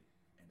perfectly,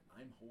 and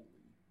I'm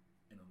holy,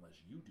 and unless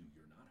you do,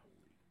 you're not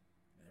holy.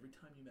 And every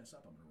time you mess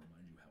up, I'm going to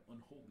remind you how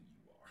unholy you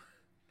are.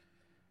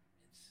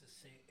 It's the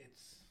same.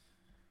 It's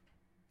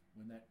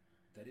when that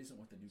isn't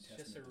what the New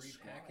Testament just a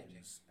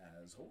describes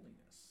as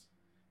holiness.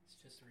 It's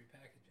just a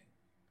repackaging.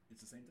 It's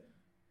the same thing.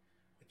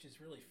 Which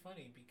is really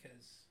funny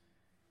because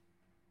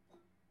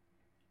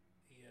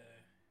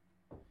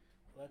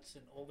that's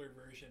an older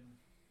version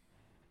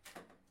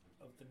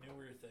of the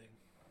newer thing.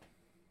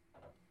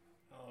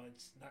 Oh,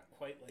 it's not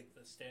quite like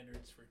the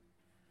standards for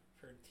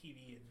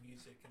TV and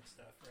music and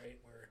stuff, right?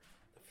 Where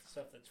the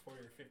stuff that's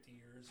 40 or 50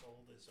 years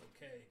old is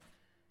okay.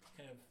 It's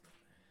kind of,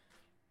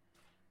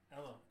 I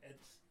don't know.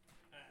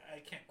 I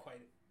can't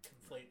quite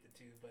conflate the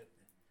two, but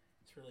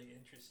it's really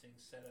interesting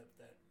setup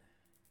that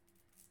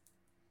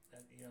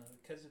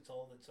because it's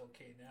old, it's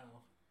okay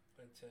now,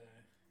 but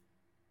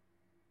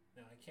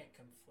no, I can't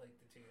conflate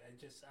the two. I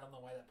don't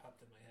know why that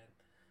popped in my head.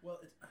 Well,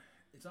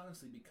 it's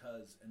honestly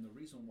because, and the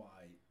reason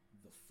why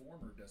the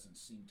former doesn't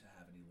seem to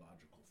have any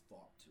logical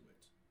thought to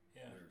it.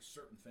 Yeah. There are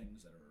certain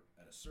things that are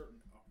at a certain,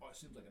 it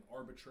seems like an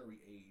arbitrary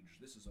age.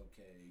 This is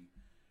okay,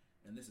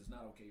 and this is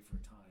not okay for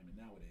a time, and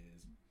now it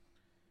is.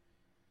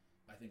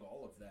 I think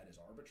all of that is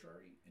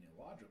arbitrary and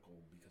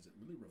illogical because it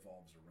really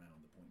revolves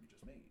around the point you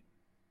just made.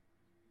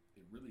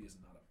 It really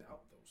is not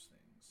about those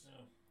things.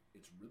 No.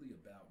 It's really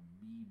about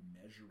me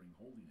measuring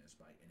holiness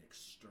by an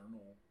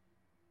external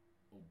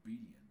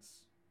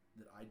obedience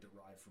that I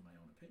derive from my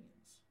own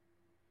opinions.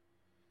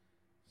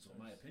 So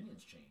my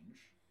opinions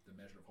change, the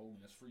measure of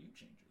holiness for you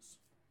changes.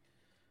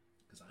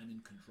 Because I'm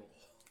in control.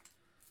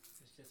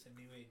 It's just a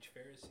New Age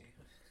Pharisee.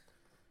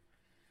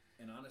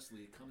 And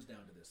honestly, it comes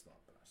down to this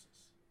thought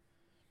process.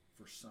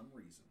 For some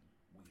reason,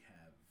 we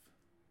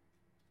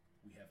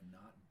have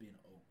not been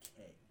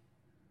okay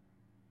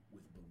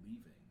with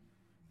believing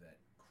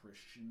that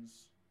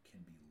Christians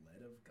can be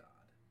led of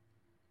God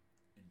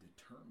and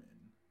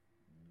determine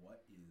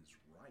what is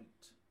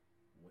right,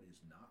 what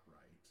is not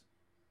right,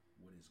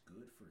 what is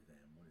good for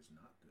them, what is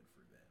not good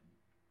for them,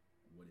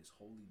 what is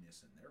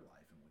holiness in their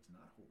life and what's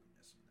not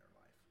holiness in their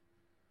life.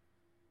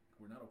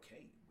 We're not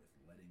okay with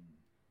letting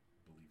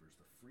believers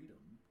the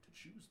freedom to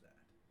choose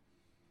that.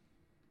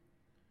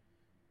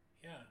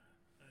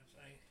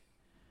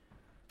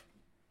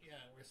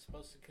 Yeah, we're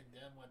supposed to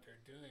condemn what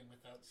they're doing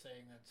without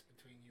saying that's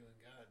between you and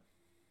God.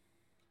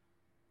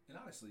 And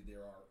honestly,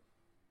 there are,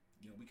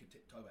 we could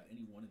talk about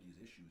any one of these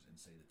issues and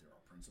say that there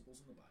are principles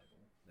in the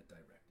Bible that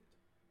direct it.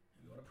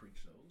 We ought to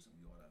preach those, and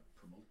we ought to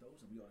promote those,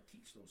 and we ought to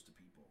teach those to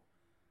people.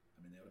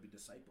 I mean, they ought to be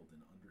discipled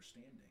in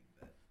understanding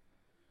that,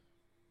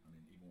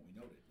 even what we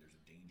noted, there's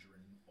a danger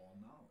in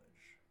all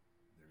knowledge.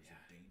 There's a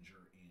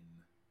danger in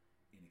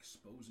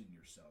exposing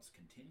yourselves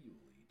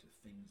continually to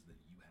things that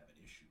you have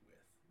an issue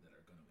with that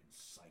are going to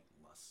incite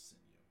lusts in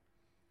you.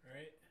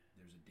 Right.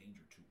 There's a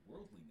danger to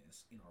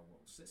worldliness in our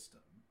world system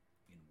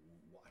in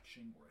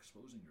watching or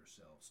exposing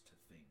yourselves to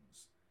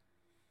things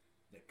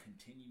that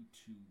continue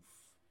to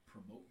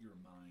promote your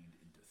mind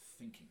into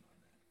thinking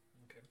on that.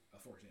 Okay.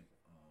 For example,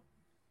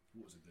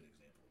 what was a good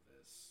example of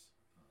this?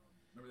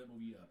 Remember that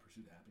movie,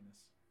 Pursuit of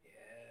Happiness?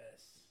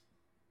 Yes.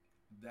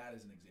 That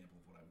is an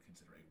example of what I would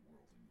consider a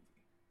worldly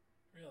movie.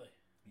 Really?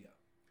 Yeah.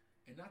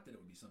 And not that it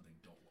would be something,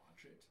 don't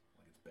watch it,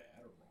 like it's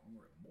bad or wrong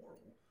or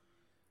immoral,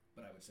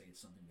 but I would say it's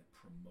something that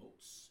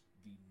promotes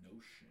the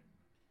notion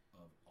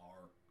of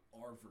our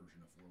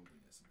version of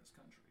worldliness in this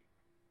country.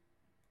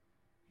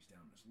 He's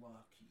down in his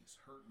luck, he's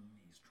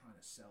hurting, he's trying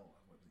to sell,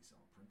 what was he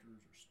selling,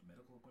 printers or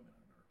medical equipment?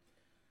 I don't know.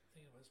 I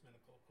think it was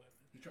medical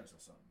equipment. He's trying to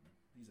sell something.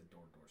 He's a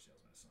door-to-door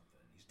salesman or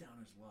something. He's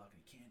down in his luck and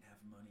he can't have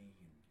money,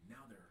 and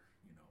now they're,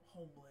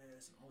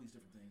 homeless and all these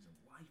different things, and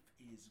life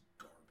is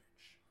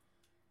garbage.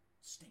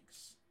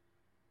 Stinks.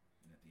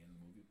 And at the end of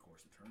the movie, of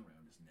course, the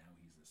turnaround is now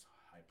he's this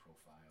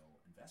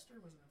high-profile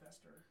investor. Was an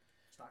investor?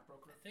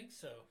 Stockbroker? I think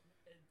so.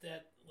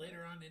 That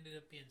later on ended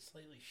up being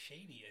slightly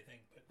shady, I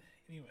think. But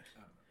anyway.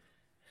 I don't remember.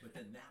 But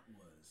then that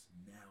was,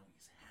 now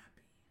he's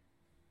happy.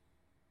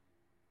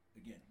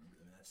 Again,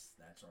 remember,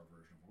 that's our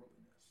version of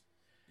worldliness.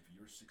 If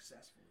you're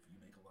successful, if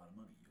you make a lot of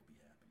money, you'll be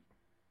happy.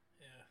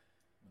 Yeah.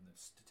 When the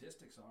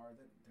statistics are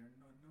that they're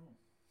no.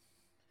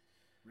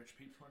 Rich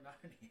people are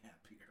not any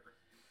happier.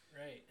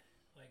 Right.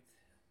 Like,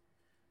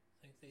 I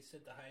think they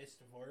said the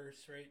highest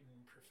divorce rate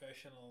in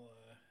professional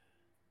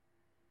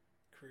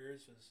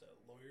careers was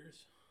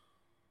lawyers.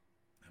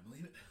 I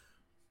believe it.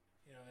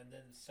 And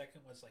then the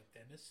second was like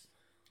dentists.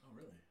 Oh,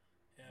 really?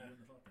 Yeah. I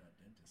wouldn't have thought that.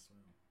 Dentists,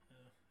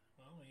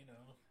 wow. Well,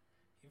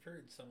 you've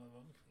heard some of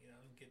them,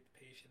 get the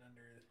patient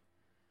under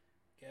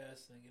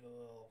gas and then get a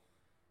little...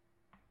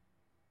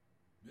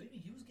 Do they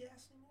even use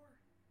gas anymore?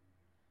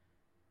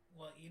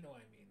 Well, you know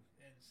what I mean.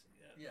 It's,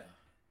 yeah.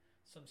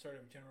 Some sort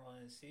of general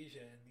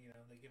anesthesia, and,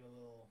 they get a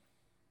little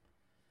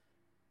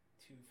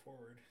too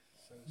forward,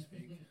 so to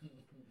speak.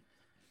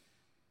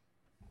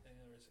 I think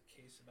there was a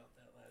case about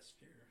that last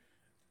year.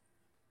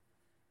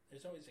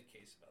 There's always a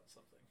case about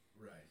something.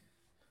 Right.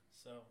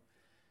 So...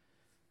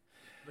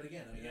 But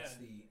again,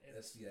 that's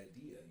the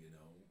idea,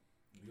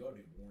 We ought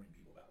to be warning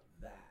people about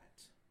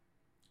that,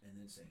 and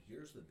then saying,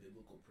 here's the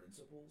biblical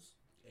principles,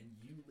 and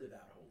you live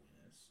out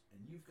holiness,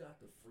 and you've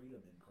got the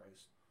freedom in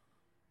Christ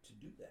to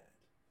do that.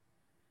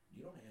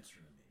 You don't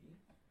answer to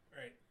me.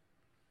 Right.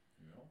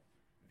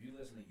 If you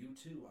listen to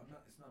U2,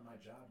 it's not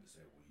my job to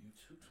say, well,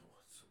 U2,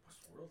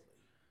 what's worldly?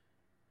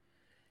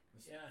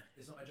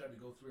 It's not my job to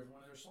go through every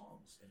one of their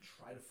songs and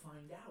try to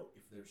find out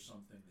if there's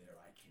something there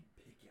I can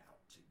pick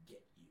out to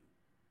get you.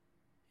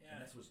 Yeah.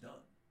 And that's what's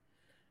done.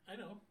 I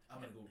know. I'm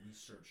going to go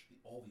research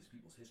all these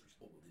people's histories.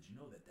 Oh, well, did you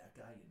know that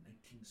guy in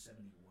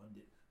 1971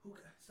 did...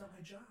 It's not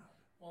my job.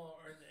 Well,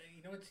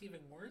 what's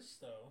even worse,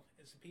 though,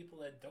 is the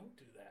people that don't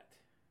do that,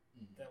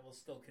 that will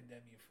still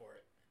condemn you for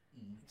it.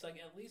 It's like,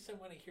 at least I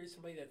want to hear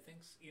somebody that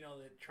thinks,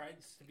 that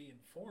tries to be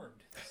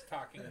informed that's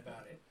talking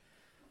about it.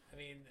 I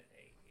mean,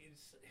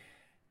 it's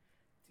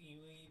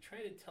you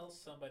try to tell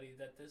somebody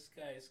that this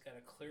guy's got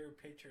a clearer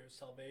picture of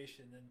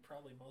salvation than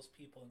probably most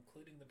people,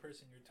 including the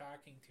person you're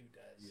talking to,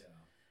 does. Yeah.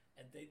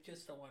 And they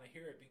just don't want to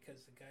hear it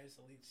because the guy's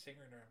the lead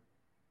singer in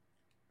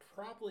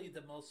probably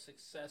the most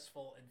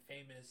successful and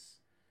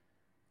famous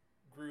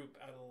group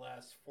out of the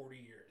last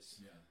 40 years.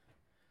 Yeah.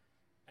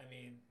 I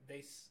mean, they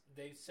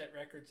set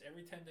records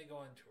every time they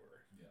go on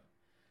tour.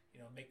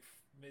 Yeah. Make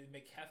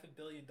 $500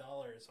 million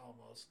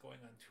almost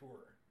going on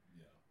tour.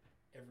 Yeah.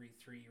 Every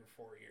 3 or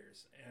 4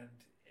 years, and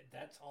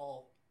that's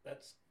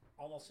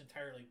almost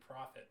entirely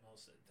profit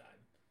most of the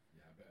time.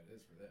 Yeah, I bet it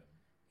is for them.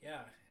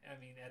 Yeah, I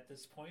mean, at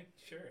this point,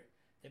 sure,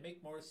 they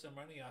make more some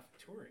money off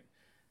of touring,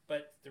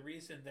 but the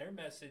reason their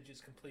message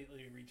is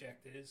completely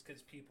rejected is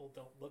because people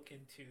don't look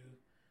into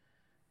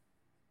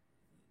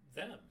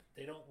them.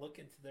 They don't look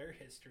into their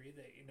history.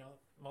 They,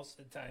 most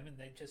of the time, and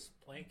they just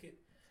blanket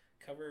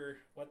cover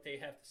what they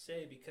have to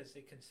say because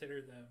they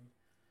consider them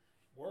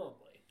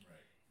worldly.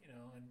 Right.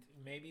 And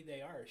maybe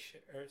they are,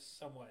 or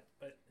somewhat,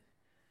 but,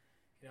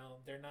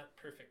 they're not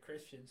perfect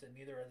Christians, and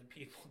neither are the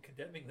people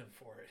condemning them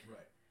for it.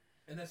 Right.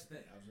 And that's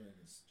the thing. I was going to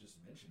just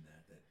mention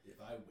that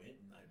if I went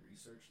and I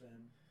researched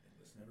them and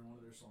listened to every one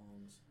of their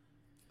songs,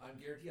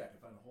 I'm guaranteed I could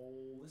find a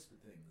whole list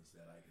of things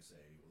that I could say,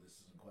 well, this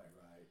isn't quite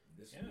right, and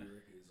this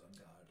lyric is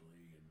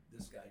ungodly, and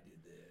this guy did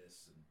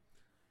this, and,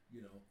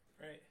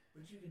 Right.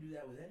 But you can do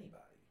that with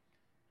anybody.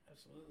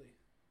 Absolutely.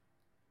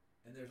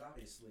 And there's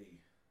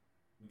obviously...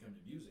 When we come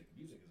to music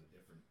is a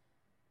different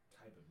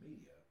type of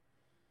media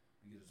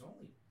because it's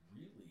only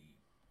really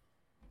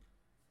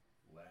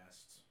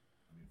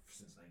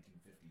since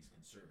 1950s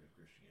conservative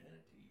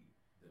Christianity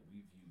that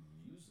we view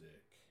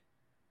music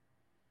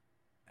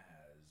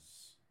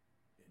as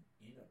an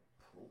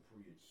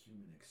inappropriate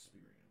human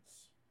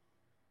experience,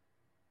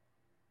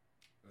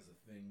 as a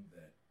thing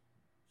that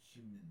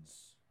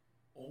humans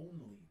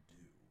only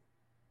do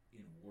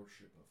in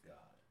worship of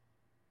God,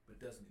 but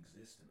doesn't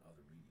exist in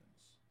other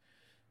mediums.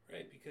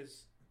 Right,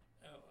 because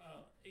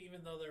even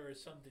though there were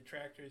some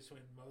detractors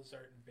when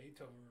Mozart and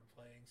Beethoven were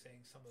playing,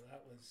 saying some of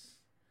that was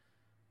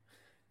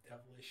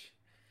devilish,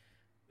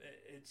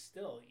 it's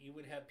still, you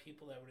would have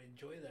people that would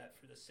enjoy that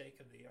for the sake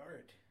of the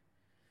art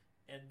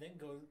and then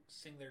go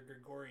sing their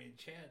Gregorian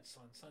chants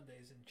on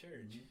Sundays in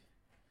church.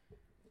 Mm-hmm.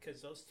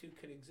 Because those two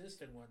could exist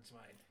in one's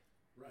mind.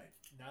 Right.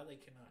 Now they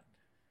cannot.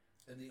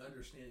 And the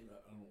understanding, I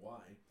don't know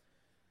why,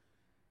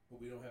 but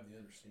we don't have the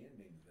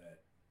understanding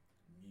that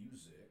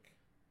music...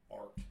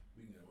 art,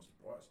 we can almost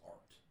broad as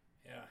art.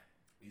 Yeah.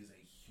 Is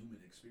a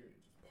human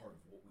experience. It's part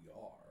of what we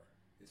are.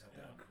 It's how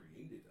God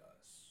created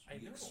us.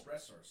 We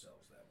express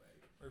ourselves that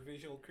way. We're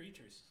visual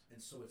creatures. And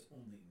so it's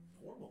only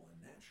normal and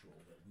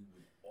natural that we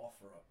would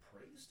offer up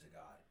praise to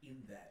God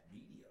in that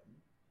medium.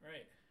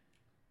 Right.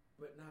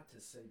 But not to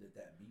say that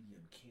that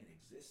medium can't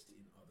exist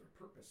in other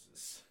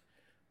purposes.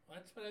 Well,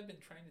 that's what I've been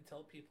trying to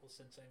tell people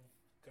since I've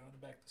gone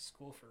back to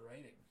school for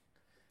writing.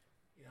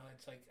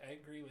 It's like, I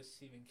agree with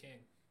Stephen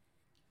King.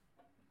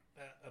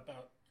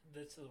 About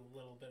this is a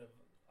little bit of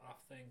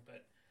off thing,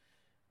 but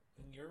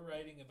when you're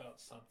writing about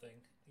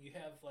something, you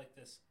have like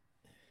this.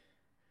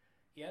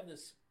 You have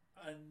this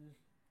I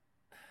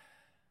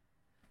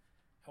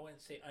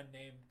wouldn't say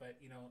unnamed, but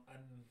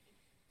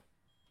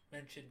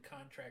unmentioned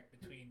contract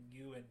between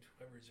you and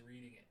whoever's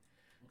reading it.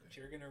 Okay. But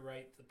you're going to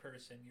write the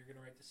person, you're going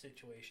to write the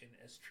situation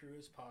as true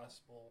as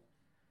possible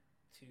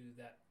to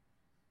that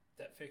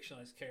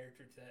fictionalized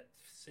character, to that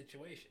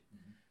situation,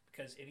 mm-hmm.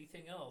 because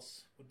anything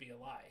else would be a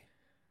lie.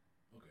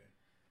 Okay.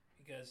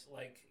 Because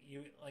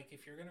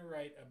if you're gonna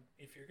write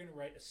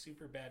a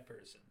super bad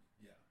person,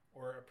 yeah,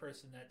 or a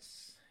person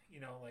that's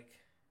like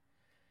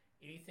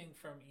anything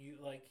from you,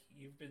 like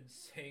you've been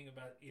saying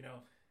about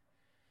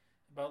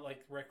about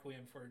like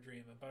Requiem for a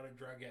Dream, about a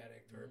drug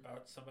addict, mm-hmm. or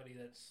about somebody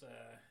that's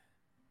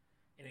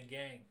in a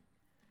gang,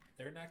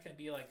 they're not gonna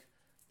be like,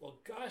 well,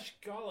 gosh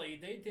golly,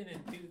 they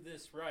didn't do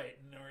this right,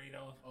 or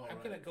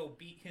I'm gonna go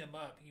beat him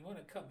up. You want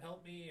to come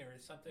help me or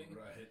something?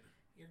 Right.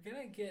 You're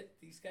gonna get,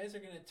 these guys are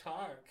gonna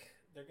talk,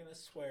 they're gonna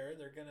swear,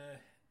 they're gonna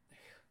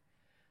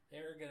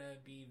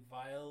be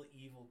vile,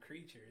 evil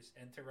creatures,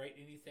 and to write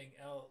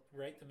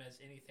them as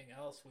anything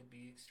else would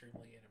be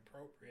extremely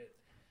inappropriate,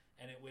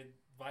 and it would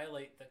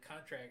violate the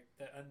contract.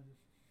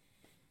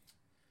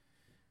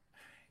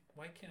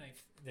 Why can't I?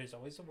 There's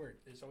always a word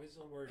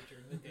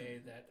during the day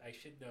that I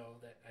should know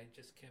that I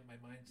just can't. My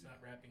mind's not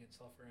wrapping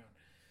itself around.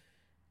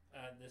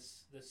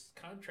 This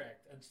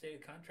contract,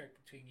 unstated contract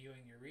between you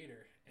and your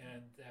reader,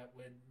 and that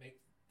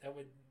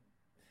would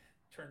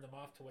turn them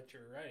off to what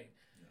you're writing.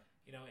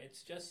 Yeah.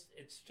 It's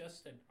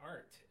just an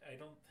art.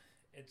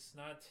 It's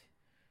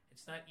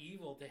not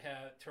evil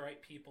to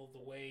write people the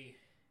way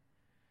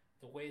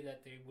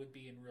that they would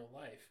be in real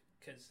life,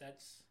 because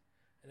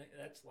I think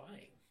that's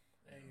lying.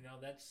 Yeah.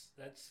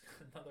 That's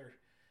another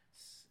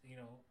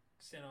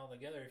sin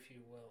altogether, if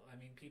you will. I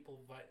mean, people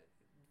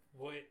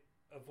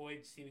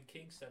avoid Stephen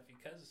King stuff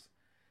because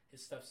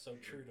his stuff's so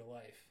true to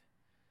life.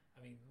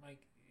 I mean,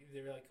 Mike,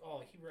 they're like,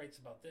 oh, he writes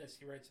about this,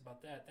 he writes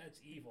about that, that's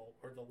evil.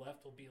 Or the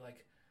left will be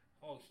like,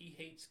 oh, he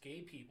hates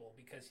gay people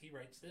because he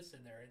writes this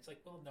in there. It's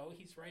like, well, no,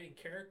 he's writing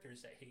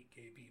characters that hate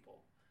gay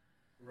people.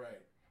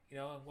 Right. You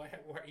know, and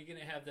what are you going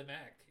to have them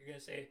act? You're going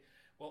to say,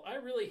 well, I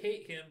really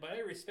hate him, but I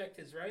respect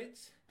his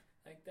rights.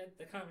 Like that,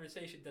 the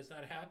conversation does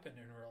not happen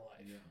in real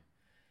life. Yeah.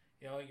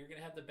 You know, you're going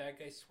to have the bad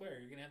guy swear.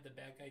 You're going to have the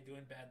bad guy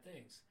doing bad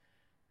things.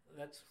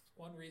 That's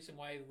one reason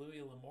why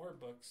Louis L'Amour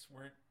books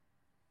weren't,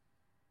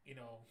 you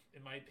know,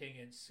 in my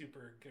opinion,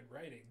 super good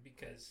writing,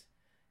 because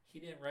he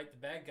didn't write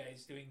the bad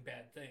guys doing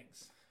bad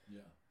things.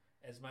 Yeah.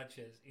 As much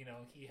as, you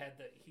know,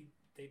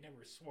 they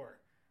never swore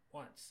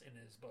once in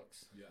his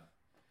books. Yeah.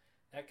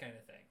 That kind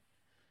of thing.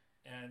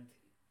 And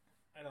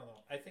I don't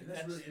know. I think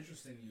that's really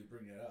interesting you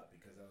bring it up,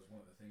 because that was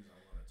one of the things I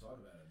want to talk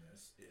about in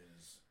this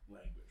is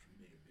language. We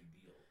make a big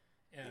deal.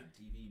 Yeah. In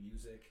TV,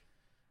 music,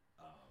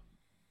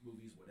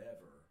 movies,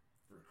 whatever,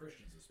 for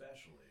Christians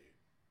especially,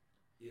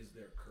 is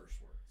there curse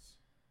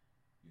words.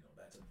 You know,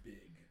 that's a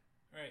big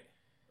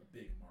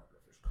marker.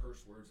 If there's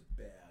curse words, it's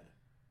bad.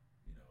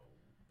 You know,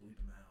 bleep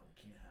them out. We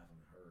can't have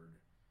them heard.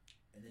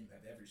 And then you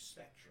have every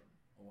spectrum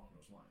along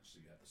those lines. So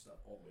you have the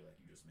stuff all the way, like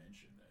you just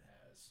mentioned, that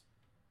has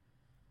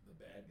the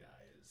bad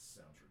guy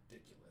sounds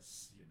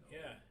ridiculous, you know,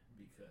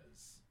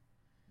 because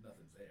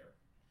nothing's there.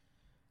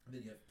 And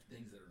then you have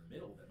things that are in the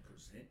middle that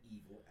present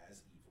evil,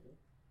 as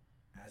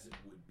it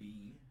would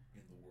be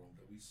in the world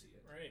that we see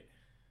it. Right.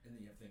 And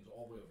then you have things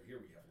all the way over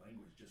here where you have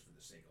language just for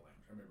the sake of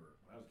language. I remember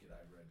when I was a kid,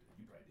 I read,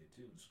 you probably did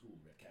too, in school,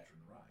 we read Catcher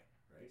in the Rye,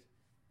 right?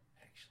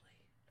 Actually,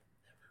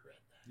 never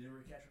read that. You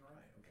never read Catcher in the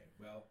Rye? Okay,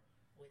 well.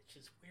 Which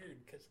is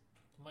weird, because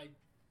my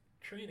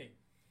training.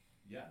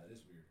 Yeah, that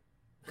is weird.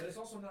 But it's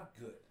also not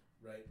good,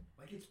 right?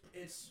 Like, it's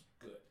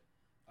good.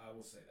 I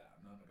will say that.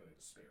 I'm not going to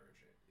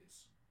disparage it.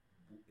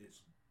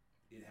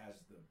 It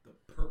has the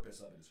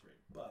purpose of it is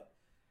great, but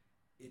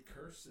it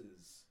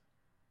curses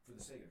for the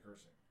sake of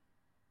cursing.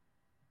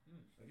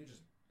 Like, it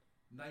just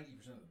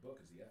 90% of the book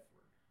is the F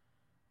word.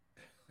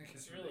 Like,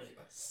 it's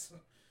ridiculous.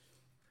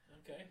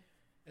 Okay.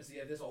 And so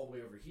you have this all the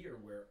way over here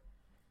where,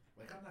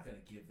 like, I'm not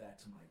going to give that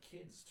to my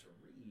kids to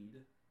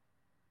read,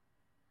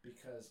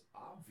 because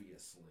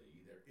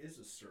obviously there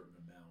is a certain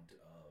amount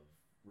of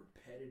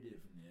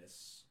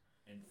repetitiveness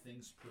and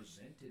things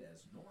presented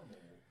as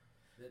normal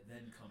that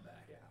then come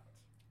back out.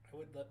 I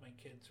would let my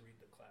kids read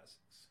the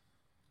classics.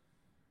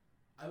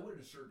 I would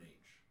at a certain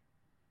age.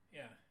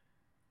 Yeah.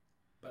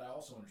 But I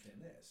also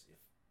understand this.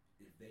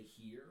 If they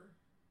hear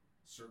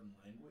certain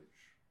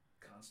language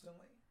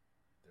constantly,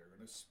 they're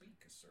going to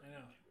speak a certain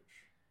language.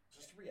 It's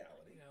just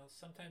reality. You know,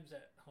 sometimes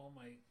at home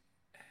I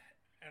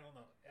don't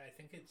know. I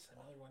think it's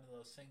another one of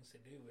those things to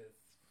do with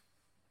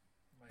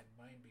my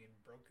mind being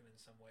broken in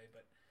some way.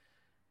 But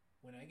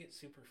when I get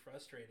super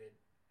frustrated,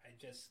 I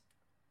just,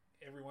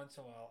 every once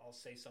in a while, I'll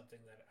say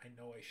something that I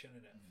know I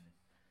shouldn't have.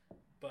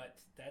 But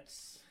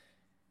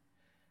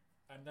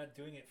I'm not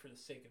doing it for the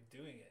sake of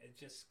doing it. It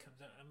just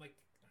comes out. I'm like,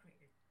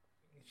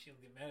 she'll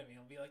get mad at me.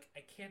 I'll be like,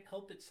 I can't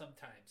help it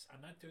sometimes.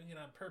 I'm not doing it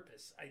on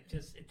purpose. It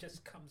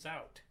just comes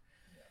out.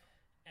 Yeah.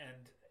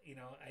 And, you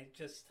know,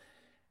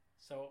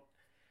 so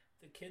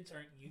the kids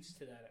aren't used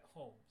to that at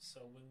home.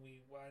 So when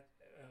we watch,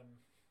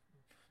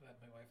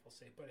 my wife will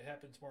say, but it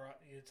happens more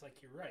often. It's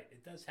like, you're right.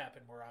 It does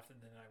happen more often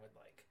than I would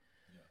like.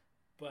 Yeah.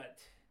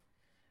 But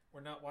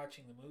we're not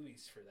watching the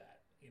movies for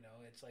that. You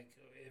know, it's like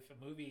if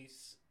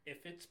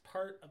it's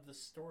part of the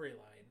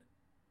storyline,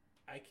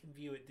 I can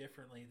view it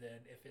differently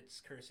than if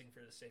it's cursing for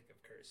the sake of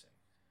cursing.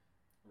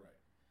 Right.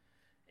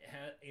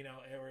 You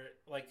know, or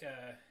like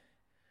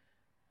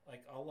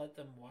I'll let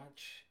them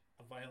watch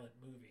a violent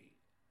movie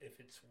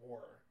if it's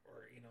war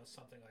or, you know,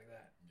 something like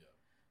that. Yeah.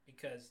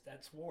 Because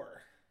that's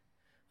war.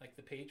 Like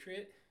The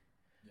Patriot.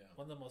 Yeah.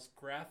 One of the most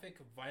graphic,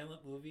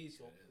 violent movies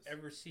you'll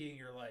ever see in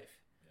your life.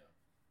 Yeah.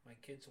 My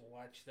kids will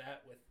watch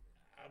that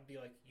I'll be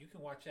like, you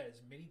can watch that as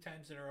many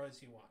times in a row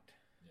as you want.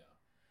 Yeah.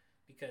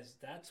 Because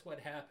that's what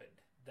happened.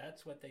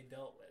 That's what they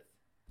dealt with.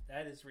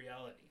 That is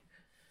reality.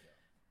 Yeah.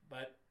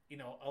 But, you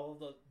know, all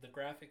of the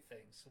graphic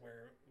things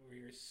where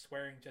you're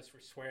swearing just for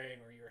swearing,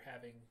 or you're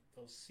having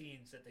those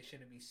scenes that they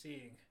shouldn't be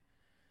seeing,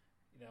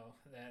 you know,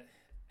 that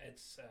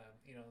it's,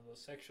 you know,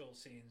 those sexual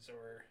scenes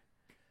or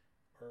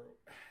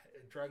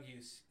drug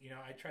use, you know,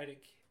 I try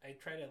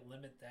to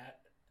limit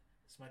that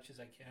as much as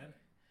I can.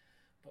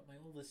 Right. But my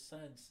oldest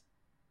son's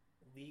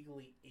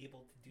legally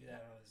able to do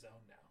that on his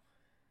own now.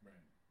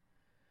 Right.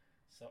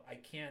 So I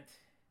can't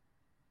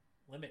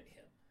limit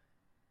him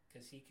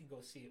because he can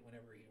go see it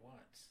whenever he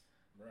wants.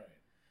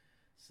 Right.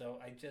 So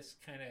I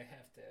just kind of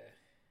have to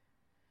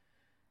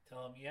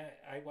tell him, yeah,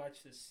 I watch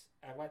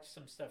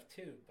some stuff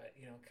too, but,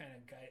 you know, kind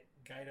of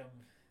guide him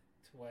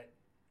to what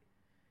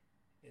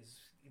is,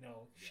 you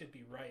know, should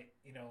be right,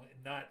 you know,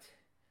 and not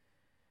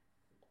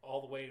all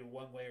the way to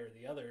one way or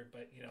the other,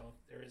 but, you know,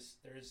 there's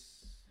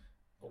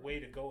a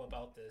way to go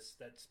about this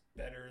that's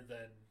better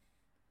than,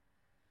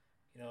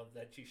 you know,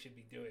 that you should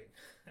be doing.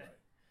 Right.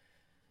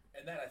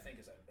 And that, I think,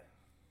 is,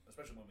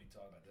 especially when we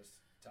talk about this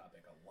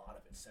topic, a lot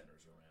of it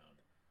centers around,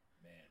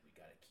 man, we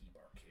got to keep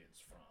our kids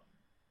from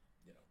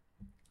You know,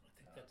 I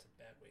think that's a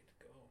bad way to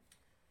go.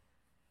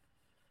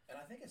 and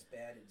I think it's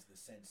bad in the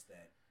sense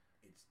that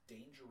it's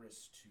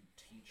dangerous to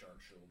teach our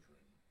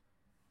children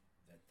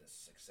that the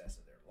success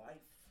of their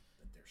life,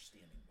 that they're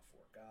standing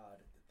before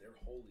God, that their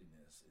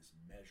holiness is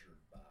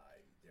measured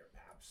by their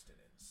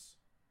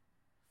abstinence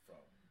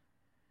from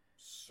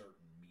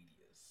certain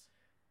medias.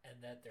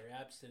 And that their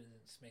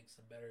abstinence makes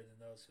them better than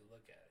those who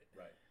look at it.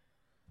 Right.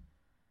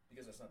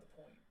 Because that's not the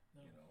point,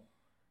 No. you know.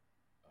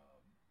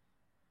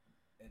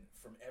 And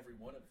from every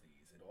one of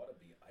these, it ought to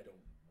be, I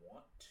don't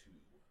want to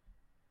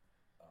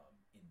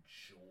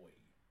enjoy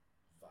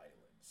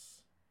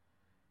violence.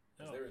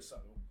 Because No. there is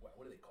some, what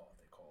do they call it?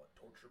 They call it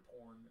torture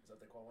porn. Is that what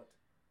they call it?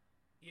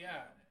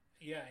 Yeah,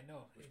 yeah, I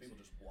know. Which people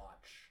just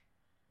watch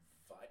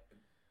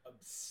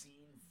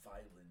obscene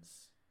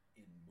violence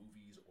in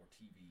movies or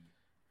TV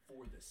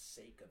for the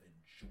sake of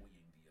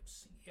enjoying the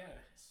obscene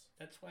violence.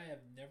 That's why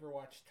I've never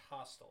watched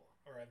Hostel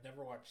or I've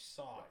never watched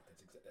Saw. Right,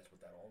 that's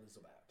what that all is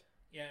about.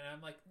 Yeah, and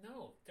I'm like,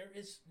 no, there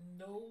is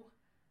no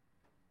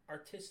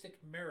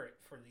artistic merit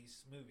for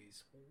these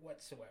movies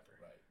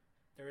whatsoever. Right.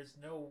 There is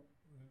no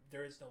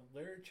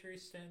literature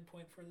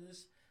standpoint for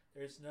this.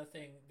 There's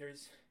nothing.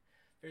 There's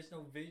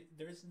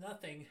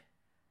nothing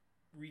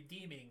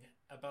redeeming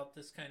about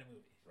this kind of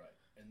movie. Right.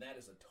 And that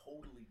is a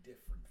totally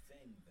different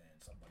thing than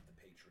something like The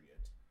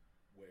Patriot,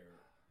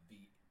 where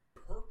the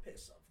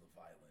purpose of the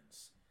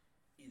violence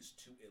is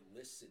to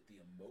elicit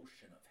the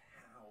emotion of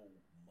how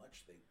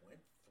much they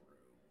went through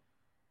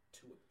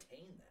to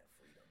obtain that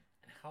freedom.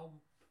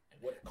 And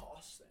what it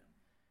costs them,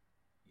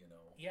 you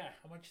know. Yeah,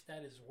 how much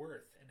that is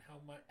worth, and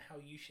how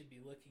you should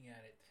be looking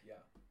at it.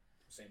 Yeah.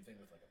 Same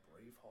thing with like a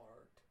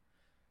Braveheart.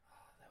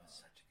 Oh, that was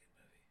such a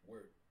good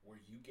movie.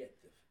 Where you get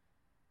the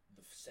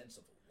sense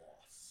of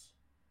loss,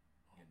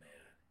 you know,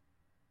 man.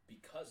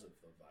 because of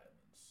the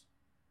violence.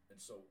 And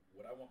so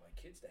what I want my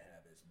kids to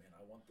have is, man,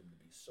 I want them to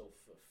be so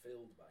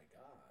fulfilled by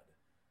God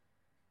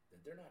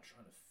that they're not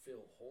trying to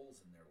fill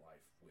holes in their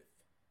life with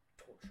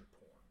torture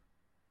porn,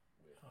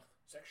 with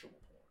sexual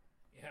porn,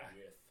 Yeah.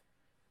 with,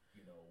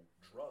 you know,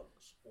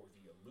 drugs or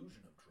the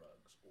illusion of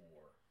drugs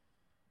or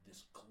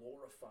this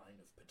glorifying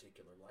of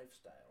particular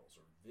lifestyles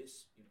or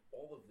this, you know,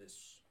 all of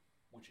this,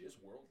 which is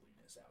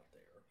worldliness out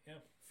there,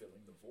 Yeah.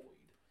 filling the void.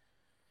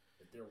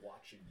 That they're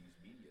watching these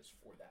medias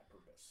for that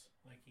purpose.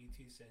 Like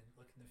E.T. said,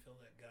 looking to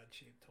fill that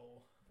God-shaped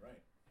hole.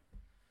 Right.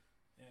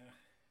 Yeah.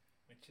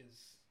 Which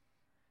is...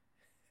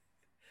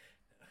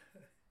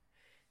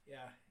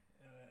 yeah.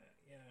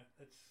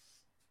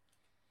 That's...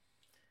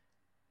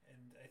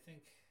 And I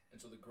think... And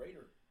so the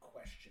greater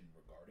question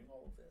regarding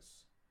all of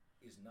this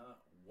is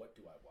not what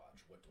do I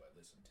watch, what do I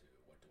listen to,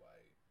 what do I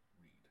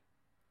read?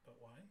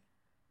 But why?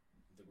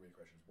 The greater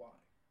question is why?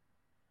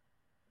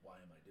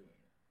 Why am I doing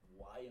it?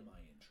 Why am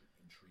I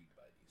intrigued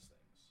by these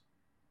things?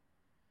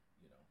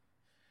 You know?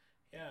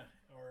 Yeah,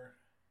 or...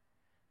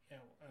 Yeah,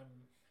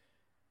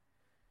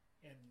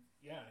 and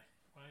yeah,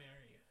 why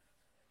are you?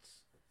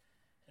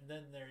 And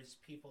then there's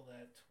people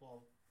that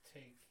will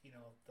take, you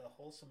know, the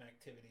wholesome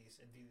activities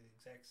and do the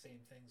exact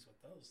same things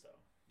with those, though.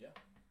 Yeah.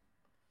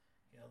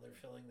 You know, they're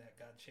filling that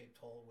God-shaped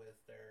hole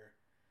with their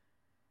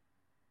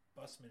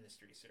bus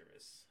ministry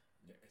service.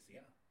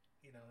 Yeah.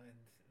 You know, and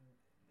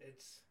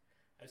it's...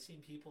 I've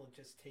seen people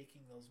just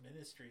taking those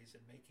ministries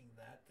and making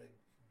that the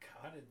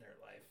God in their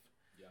life.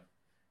 Yeah.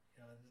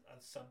 You know,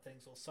 and some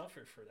things will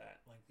suffer for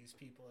that. Like these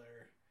people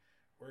are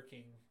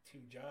working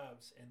 2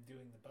 jobs and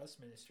doing the bus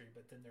ministry,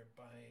 but then they're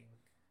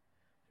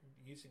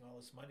using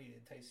all this money to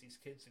entice these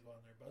kids to go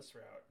on their bus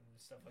route and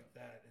stuff like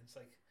that. And it's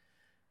like,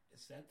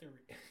 is that the,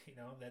 you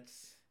know,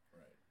 that's...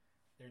 Right.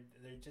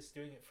 They're just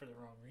doing it for the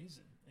wrong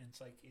reason. And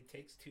it's like, it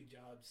takes 2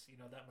 jobs, you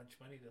know, that much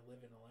money to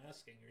live in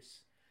Alaska. And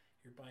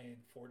you're buying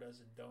 4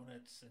 dozen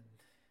donuts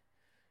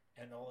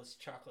and all this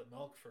chocolate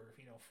milk for,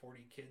 you know,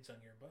 40 kids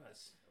on your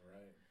bus.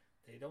 Right.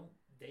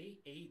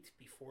 They ate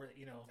before,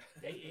 you know,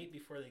 ate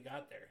before they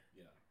got there.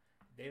 Yeah.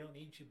 They don't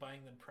need you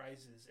buying them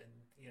prizes and,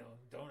 you know,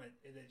 donut.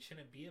 It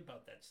shouldn't be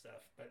about that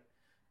stuff. But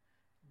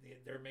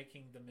they're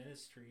making the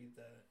ministry,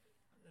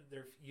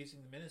 they're using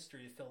the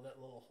ministry to fill that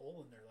little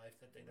hole in their life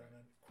that they don't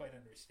quite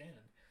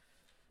understand.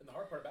 And the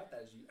hard part about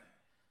that is you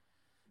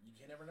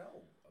can't ever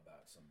know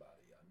about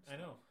somebody. I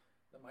know.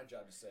 Not my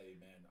job to say,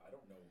 man, I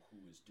don't know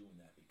who is doing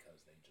that because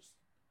they just,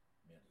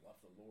 man,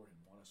 love the Lord and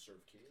want to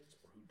serve kids,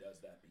 or who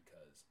does that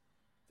because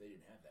if they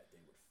didn't have that,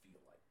 they would feel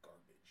like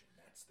garbage, and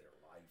that's their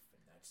life, and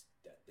that's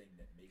that thing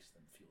that makes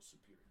them feel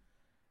superior.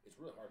 It's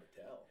really hard to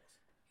tell.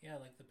 Yeah,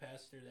 like the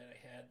pastor that I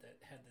had that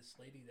had this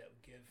lady that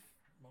would give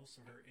most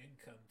of her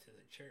income to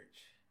the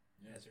church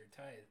as her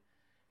tithe.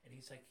 And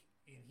he's like,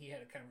 and he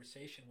had a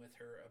conversation with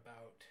her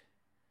about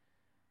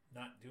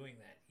not doing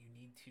that. You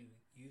need to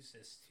use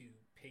this to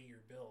pay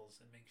your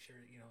bills and make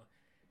sure, you know.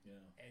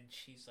 Yeah. And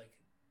she's like,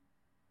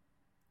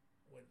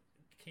 what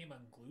came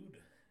unglued,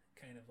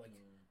 kind of like,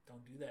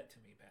 don't do that to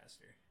me,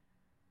 pastor.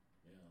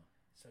 Yeah.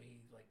 So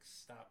he like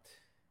stopped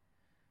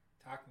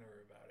talking to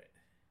her about it.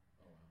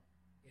 Oh wow.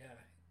 Yeah,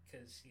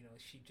 because, you know,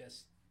 she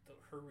just,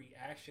 her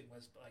reaction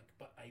was like,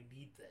 but I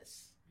need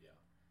this. Yeah.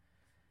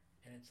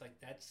 And it's like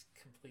that's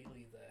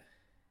completely the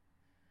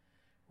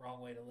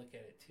wrong way to look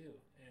at it too.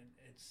 And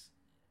it's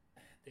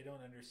they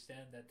don't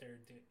understand that that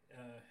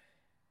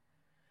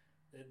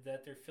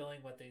they're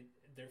feeling what they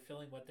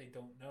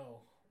don't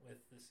know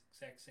with this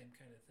exact same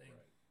kind of thing,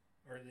 Right.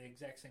 or the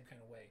exact same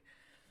kind of way.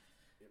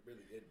 It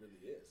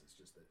really is. It's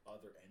just the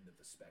other end of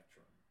the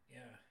spectrum.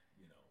 Yeah.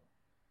 You know,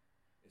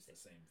 it's the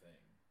same thing.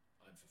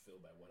 I'm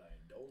fulfilled by what I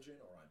indulge in,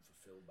 or I'm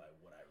fulfilled by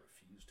what I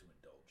refuse to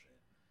indulge in.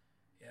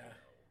 Yeah. You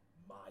know,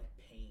 my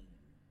pain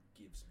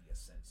gives me a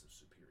sense of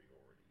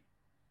superiority.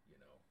 You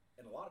know,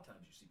 and a lot of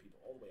times you see people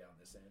all the way on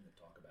this end that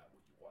talk about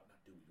what you want not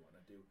do, what you want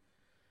not do.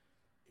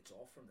 It's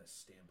all from the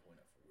standpoint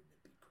of, wouldn't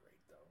it be great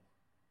though?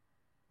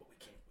 But we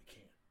can't.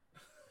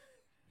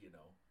 You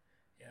know.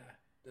 Yeah.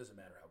 Doesn't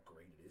matter how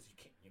great it is. You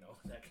can't. You know,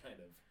 that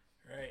kind of.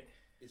 Right.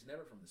 It's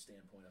never from the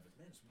standpoint of,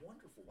 man, it's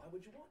wonderful. Why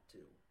would you want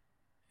to?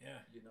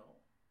 Yeah. You know.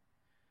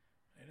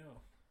 I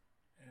know,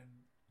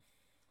 and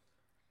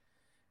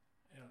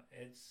you know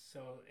it's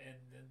so. And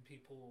then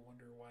people will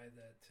wonder why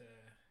that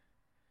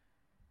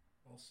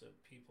most of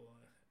people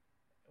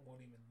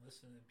won't even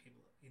listen. And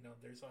people, you know,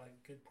 there's a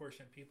good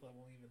portion of people that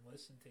won't even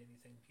listen to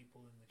anything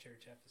people in the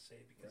church have to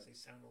say because they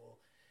sound a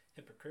little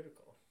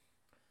hypocritical.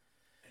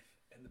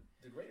 And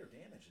the greater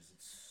damage is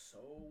it's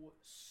so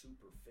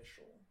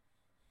superficial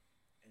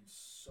and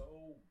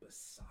so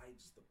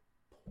besides the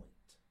point.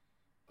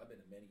 I've been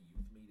to many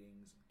youth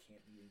meetings and camp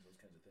meetings, those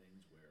kinds of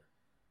things, where,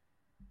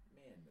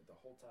 man, the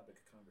whole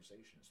topic of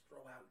conversation is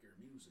throw out your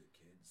music,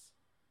 kids.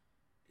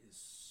 It is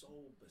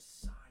so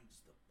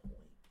besides the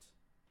point.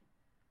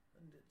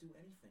 Doesn't do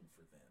anything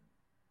for them.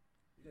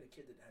 You got a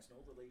kid that has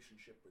no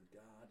relationship with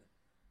God.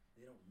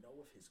 They don't know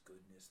of his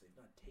goodness. They've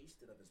not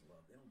tasted of his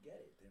love. They don't get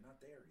it. They're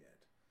not there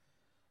yet.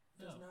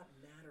 It does not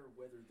matter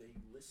whether they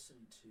listen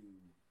to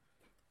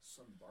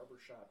some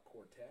barbershop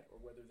quartet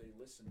or whether they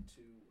listen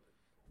to...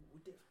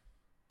 What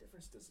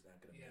difference does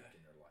that going to make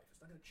in their life? It's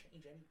not going to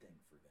change anything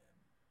for them.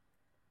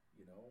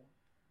 You know?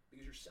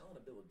 Because you're selling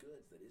a bill of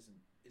goods that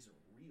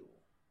isn't real.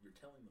 You're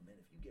telling them, man,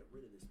 if you get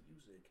rid of this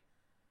music,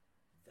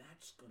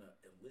 that's going to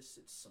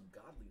elicit some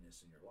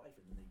godliness in your life.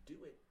 And then they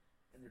do it,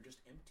 and they're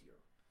just emptier.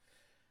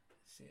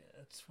 See,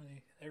 that's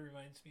funny. That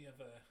reminds me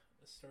of a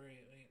story.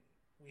 I mean,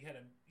 we had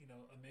a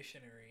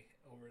missionary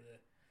over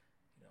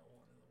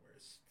one of the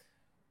worst.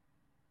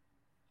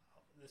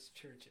 This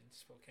church in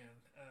Spokane.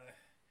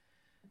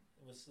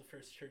 It was the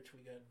first church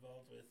we got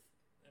involved with.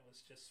 It was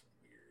just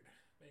weird.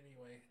 But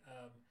anyway,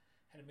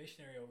 had a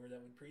missionary over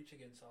that would preach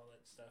against all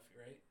that stuff,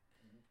 right?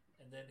 Mm-hmm.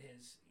 And then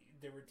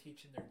they were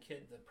teaching their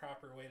kid the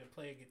proper way to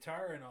play a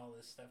guitar and all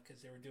this stuff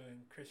because they were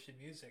doing Christian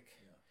music.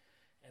 Yeah.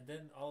 And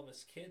then all of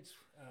us kids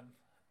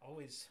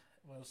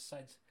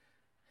besides,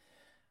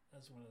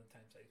 that was one of the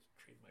times I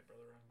treated my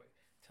brother wrong by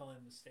telling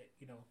him to stay,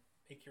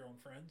 make your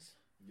own friends.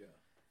 Yeah.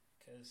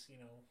 Because,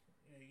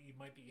 you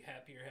might be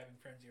happier having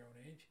friends your own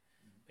age.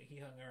 Mm-hmm. But he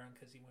hung around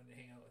because he wanted to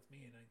hang out with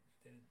me, and I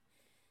didn't.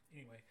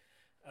 Anyway,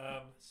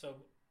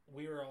 so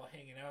we were all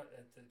hanging out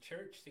at the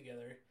church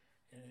together,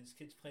 and his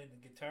kid's playing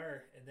the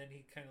guitar, and then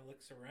he kind of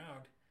looks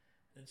around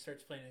and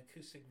starts playing an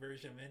acoustic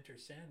version of Enter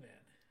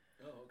Sandman.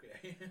 Oh,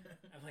 okay.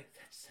 I'm like,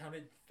 that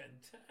sounded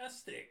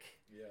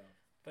fantastic. Yeah.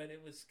 But it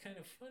was kind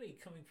of funny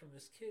coming from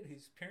this kid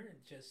whose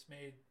parent just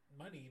made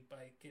money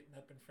by getting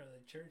up in front of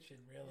the church and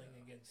railing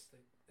against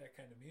that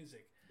kind of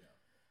music. Yeah.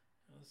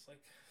 I was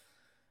like,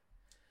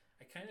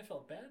 I kind of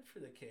felt bad for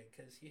the kid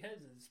because he has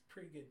his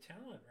pretty good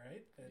talent,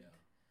 right? But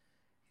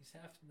he's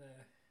having to.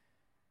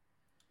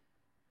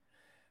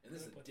 And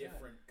this is a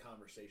different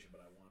conversation, but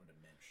I wanted to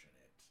mention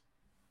it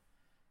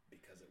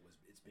because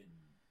it's been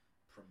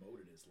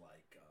promoted as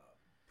like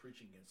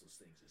preaching against those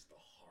things is the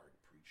hard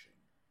preaching.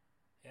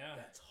 Yeah.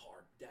 That's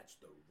hard. That's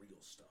the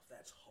real stuff.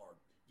 That's hard.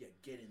 Yeah,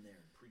 get in there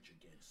and preach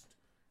against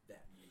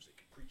that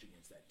music, preach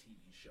against that TV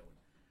show, and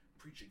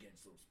preach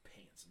against those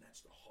pants, and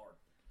that's the hard.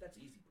 That's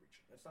easy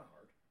preaching. That's not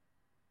hard.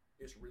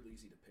 It's really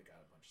easy to pick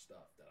out a bunch of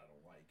stuff that I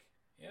don't like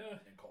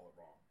and call it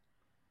wrong.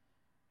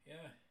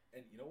 Yeah.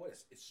 And you know what?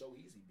 It's so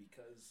easy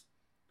because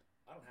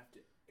I don't have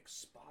to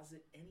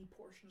exposit any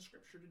portion of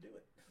Scripture to do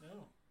it.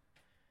 No.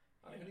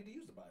 I don't even need to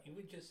use the Bible. You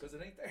would just... Because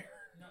it ain't there.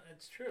 No,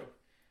 that's true.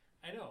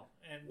 I know.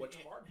 And what's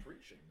hard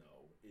preaching,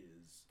 though,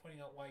 is... pointing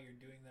out why you're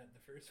doing that in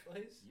the first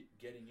place.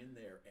 Getting in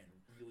there and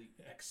really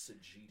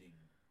exegeting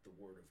the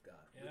Word of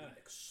God. Really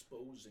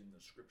exposing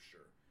the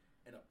Scripture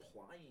and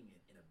applying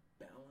it in a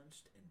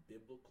balanced and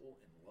biblical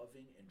and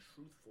loving and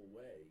truthful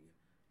way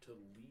to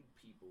lead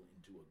people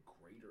into a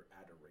greater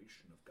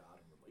adoration of God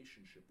and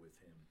relationship with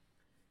Him.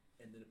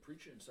 And then to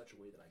preach it in such a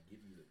way that I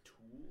give you the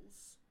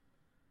tools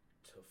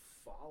to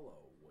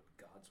follow what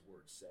God's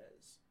Word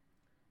says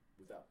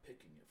without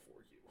picking it for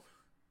you.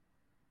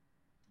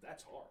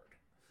 That's hard.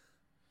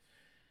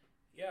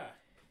 Yeah.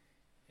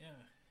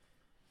 Yeah.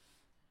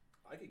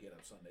 I could get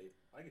up Sunday.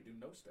 I could do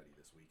no study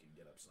this week and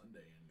get up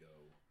Sunday and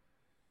go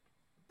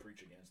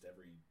preach against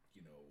every,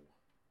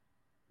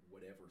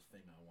 whatever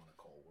thing I want to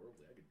call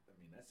worldly.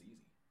 That's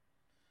easy.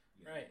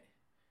 Right.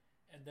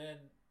 And then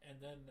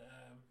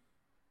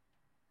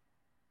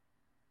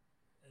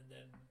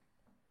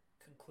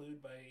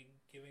conclude by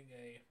giving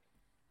a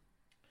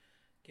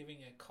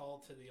call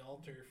to the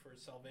altar for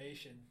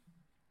salvation,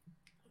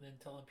 and then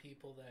telling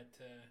people that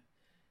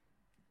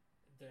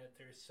that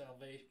there's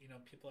salvation. You know,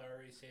 people are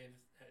already saved.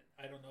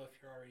 I don't know if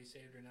you're already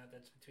saved or not.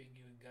 That's between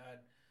you and God,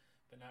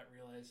 but not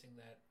realizing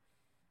that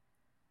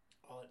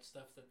all that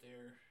stuff that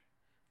their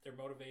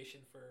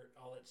motivation for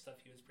all that stuff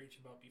he was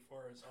preaching about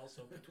before is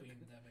also between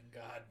them and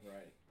God.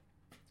 Right.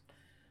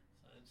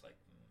 So it's like,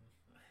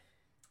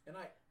 and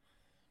I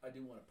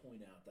do want to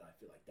point out that I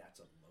feel like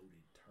that's a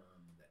loaded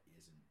term that can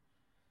be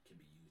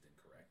used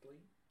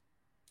incorrectly.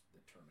 The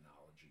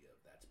terminology of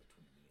that's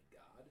between me and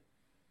God,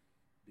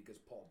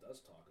 because Paul does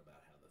talk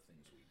about how the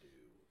things we do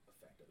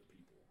affect other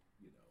people.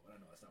 You know, and I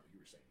know that's not what you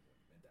were saying when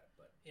you meant that,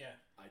 but yeah,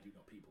 I do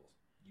know people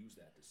use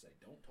that to say,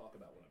 don't talk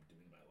about what I'm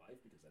doing in my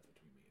life because that's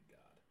between me and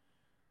God.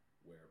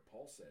 Where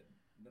Paul said,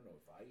 no,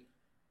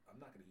 I'm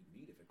not going to eat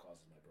meat if it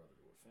causes my brother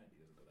to offend. He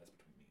doesn't go, that's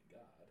between me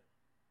and God.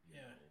 You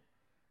know?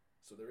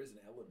 So there is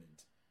an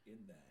element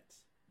in that,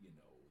 you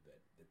know, that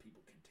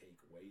people can take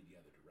way the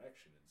other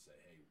direction and say,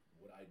 hey,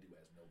 what I do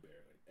has no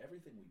bearing.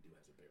 Everything we do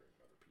has a bearing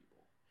on other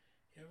people.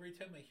 Every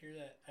time I hear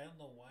that, I don't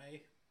know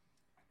why,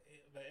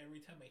 but every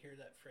time I hear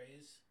that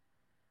phrase,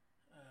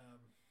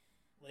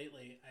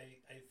 lately,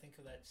 I think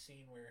of that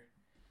scene where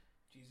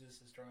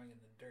Jesus is drawing in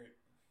the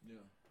dirt.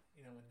 Yeah.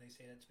 You know, when they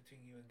say that's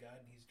between you and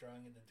God, and he's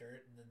drawing in the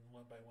dirt, and then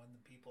one by one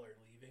the people are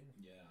leaving.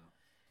 Yeah.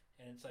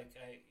 And it's like,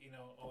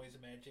 always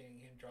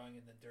imagining him drawing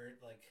in the dirt,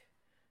 like,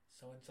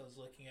 so-and-so's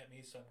looking at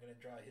me, so I'm going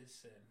to draw his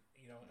sin.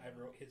 You know, I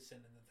wrote his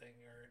sin in the thing,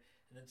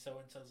 and then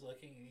so-and-so's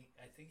looking, and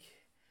I think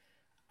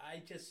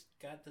I just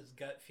got this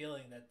gut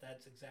feeling that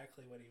that's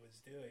exactly what he was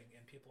doing,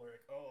 and people are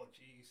like, oh,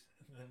 geez,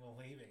 and then we're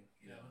leaving,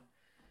 you know.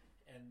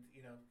 And,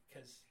 you know,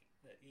 because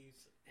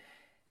he's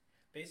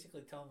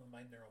basically telling them to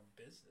mind their own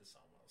business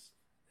almost.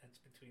 That's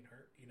between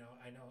her, you know.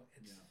 I know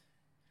it's. Yeah.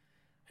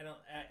 I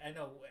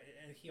know,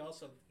 and he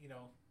also, you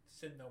know,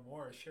 sin no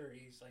more. Sure,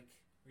 he's like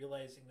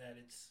realizing that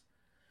it's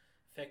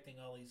affecting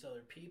all these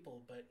other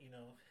people, but you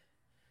know,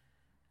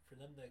 for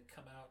them to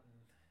come out and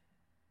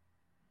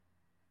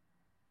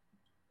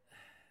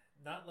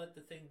not let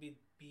the thing be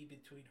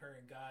between her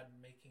and God and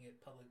making it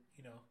public,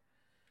 you know,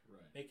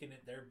 making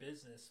it their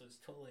business was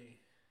totally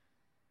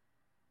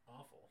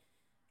awful.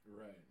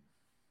 Right.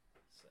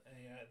 So,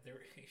 yeah,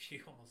 she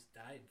almost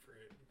died for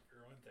it,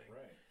 for one thing.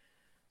 Right.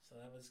 So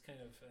that was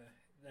kind of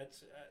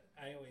that's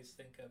I always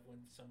think of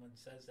when someone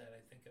says that.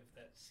 I think of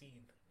that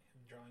scene,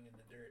 him drawing in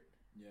the dirt.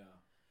 Yeah.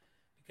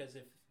 Because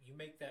if you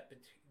make that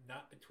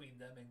not between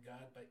them and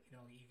God, but you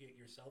know you get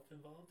yourself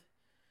involved,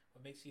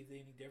 what makes you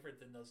any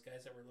different than those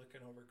guys that were looking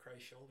over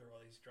Christ's shoulder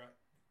while he's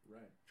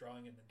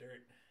drawing in the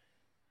dirt?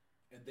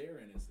 And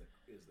therein is the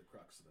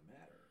crux of the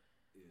matter.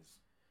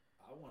 Is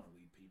I want to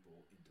lead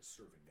people into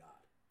serving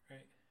God.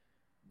 Right.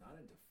 Not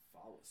into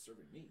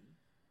serving me.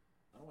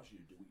 I don't want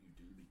you to do what you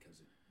do because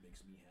it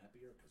makes me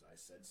happier, because I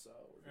said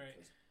so, or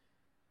because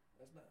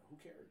that's not. Who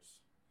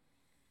cares?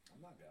 I'm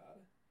not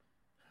God.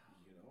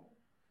 You know.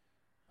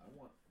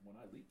 When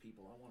I lead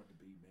people, I want it to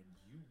be, man,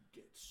 you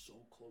get so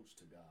close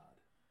to God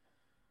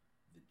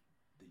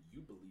that you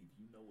believe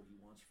you know what He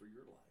wants for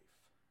your life.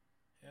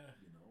 Yeah.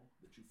 You know,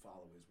 that you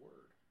follow His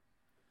word.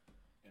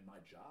 And my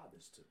job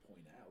is to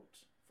point out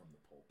from the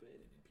pulpit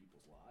and in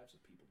people's lives,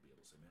 that people be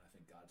able to say, man, I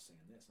think God's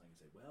saying this. And I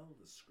can say, well,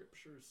 the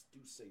scriptures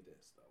do say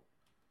this, though.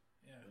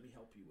 Yeah. Let me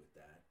help you with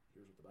that.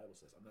 Here's what the Bible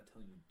says. I'm not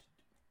telling you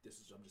I'm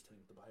just telling you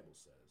what the Bible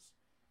says.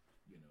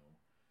 You know.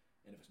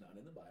 And if it's not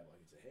in the Bible, I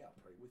can say, hey, I'll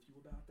pray with you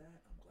about that.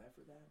 I'm glad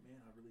for that,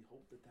 man. I really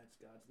hope that that's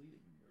God's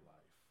leading in your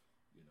life.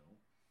 You know.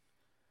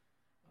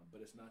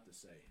 But it's not to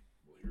say,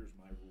 well, here's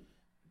my rule,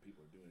 and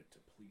people are doing it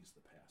to please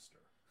the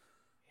pastor.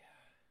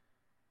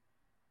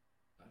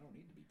 Yeah. I don't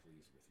need to be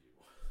pleased with you.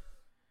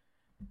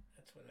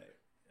 That's what I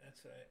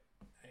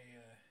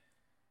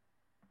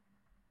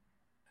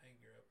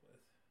grew up with,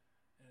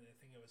 and I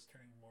think I was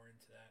turning more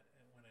into that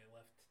when I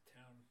left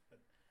town. But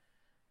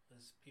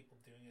was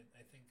people doing it,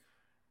 I think,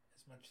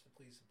 as much to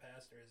please the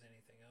pastor as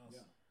anything else.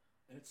 Yeah,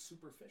 and it's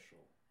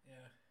superficial.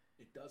 Yeah,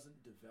 it doesn't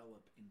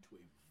develop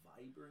into a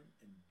vibrant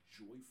and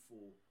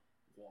joyful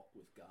walk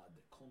with God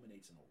that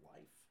culminates in a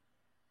life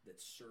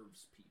that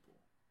serves people.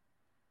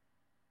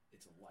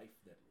 It's a life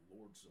that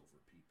lords over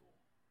people,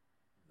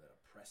 that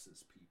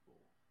oppresses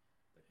people,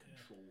 that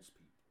controls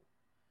people,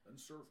 and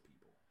serve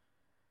people.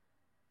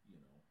 You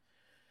know.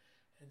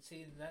 And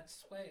see,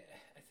 that's why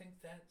I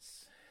think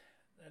that's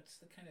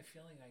the kind of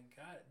feeling I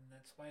got, and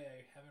that's why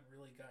I haven't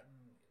really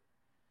gotten.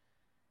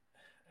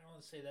 I don't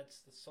want to say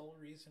that's the sole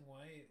reason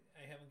why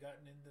I haven't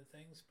gotten into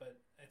things, but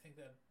I think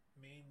the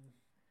main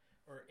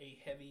or a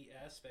heavy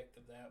aspect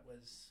of that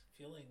was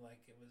feeling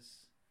like it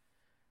was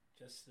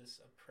just this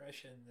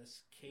oppression,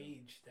 this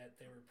cage that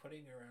they were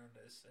putting around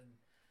us. And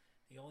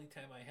the only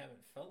time I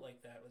haven't felt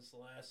like that was the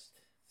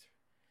last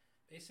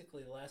three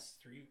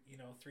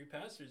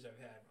pastors I've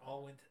had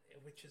all went,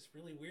 which is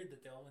really weird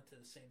that they all went to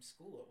the same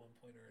school at one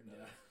point or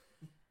another. Yeah.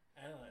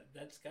 I don't know.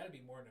 That's got to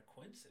be more than a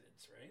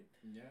coincidence, right?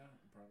 Yeah,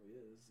 it probably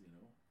is. You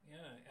know.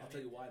 Yeah. I'll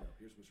tell you why though.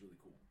 Here's what's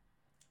really cool.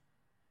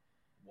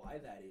 why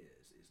that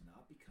is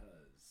not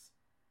because,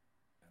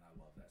 and I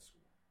love that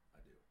school. I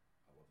do.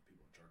 I love the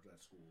people in charge of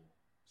that school.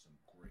 Some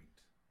great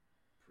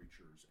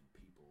preachers and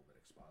people that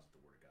exposit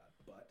the Word of God.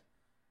 But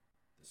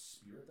the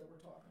spirit that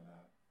we're talking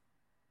about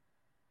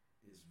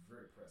is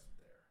very present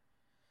there.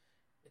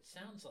 It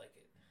sounds like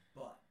it.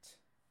 But,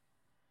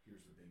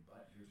 here's the big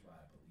but. Here's why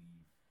I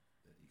believe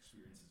that the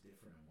experience is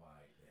different and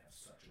why they have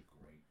such a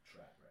great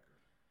track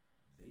record.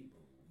 They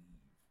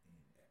believe in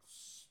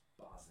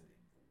expositing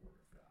the Word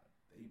of God.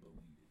 They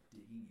believe in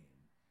digging in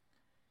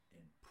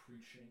and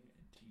preaching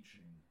and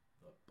teaching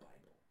the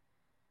Bible.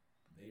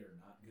 They are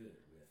not good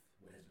with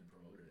what has been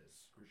promoted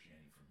as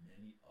Christianity from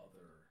many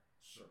other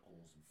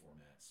circles and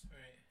formats.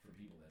 Right. For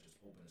people that just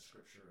open a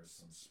scripture as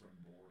some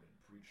springboard and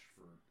preach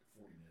for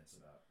 40 minutes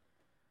about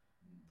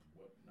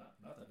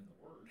nothing in the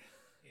Word.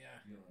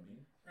 Yeah. You know what I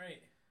mean?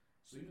 Right.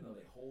 So even though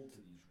they hold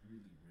to these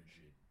really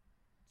rigid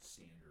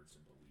standards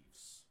and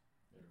beliefs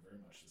that are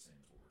very much the same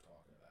as what we're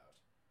talking about,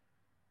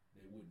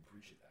 they wouldn't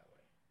preach it that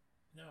way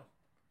No.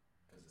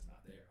 because it's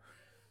not there.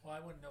 Well, I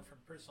wouldn't know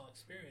from personal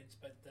experience,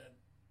 but the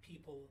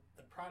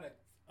product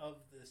of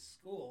this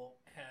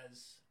school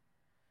has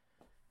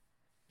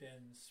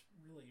been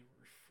really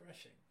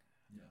refreshing.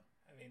 Yeah.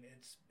 I mean,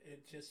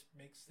 it just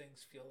makes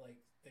things feel like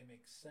they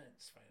make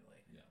sense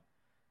finally. Yeah.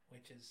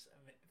 Which is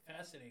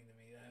fascinating to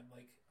me. I'm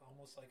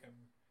almost like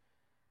I'm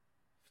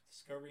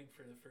discovering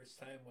for the first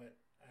time what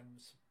I'm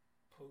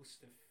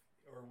supposed to,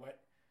 or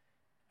what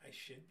I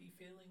should be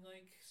feeling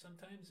like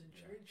sometimes in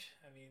church.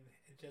 I mean,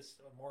 it's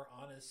just a more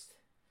honest,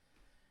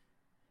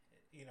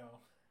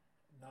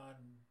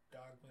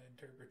 non-dogma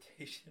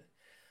interpretation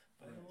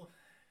Bible,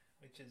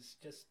 which is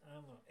just, I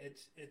don't know.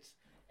 It's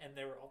and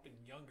they were all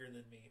being younger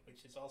than me,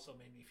 which has also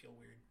made me feel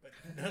weird. But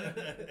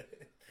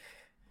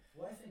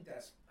well, I think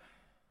that's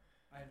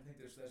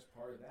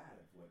part of that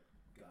of what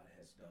God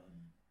has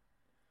done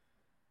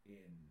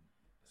in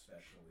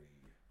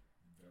especially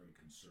very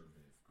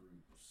conservative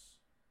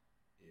groups.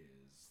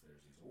 Is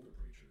there's these older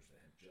preachers that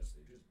they've just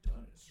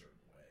done it a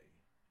certain way.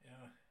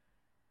 Yeah.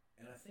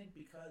 And I think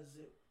because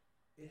it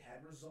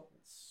had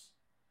results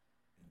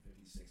in the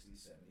 50s,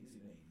 60s, 70s,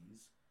 even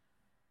 80s,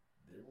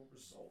 there were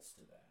results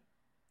to that.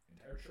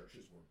 Entire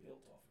churches were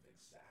built off of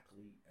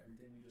exactly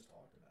everything we just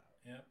talked about.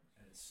 Yep.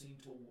 And it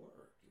seemed to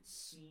work. It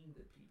seemed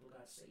that people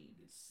got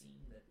saved. It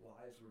seemed that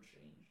lives were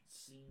changed. It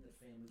seemed that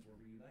families were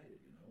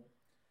reunited,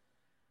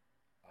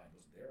 I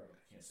wasn't there.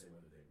 I can't say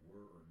whether they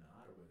were or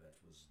not, or whether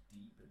that was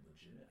deep and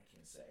legitimate. I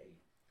can't say.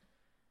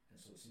 And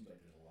so it seems like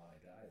there's a lot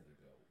of guys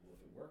that go, well,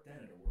 if it worked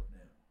then, it'll work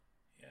now.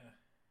 Yeah.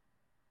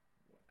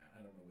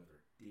 I don't know whether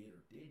it did or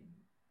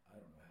didn't. I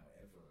don't know how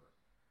ever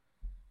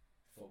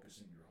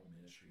focusing your whole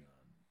ministry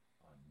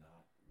on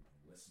not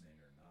listening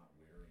or not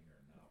wearing or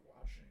not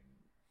watching,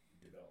 you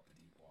develop a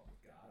deep walk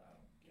with God. I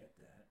don't get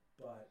that.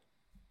 But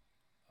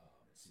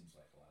it seems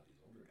like a lot of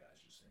these older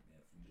guys just think,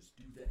 man, if we just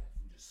do that, if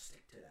we just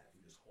stick to that, if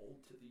we just hold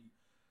to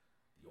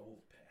the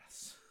old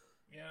paths,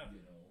 Yeah.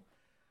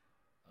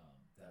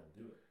 That'll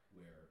do it.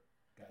 Where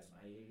guys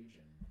my age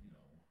and,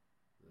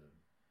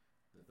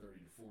 the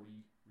 30 to 40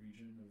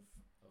 region of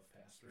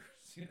pastors,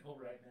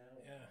 right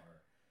now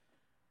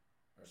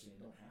are saying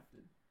don't have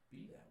to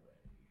be that way,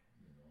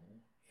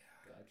 Yeah.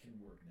 God can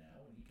work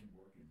now and he can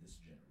work in this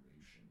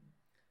generation,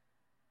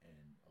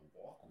 and a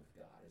walk with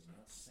God is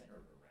not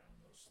centered around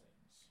those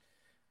things.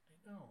 I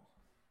know.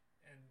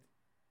 And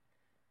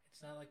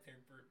it's not like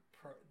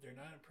they're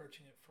not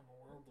approaching it from a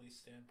worldly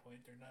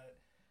standpoint. They're not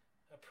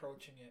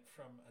approaching it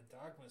from a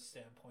dogma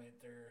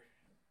standpoint. They're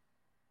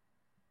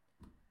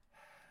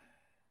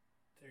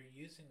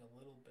using a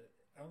little bit,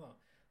 I don't know,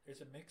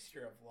 there's a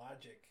mixture of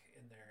logic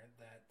in there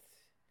that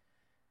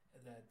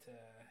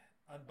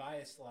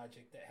unbiased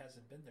logic that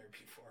hasn't been there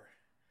before.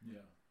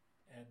 Yeah.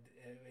 And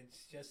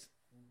it's just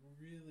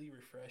really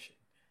refreshing.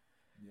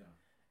 Yeah.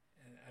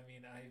 And I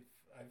mean, I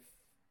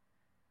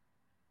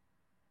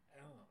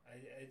don't know.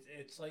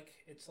 It's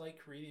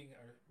like reading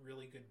a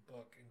really good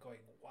book and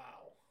going,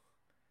 wow.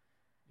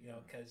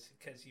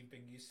 Because you've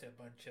been used to a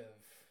bunch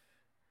of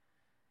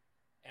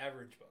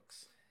average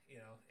books,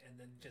 and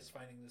then just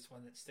finding this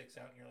one that sticks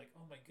out, and you're like,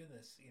 oh my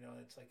goodness,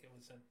 it's like it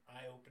was an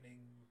eye-opening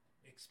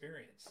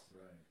experience.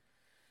 Right.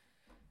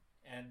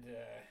 And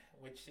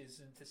which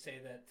isn't to say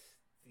that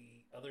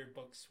the other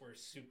books were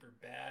super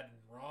bad and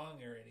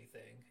wrong or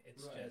anything.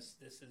 It's just,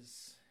 this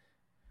is,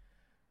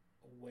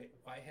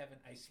 why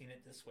haven't I seen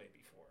it this way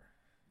before?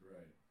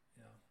 Right.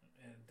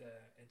 And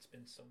it's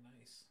been so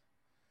nice.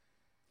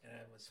 And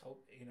I was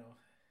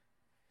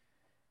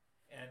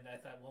and I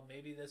thought, well,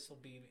 maybe this will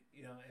be,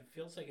 it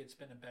feels like it's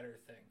been a better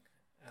thing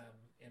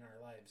in our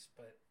lives,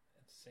 but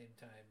at the same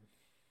time,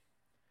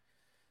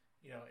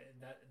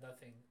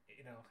 nothing,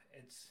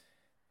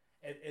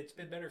 it's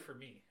been better for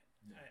me.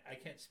 Yeah. I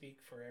can't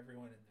speak for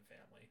everyone in the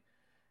family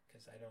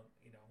because I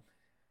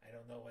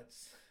don't know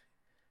what's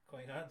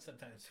going on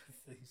sometimes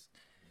with these.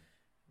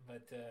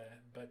 But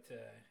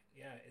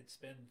yeah, it's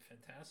been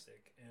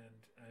fantastic,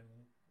 and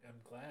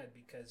I'm glad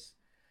because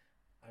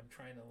I'm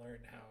trying to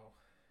learn how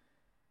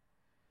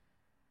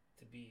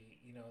to be,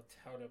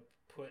 how to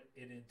put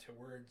it into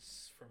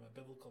words from a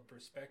biblical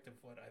perspective,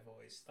 what I've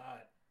always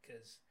thought,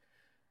 because,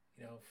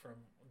 from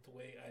the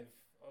way I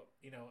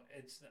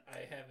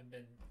haven't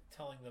been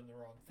telling them the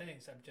wrong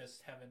things. I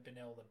just haven't been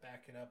able to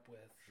back it up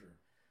with Sure.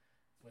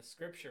 with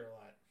scripture a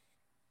lot.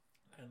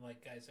 And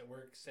like guys at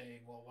work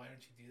saying, well, why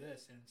don't you do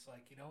this? And it's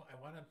like, I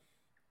want to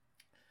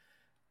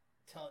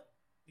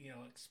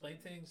explain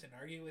things and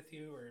argue with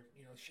you, or,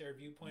 share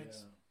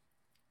viewpoints. Yeah.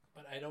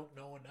 But I don't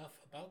know enough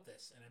about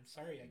this, and I'm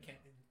sorry, I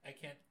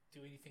can't do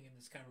anything in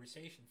this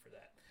conversation for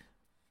that.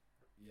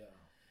 Yeah.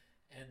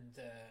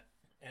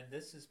 And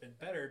this has been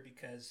better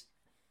because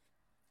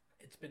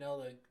it's been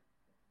able to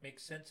make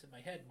sense in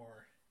my head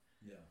more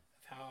Yeah.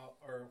 of how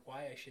or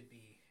why I should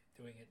be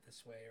doing it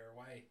this way, or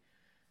why,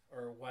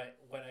 or what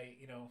I,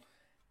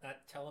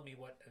 not telling me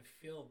what I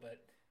feel, but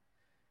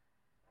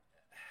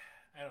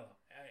I don't know.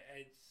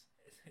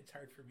 It's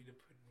hard for me to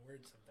put in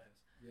words sometimes.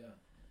 Yeah.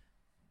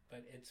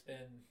 But it's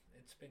been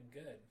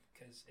good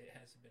because it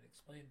hasn't been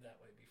explained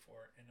that way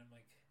before, and I'm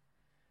like,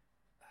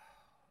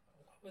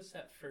 what was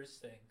that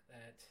first thing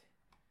that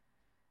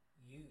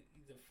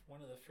one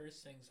of the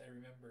first things I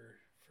remember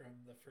from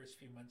the first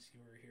few months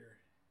you were here,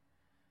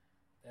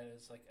 that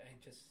is like, I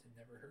just had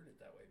never heard it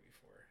that way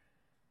before,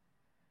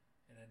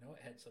 and I know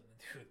it had something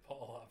to do with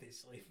Paul,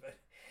 obviously,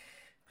 but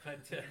but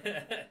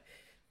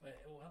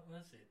what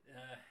was it?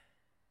 I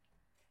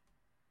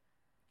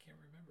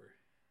can't remember.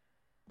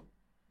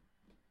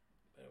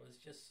 But it was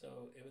just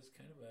so, it was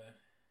kind of a,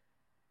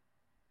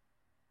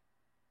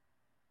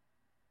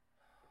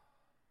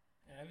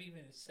 and I've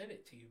even said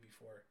it to you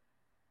before.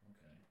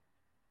 Okay.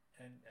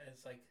 And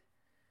it's like,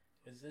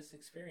 it was this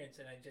experience,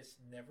 and I just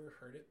never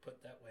heard it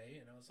put that way,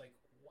 and I was like,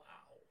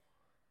 wow.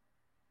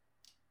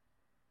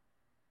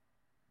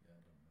 Yeah,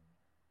 I don't know.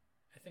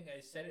 I think I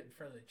said it in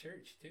front of the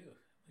church, too,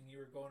 when you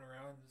were going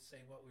around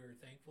saying what we were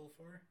thankful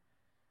for.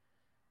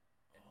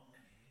 Oh,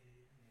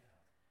 yeah.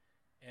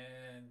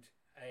 And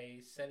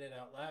I said it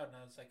out loud, and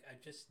I was like, I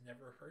just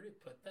never heard it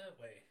put that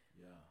way.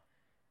 Yeah.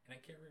 And I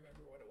can't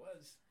remember what it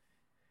was.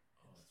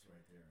 Oh, it's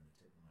right there in the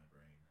tip of my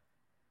brain.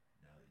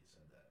 Now that you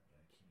said that, but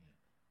I can't.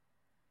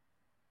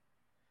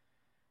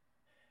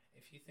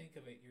 If you think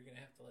of it, you're going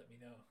to have to let me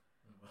know.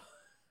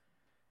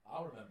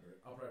 I'll remember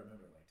it. I'll probably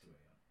remember it like 2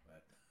 a.m.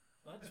 But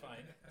Well, that's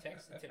fine.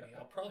 Text it to me.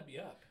 I'll probably be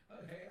up.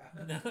 okay.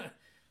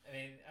 I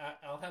mean,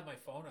 I'll have my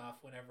phone off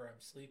whenever I'm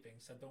sleeping,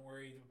 so don't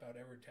worry about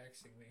ever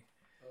texting me.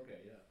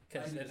 Okay, yeah. I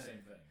 'Cause do then the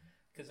same thing.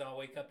 Because I'll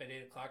wake up at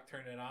 8 o'clock,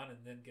 turn it on,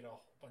 and then get a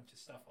whole bunch of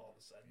stuff all of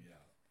a sudden. Yeah.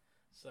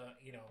 So,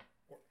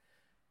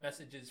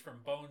 messages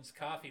from Bones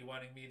Coffee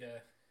wanting me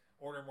to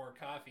order more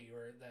coffee,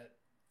 or that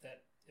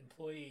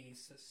employee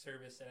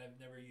service that I've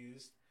never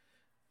used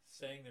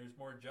saying there's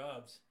more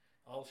jobs.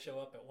 All show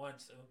up at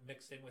once,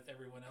 mixed in with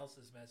everyone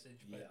else's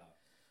message. But, Yeah.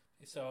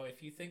 So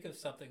if you think of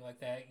something like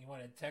that, you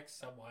want to text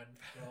someone,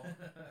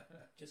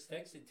 just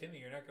text it to me.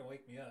 You're not going to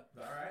wake me up.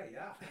 All right,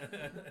 yeah.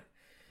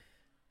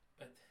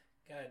 But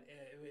God,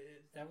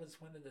 that was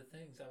one of the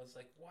things I was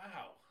like,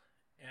 wow,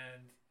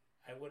 and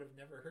I would have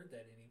never heard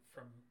that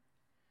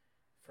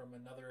from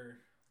another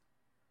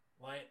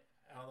line.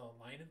 I don't know,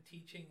 line of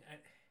teaching. I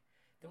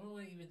don't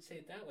want to even say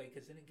it that way,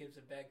 because then it gives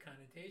it bad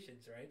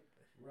connotations, right?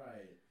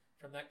 Right.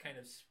 From that kind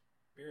of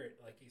spirit,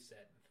 like you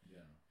said.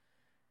 Yeah.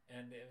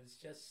 And it was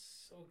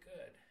just so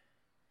good.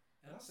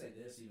 And I'll say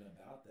this even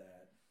about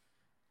that.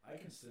 I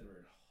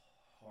consider it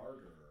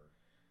harder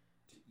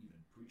to even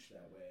preach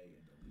that way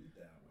and to lead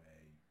that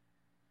way,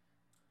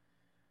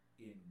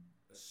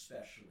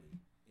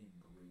 especially in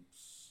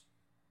groups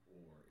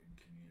or in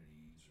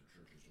communities or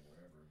churches or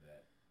wherever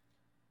that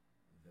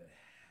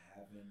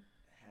haven't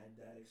had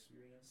that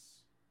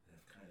experience, that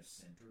have kind of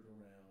centered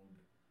around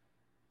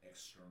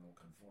external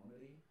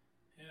conformity.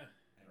 Yeah.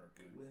 And are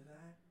good with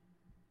that.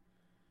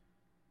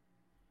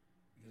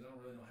 Because I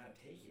don't really know how to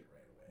take it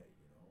right away,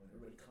 and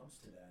everybody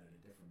comes to that at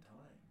a different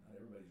time. Not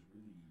everybody's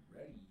really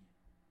ready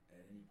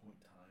at any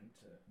point in time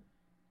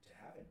to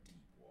have a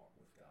deep walk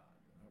with God.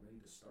 They're not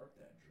ready to start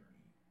that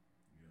journey,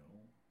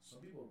 Some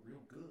people are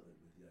real good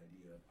with the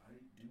idea of, I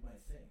do my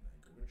thing. I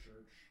go to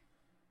church,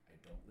 I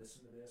don't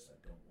listen to this, I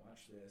don't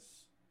watch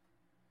this,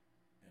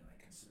 and I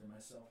consider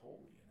myself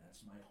holy, and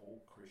that's my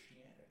whole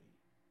Christianity.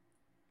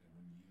 And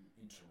when you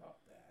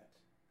interrupt that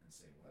and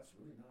say, well, that's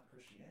really not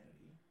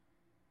Christianity.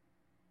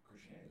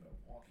 Christianity is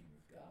about walking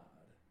with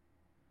God.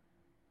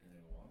 And they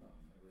go, well,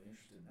 I'm not really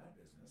interested in that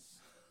business.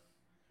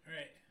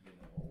 Right.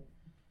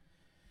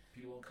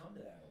 People don't come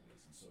to that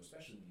always. And so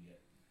especially when you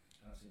get,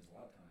 and I've seen this a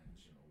lot of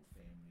times,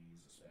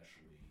 families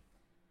especially,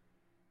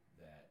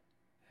 that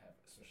have,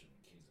 especially when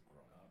kids have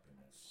grown up and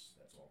that's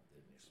all they've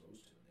been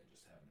exposed to, and they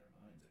just have in their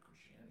minds that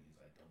Christianity is,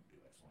 I don't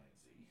do X, Y, and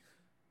Z.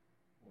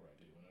 Or I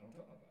do and I don't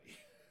tell nobody.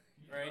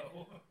 Right.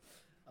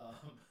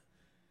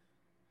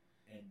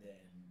 And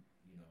then,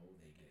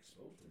 they get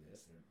exposed to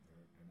this,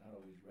 they're not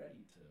always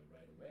ready to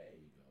right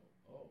away go,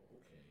 oh,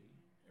 okay.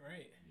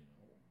 Right.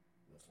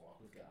 Let's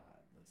walk with God.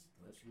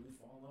 Let's really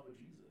fall in love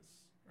with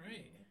Jesus.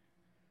 Right.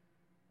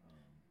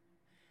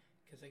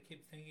 Because because I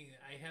keep thinking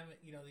I haven't.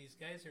 These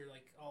guys are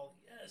like all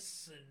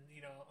yes,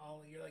 and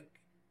all you're like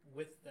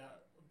with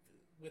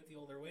the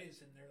older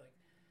ways, and they're like,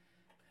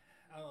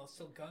 I don't know,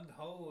 so gung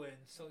ho and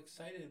so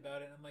excited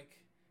about it. And I'm like,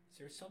 is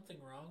there something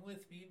wrong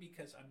with me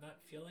because I'm not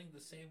feeling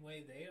the same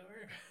way they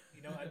are?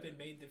 I've been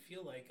made to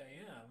feel like I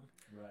am.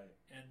 Right.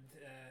 And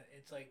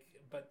it's like,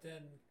 but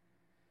then,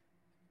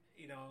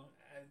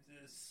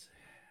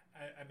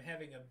 I'm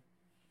having a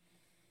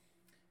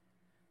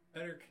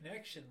better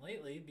connection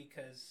lately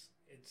because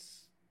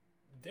it's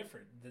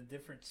different, the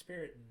different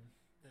spirit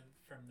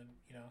from the.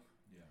 Yeah.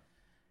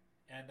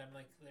 And I'm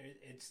like,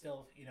 it's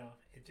still,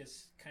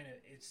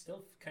 it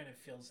still kind of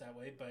feels that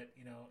way, but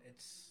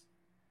it's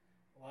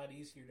a lot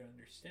easier to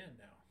understand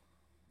now.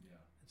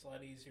 Yeah. It's a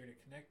lot easier to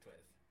connect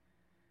with,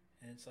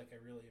 and it's like I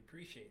really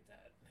appreciate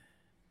that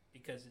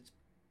because it's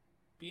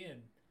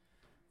being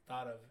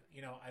thought of.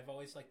 I've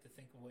always liked to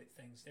think of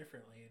things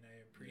differently, and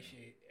I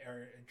appreciate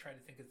and try to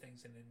think of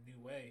things in a new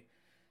way.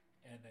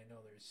 And I know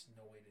there's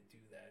no way to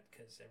do that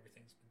because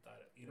everything's been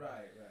thought of.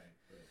 Right.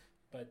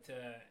 But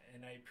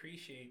and I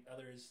appreciate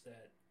others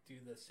that do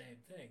the same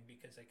thing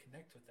because I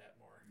connect with that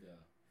more. Yeah.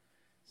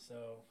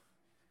 So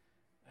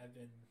I've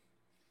been,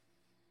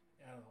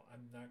 I don't know,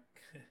 I'm not,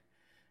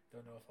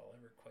 don't know if I'll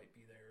ever quite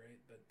be there, right?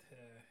 But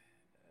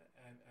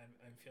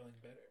I'm feeling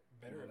better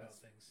Well, about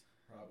that's things.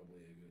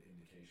 Probably a good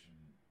indication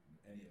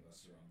any of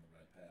us are on the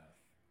right path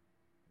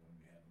when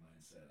we have the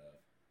mindset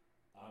of,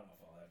 I don't know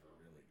if I'll ever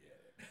really get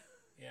it.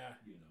 Yeah.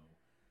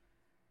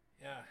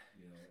 Yeah.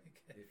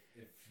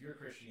 If your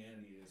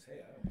Christianity is,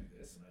 hey, I don't do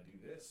this and I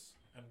do this,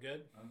 I'm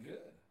good. I'm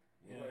good.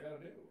 What do I got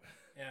to do?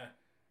 Yeah.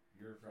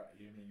 You're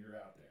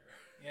out there.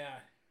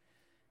 Yeah.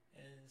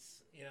 And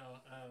it's,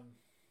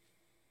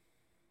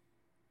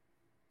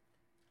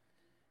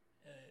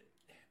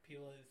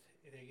 people,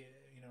 they get,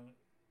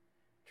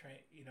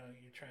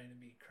 you're trying to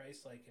be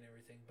Christ-like and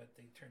everything, but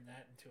they turn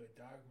that into a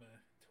dogma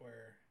to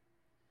where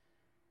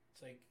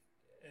it's like,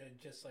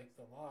 just like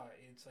the law,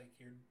 it's like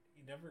you're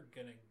never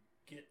gonna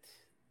get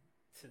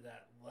to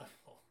that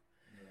level.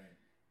 Right.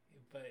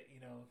 But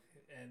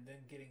and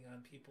then getting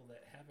on people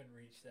that haven't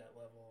reached that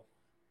level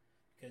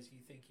because you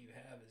think you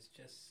have is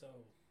just so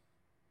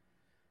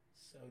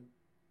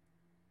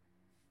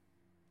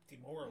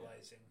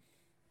demoralizing.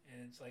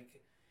 And it's like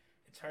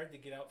it's hard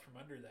to get out from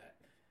under that.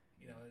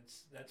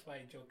 That's why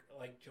I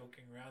like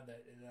joking around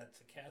that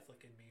that's a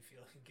Catholic in me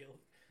feeling guilt.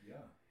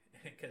 Yeah.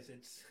 Because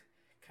it's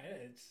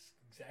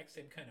exact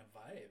same kind of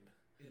vibe.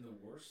 In the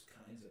worst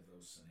kinds of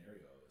those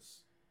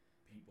scenarios,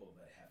 people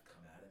that have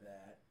come out of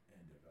that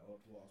and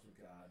developed walks with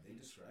God, they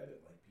describe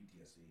it like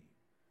PTSD.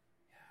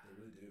 Yeah. They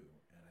really do.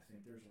 And I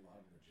think there's a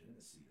lot of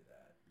legitimacy to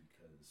that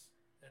because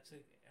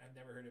I've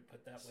never heard it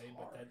put that way,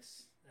 hard. but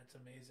that's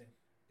amazing.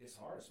 It's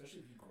hard,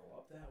 especially if you grow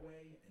up that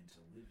way and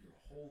to live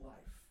your whole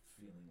life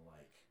feeling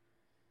like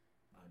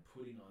I'm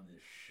putting on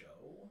this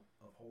show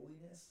of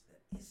holiness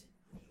that isn't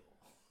real.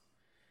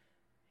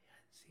 Yeah,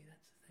 see,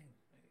 that's the thing.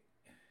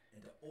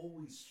 And to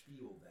always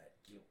feel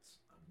that guilt.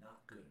 I'm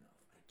not good enough.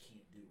 I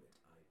can't do it.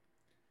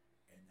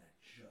 And that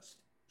just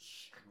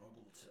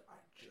struggle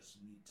I just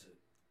need to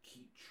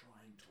keep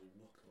trying to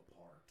look the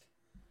part.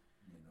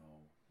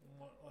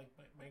 Like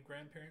my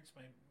grandparents,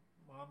 my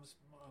mom's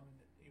mom,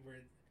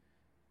 were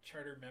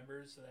charter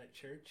members of that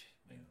church.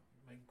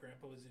 My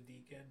grandpa was a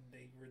deacon.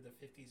 They were the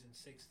 50s and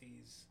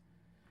 60s.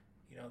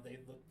 They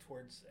looked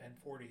towards, and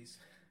 40s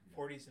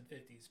and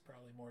 50s,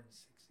 probably more than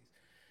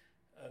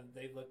 60s.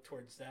 They looked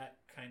towards that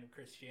kind of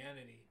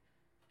Christianity.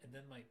 And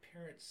then my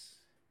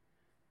parents,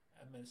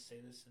 I'm going to say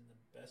this in the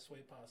best way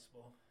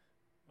possible,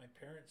 my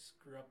parents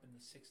grew up in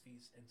the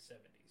 60s and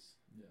 70s.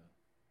 Yeah.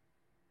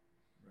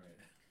 Right.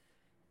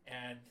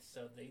 And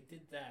so they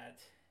did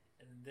that,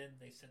 and then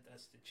they sent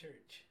us to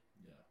church.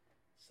 Yeah.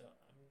 So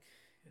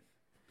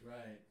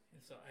right.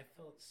 And so I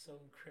felt so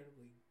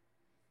incredibly,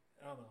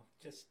 I don't know,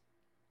 just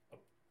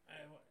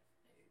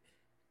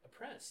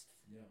oppressed.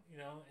 Yeah.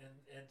 And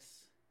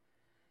it's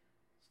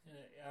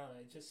gonna, I don't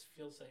know, it just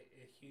feels like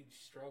a huge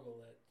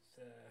struggle that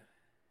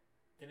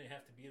didn't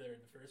have to be there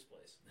in the first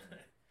place.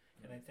 Right.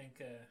 And I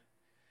think,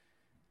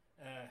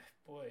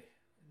 boy,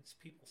 it's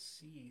people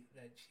see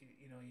that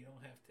you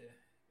don't have to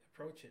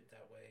approach it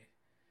that way,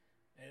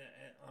 and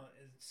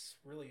it's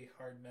really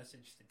hard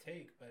message to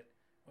take. But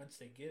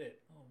once they get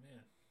it, oh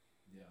man.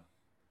 Yeah.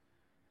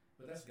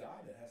 But that's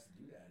God that has to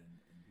do that in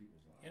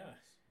people's lives. Yeah.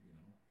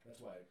 That's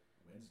why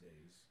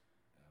Wednesdays,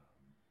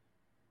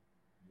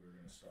 we're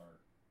going to start.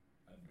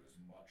 I didn't do as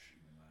much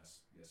even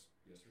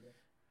yesterday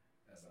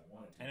as I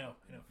wanted to. I know.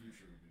 In the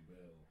future, we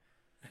will.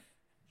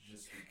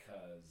 Just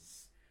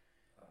because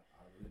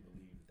I really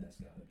believe that's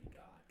got to be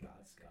God.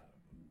 God's got to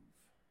move.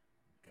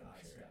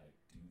 God's got to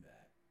do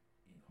that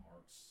in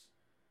hearts.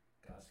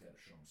 God's got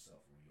to show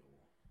himself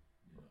real.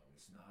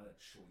 It's not a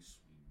choice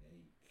we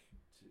make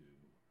to,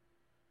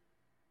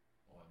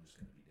 I'm just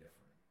going to be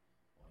different.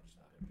 I'm just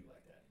not going to be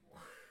like that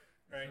anymore.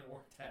 Right. It doesn't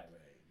work that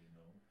way,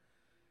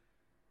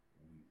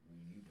 We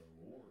need the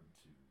Lord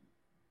to,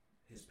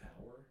 his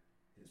power,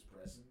 his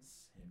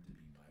presence, him to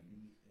be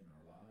mighty in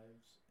our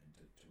lives, and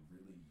to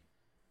really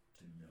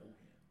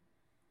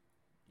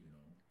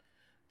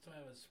So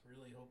I was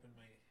really hoping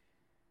my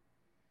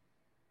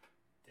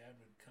dad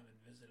would come and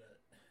visit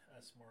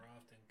us more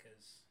often,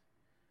 because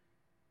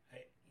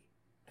I,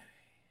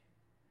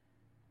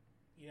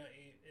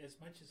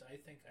 as much as I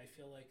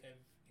feel like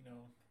I've,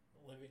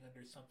 living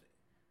under something.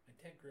 My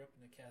dad grew up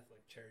in the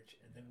Catholic Church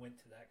and then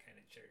went to that kind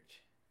of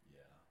church.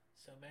 Yeah.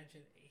 So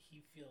imagine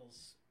he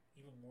feels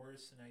even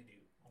worse than I do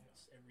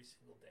almost every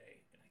single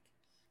day, and I can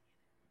see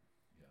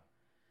it. Yeah.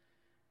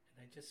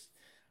 And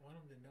I want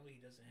him to know he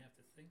doesn't have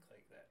to think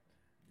like that.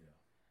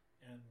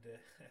 Yeah. And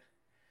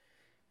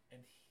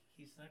and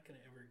he's not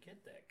going to ever get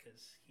that,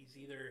 because he's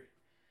either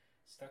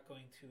stuck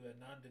going to a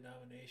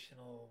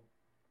non-denominational,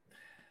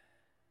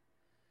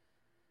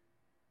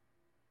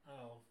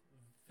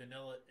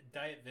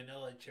 diet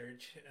vanilla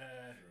church,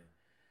 Sure.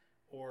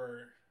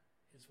 or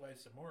his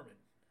wife's a Mormon.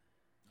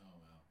 Oh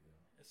wow.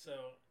 Yeah.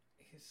 So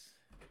he's,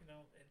 he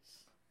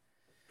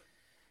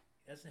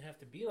doesn't have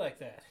to be like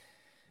that.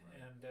 Right.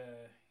 And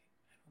I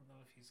don't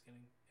know if he's going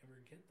to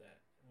ever get that,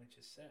 which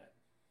is sad.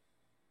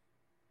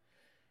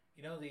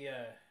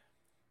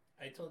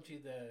 I told you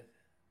the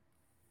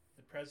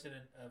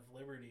president of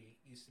Liberty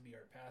used to be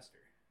our pastor.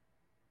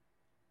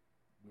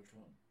 Which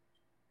one?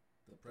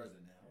 The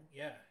president now?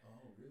 Yeah.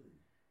 Oh,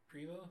 really?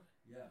 Prevo?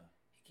 Yeah.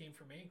 He came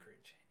from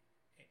Anchorage.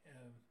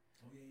 Yeah.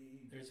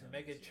 There's a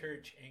mega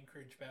church,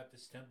 Anchorage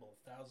Baptist Temple.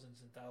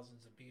 Thousands and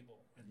thousands of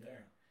people went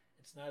there.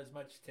 It's not as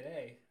much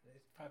today.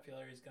 Its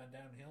popularity's gone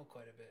downhill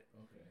quite a bit.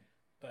 Okay.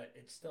 But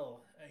it's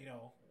still,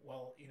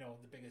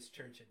 the biggest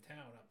church in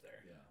town up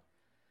there. Yeah.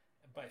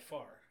 By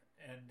far.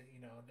 And,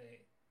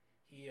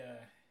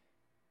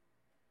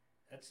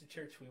 that's the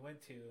church we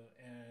went to,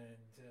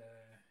 and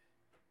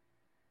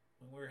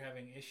when we were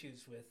having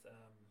issues with,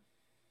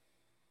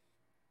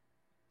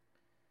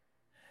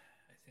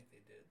 I think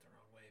they did it the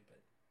wrong way,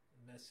 but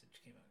the message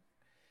came out.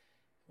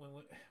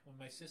 When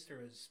my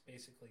sister was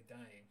basically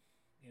dying,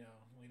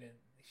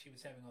 she was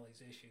having all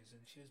these issues,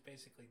 and she was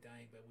basically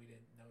dying, but we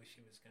didn't know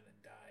she was going to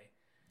die.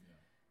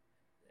 Yeah.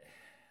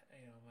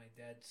 My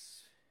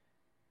dad's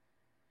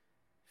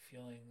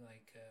feeling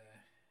like,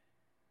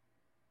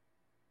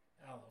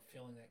 I don't know,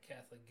 feeling that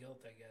Catholic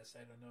guilt, I guess.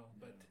 I don't know.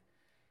 Yeah. But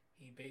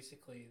he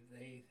basically,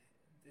 they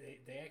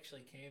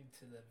actually came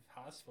to the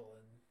hospital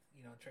and,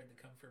 tried to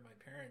come for my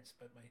parents,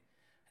 but I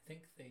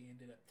think they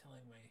ended up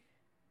telling my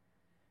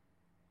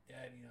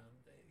dad,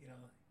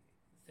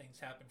 things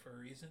happen for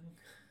a reason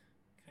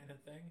kind of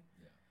thing.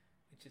 Yeah.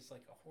 Which is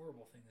like a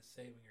horrible thing to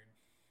say when your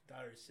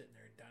daughter's sitting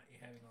there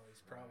having all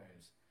these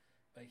problems.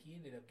 Right. But he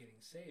ended up getting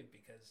saved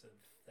because of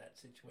that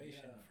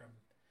situation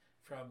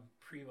from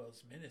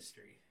Prevo's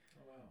ministry.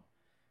 Oh wow!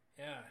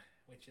 Yeah,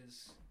 which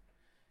is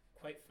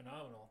quite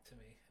phenomenal to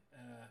me.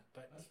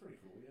 But that's pretty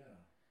cool. Yeah.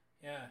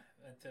 Yeah,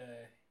 but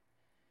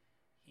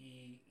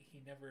he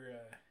never.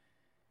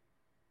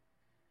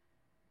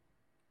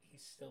 He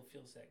still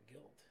feels that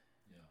guilt.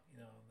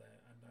 Yeah.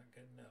 That I'm not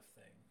good enough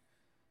thing.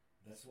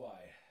 That's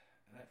why,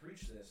 and I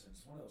preach this, and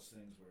it's one of those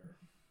things where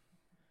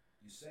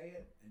you say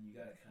it, and you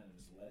got to kind of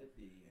just let it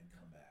be and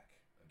come back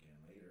again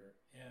later.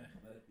 Yeah.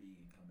 Let it be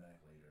and come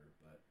back later.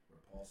 But where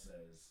Paul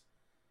says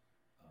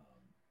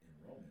in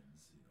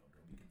Romans,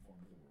 don't be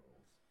conformed to the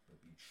world,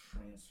 but be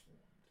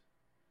transformed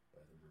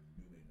by the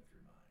renewing of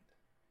your mind.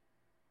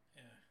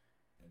 Yeah.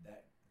 And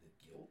that the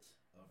guilt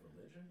of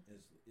religion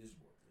is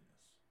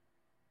worldliness.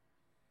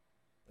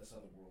 That's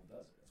how the world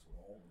does it. That's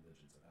what all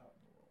religion's about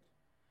in the world.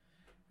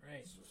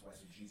 Right. So that's why I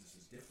say Jesus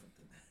is different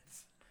than that.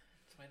 That's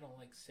why I don't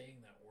like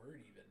saying that word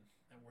even.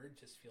 That word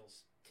just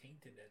feels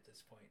tainted at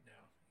this point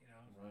now,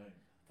 Right.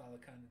 With all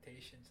the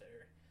connotations that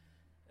are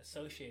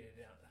associated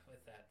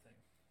with that thing.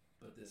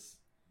 But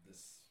this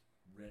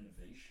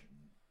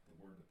renovation, the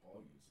word that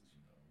Paul uses,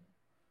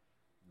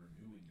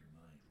 renewing your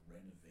mind,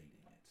 renovating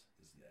it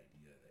is the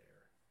idea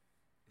there.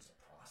 It's a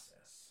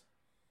process.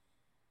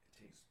 It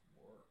takes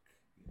work,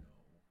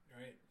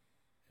 Right.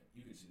 And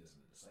you can see this in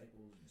the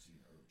disciples, you can see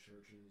it in early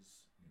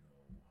churches,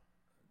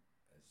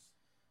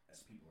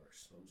 as people are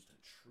exposed to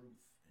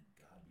truth and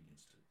God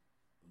begins to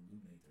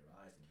illuminate their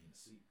eyes and begin to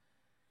see.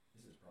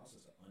 This is a process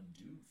to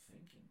undo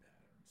thinking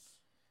patterns,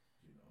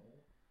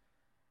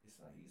 It's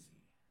not easy.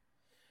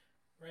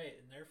 Right,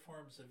 and their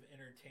forms of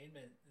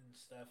entertainment and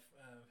stuff,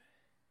 and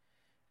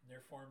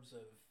their forms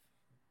of,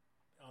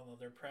 although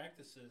their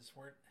practices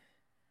weren't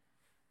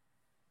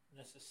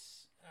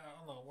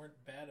weren't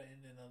bad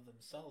in and of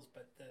themselves,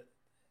 but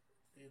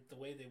the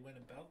way they went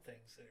about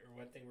things, or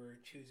what they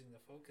were choosing to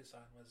focus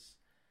on was,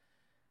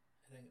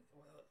 I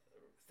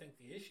think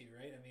the issue,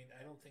 right? I mean,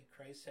 I don't think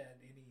Christ had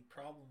any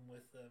problem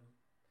with the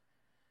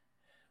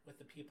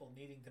people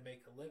needing to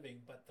make a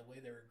living, but the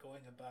way they were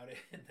going about it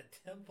in the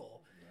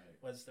temple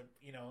was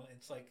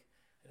it's like,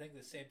 I think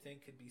the same thing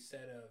could be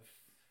said of,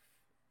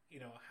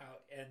 how,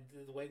 and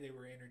the way they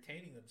were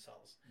entertaining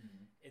themselves.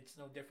 Mm-hmm. It's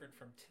no different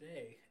from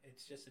today.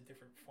 It's just a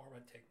different form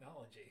of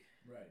technology.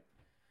 Right.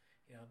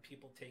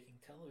 People taking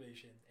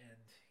television and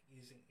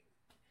using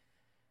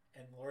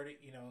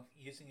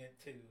it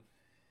to,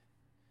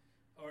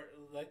 or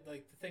like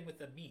the thing with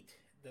the meat,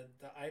 the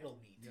idol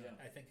meat, Yeah.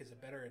 I think is a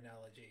better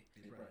analogy.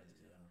 Right.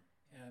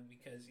 Yeah.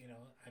 because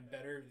I'm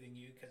better than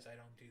you because I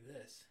don't do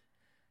this.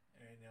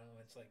 And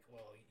it's like,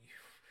 well,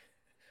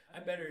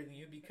 I'm better than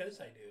you because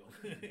I do.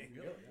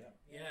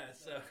 Yeah.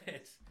 So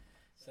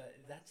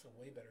that's a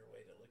way better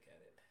way to look at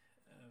it.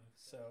 And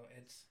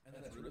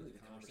that's really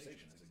the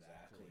conversation. It's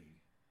exactly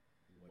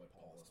what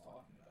Paul is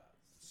talking about.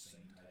 It's the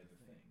same type of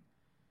thing.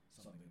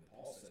 Something that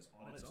Paul says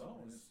on its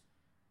own is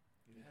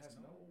it has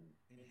no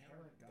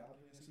inherent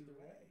godliness either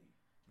way.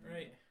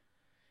 Right.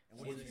 And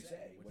what does he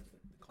say? What's the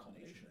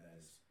culmination of that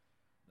is,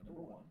 number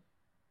one,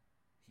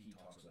 he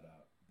talks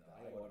about that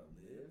I ought to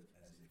live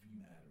as if you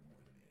matter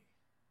more than me.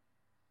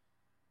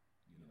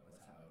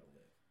 That's how I ought to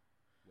live.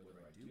 Whether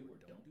I do or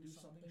don't do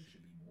something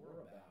should be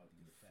more about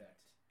the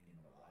effect in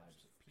the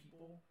lives of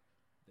people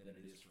than it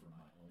is for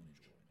my own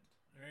enjoyment.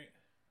 Right.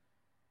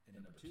 And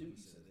then number two, he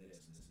says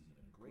this, and this is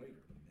even greater,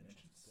 but he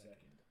mentions the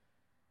second,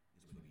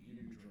 is when you eat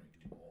or drink,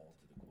 do all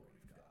to the glory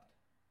of God.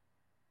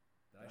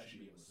 That I should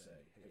be able to say,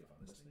 hey, if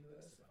I'm listening to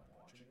this, if I'm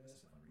watching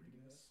this, if I'm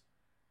reading this,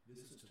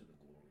 this is to the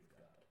glory of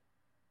God.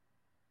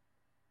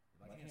 If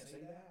I can't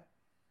say that,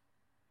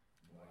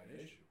 well, I have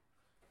an issue.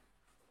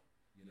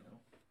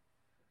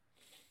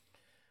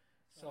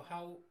 So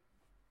how...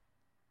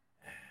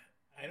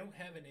 I don't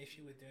have an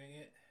issue with doing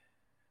it,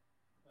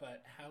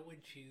 but how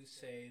would you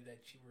say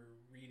that you were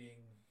reading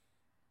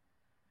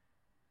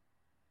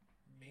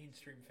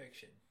mainstream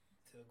fiction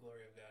to the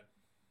glory of God?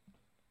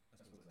 I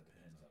suppose that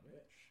depends on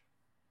which.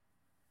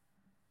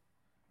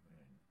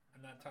 I'm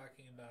not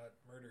talking about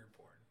murder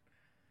porn.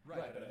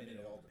 Right, but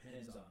it all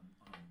depends on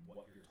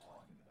what you're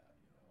talking about,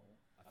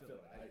 I feel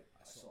like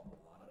I saw a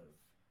lot of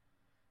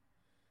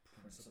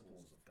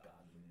principles of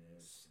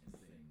godliness and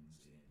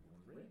things in Lord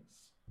of the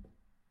Rings.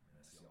 I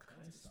see all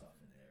kinds of stuff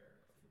in there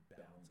of the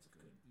balance of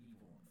good and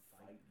evil and the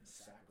fight and the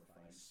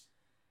sacrifice.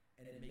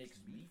 And it makes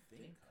me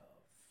think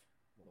of,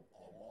 a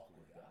walk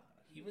with God.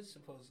 He was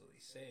supposedly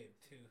saved,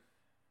 too.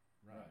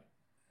 Right.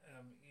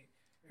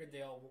 Heard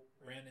they all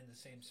ran in the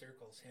same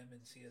circles, him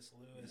and C.S.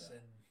 Lewis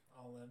and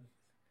all them.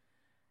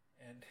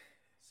 And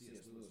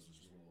C.S. Lewis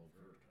was a little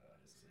overt about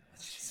it.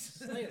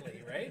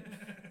 Slightly, right?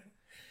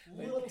 A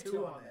little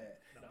too on that.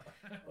 No.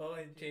 Well,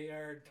 and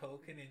J.R.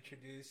 Tolkien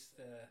introduced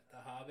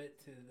the Hobbit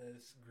to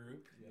this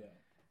group. Yeah.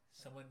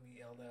 Someone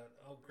yelled out,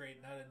 "Oh,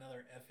 great, not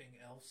another effing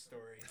elf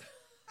story."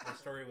 A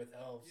story with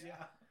elves.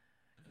 Yeah.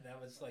 And that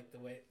was like the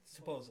way,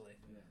 supposedly.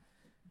 Yeah.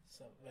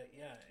 So, but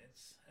yeah,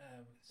 it's,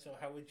 so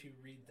how would you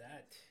read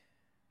that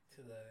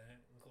to the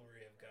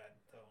glory of God,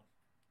 though?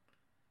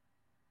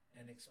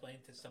 And explain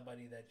to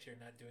somebody that you're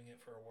not doing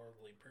it for a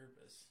worldly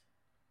purpose.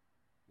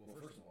 Well,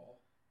 first of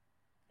all,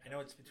 I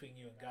know it's between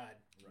you and God,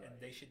 right. And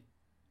they should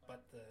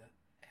butt the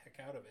heck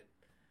out of it.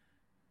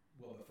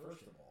 Well, but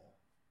first of all,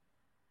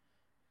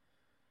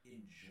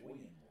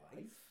 enjoying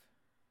life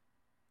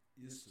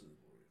is to the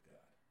glory of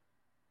God.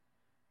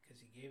 Because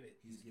He gave it.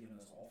 He's given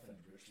us all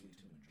things richly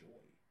to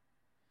enjoy.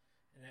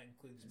 And that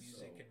includes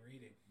music and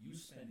reading. You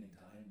spending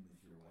time with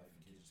your wife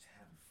and kids just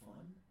having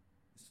fun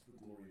is to the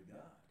glory of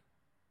God.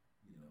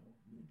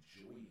 You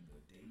enjoying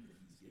the day that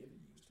He's given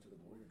you is to the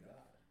glory of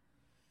God.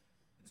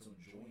 And so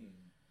enjoying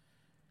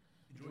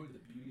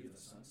the beauty of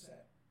the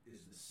sunset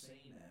is the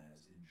same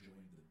as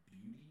enjoying the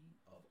beauty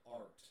of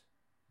art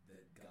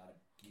that God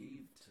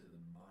gave to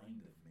the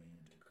mind of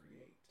man to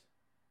create.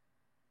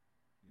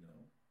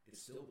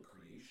 It's still the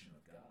creation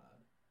of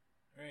God.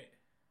 Right.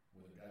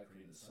 Whether God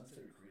created the sunset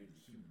or created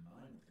the human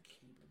mind with the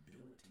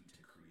capability to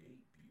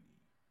create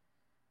beauty.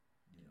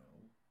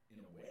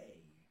 In a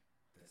way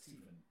that's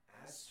even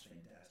as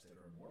fantastic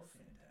or more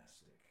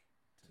fantastic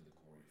to the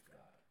glory of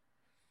God.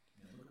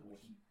 Look at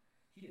what he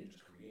didn't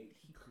just create,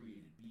 He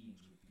created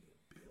beings with the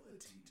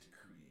ability to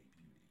create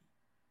beauty.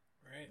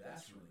 Right.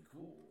 That's really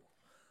cool.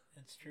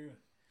 That's true.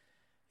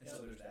 And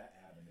so there's that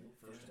avenue.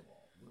 First of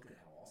all, look at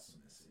how awesome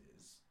this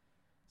is.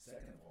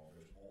 Second of all,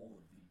 there's all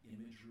of the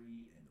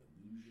imagery and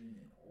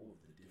illusion and all of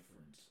the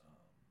different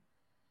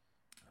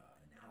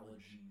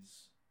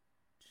analogies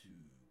to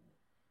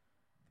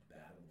the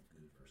battle of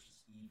good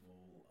versus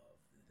evil, of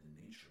the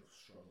nature of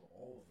struggle,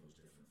 all of those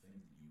different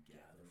things that you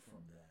gather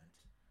from that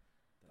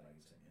I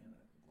can say, man,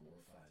 that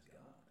glorifies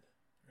God.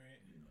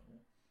 Right.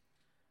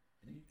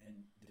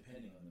 And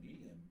depending on the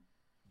medium,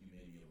 you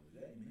may be able to do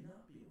that, you may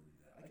not be able to do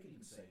that. I could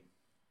even say,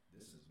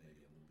 this is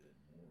maybe a little bit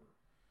more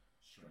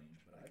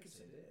strange, but I could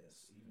say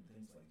this, even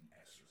things like The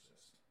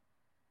Exorcist,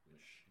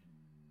 which in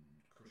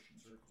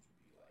Christian circles would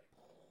be like...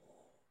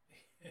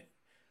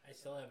 I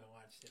still haven't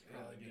watched it,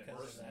 probably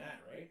because of that.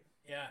 Right?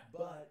 Yeah.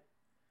 But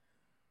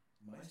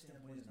my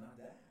standpoint is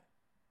not that.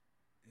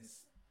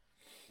 It's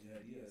the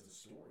idea as a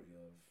story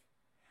of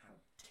how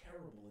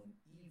terrible and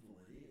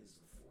evil it is,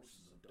 the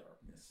forces of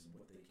darkness and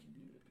what they can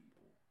do to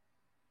people.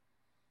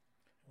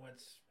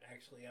 What's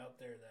actually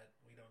out there that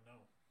we don't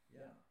know.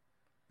 Yeah.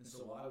 And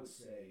so I would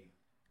say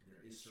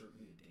there is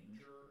certainly a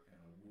danger, and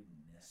I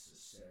wouldn't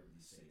necessarily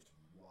say it's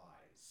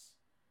wise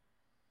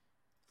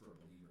for a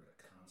believer to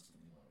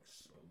constantly want to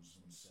expose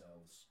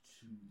themselves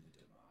to the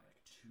demonic,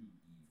 to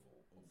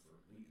evil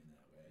overtly in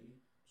that way.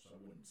 So I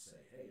wouldn't say,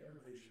 hey,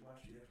 everybody should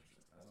watch The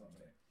Exorcist. That's what I'm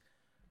saying.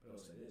 But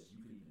I'll say this: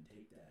 you could even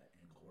take that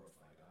and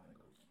glorify God and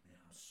go,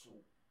 "Man,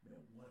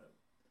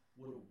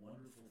 what a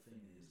wonderful thing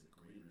it is that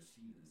greater is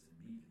He that is in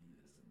me than He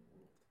that is in the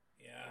world."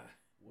 Yeah.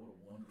 What a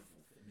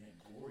wonderful thing, man!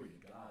 Glory to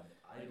God that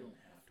I don't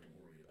have to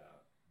worry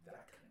about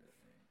that kind of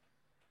thing,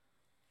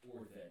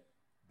 or that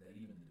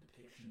even the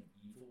depiction of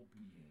evil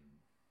being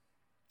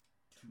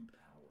too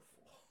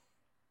powerful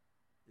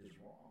is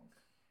wrong.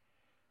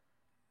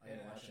 I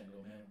can watch and go,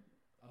 man,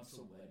 I'm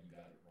so glad you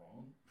got it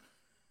wrong.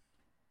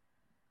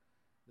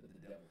 That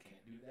the devil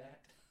can't do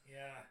that.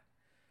 Yeah.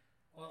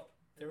 Well,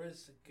 there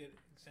was a good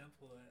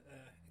example.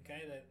 A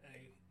guy that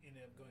I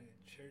ended up going to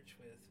church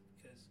with,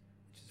 which is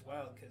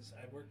wild, because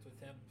I worked with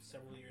him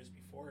several years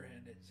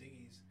beforehand at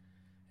Ziggy's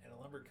at a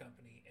lumber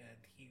company,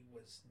 and he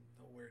was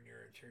nowhere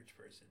near a church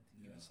person.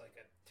 He was like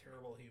a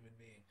terrible human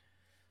being.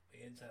 But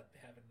he ends up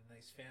having a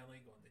nice family,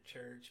 going to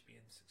church,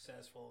 being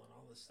successful, and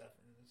all this stuff,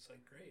 and it's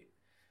like great.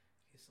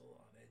 He's a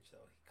little on edge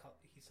though.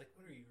 He's like,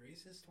 "What are you,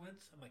 racist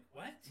once?" I'm like,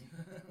 "What?"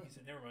 He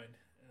said, "Never mind."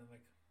 And I'm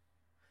like,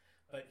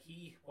 but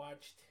he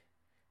watched,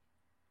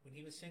 when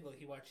he was single,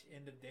 he watched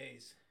End of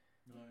Days.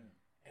 Oh,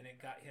 yeah. And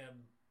it got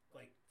him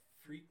like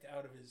freaked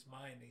out of his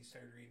mind, and he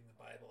started reading the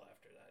Bible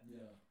after that.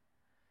 Yeah.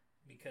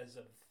 Because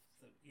of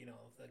the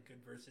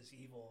good versus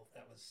evil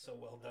that was so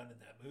well done in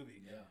that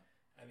movie. Yeah.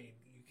 I mean,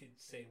 you could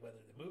say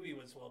whether the movie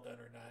was well done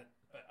or not,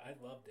 but I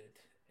loved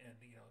it. And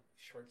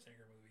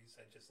Schwarzenegger movies,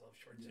 I just love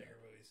Schwarzenegger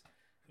movies.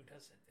 Who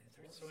doesn't?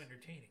 They're so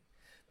entertaining.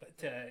 But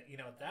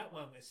that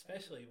one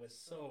especially was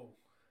so,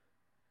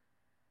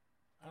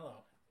 I don't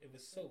know, it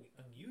was so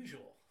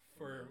unusual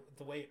for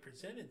the way it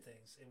presented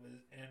things.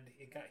 And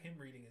it got him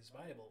reading his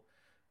Bible.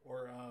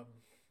 Or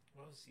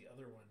what was the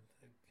other one?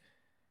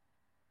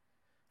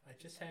 I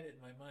just had it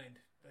in my mind,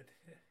 but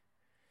it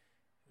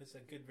was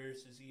a good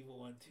versus evil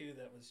one too.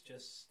 That was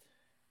just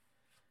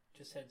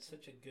had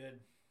such a good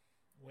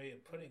way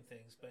of putting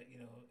things, but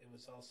it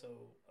was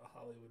also a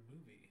Hollywood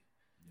movie.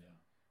 Yeah.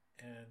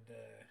 And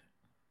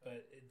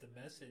the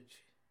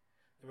message,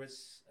 there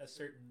was a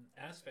certain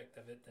aspect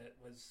of it that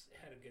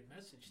had a good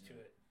message to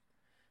it.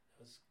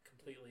 That was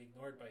completely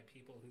ignored by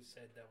people who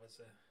said that was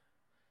a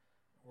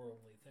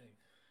worldly thing.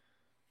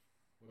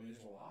 Well,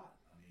 there's a lot.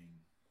 I mean,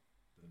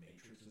 The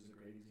Matrix is a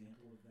great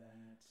example of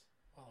that.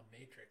 Well,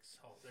 Matrix.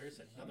 Oh, there's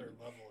another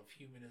level of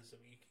humanism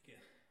you could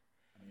get.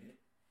 I mean,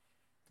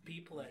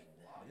 people there's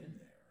a lot in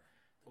there.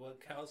 The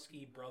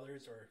Wachowski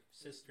brothers or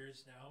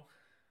sisters now.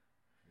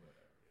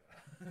 Whatever.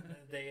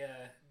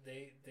 Yeah.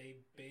 they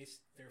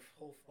based their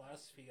whole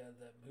philosophy of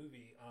the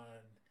movie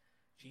on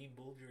Jean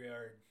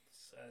Baudrillard's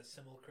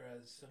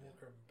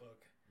Simulacrum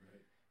book,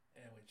 Right.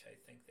 And which I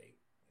think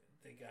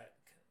they got.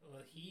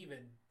 Well, he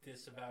even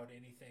disavowed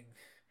anything.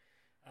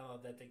 I don't know,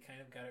 that they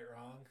kind of got it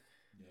wrong.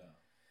 Yeah.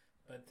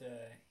 But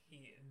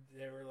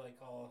they were like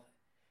all,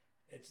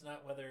 it's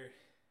not whether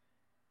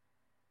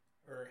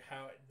or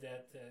how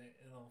that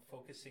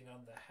focusing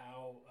on the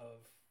how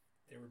of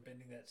they were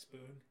bending that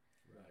spoon.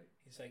 Right.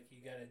 He's like, you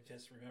gotta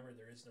just remember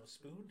there is no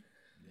spoon.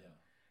 Yeah.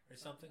 Or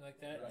something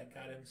like that. Right. And it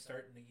got him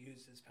starting to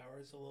use his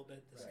powers a little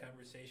bit. This Right.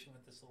 conversation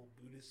with this little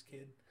Buddhist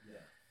kid.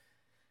 Yeah.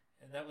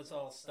 And that was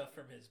all stuff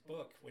from his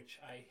book,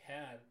 which I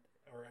had,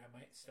 or I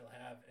might still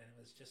have, and it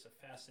was just a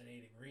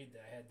fascinating read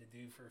that I had to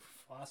do for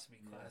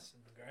philosophy class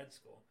in grad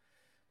school.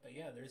 But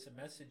yeah, there's a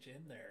message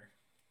in there,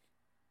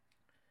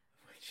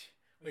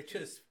 which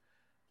is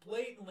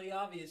blatantly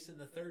obvious in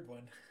the third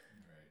one.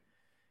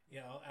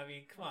 Right. I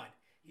mean, come on.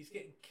 He's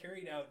getting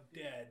carried out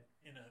dead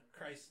in a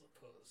Chrysler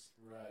pose.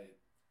 Right.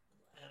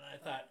 And I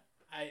thought,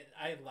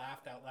 I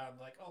laughed out loud. I'm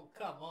like, oh,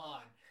 come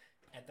on,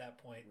 at that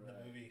point in the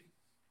Right. movie.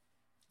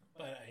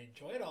 But I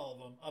enjoyed all of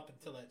them up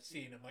until that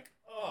scene. I'm like,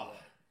 oh.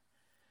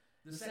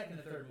 The second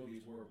and third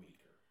movies were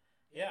weaker.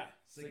 Yeah.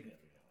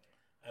 Significantly.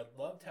 I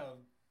loved how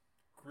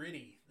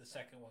gritty the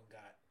second one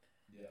got.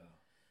 Yeah.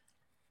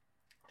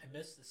 I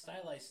missed the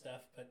stylized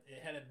stuff, but it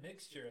had a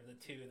mixture of the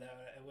two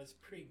that I was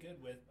pretty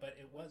good with, but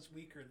it was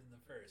weaker than the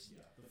first.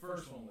 Yeah. The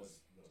first one was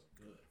a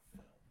good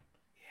film.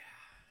 Yeah.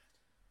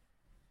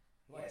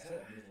 Like I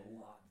said, there's a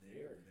lot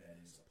there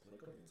that is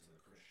applicable to the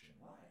Christian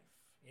life.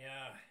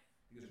 Yeah.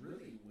 Because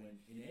really, when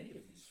in any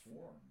of these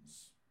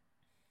forms,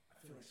 I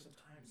feel like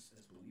sometimes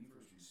as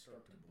believers we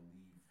start to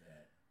believe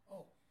that.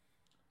 Oh,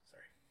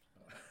 sorry.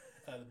 I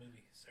thought of the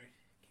movie. Sorry.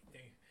 Keep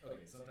going.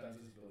 Okay,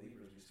 sometimes as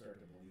believers we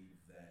start to believe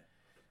that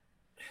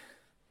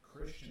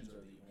Christians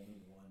are the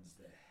only ones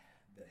that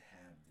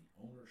have the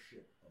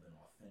ownership of an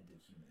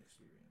authentic human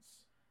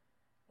experience.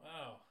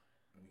 Wow.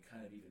 And we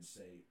kind of even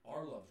say,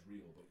 our love's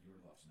real, but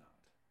your love's not.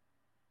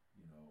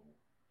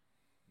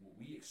 What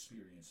we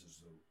experience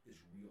is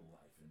real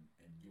life,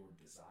 and your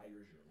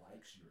desires, your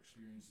likes, your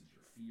experiences,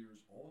 your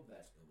fears, all of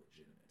that's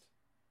illegitimate.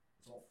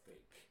 It's all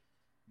fake,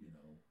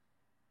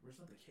 where it's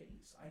not the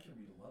case. I can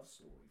read a love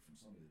story from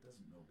somebody that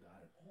doesn't know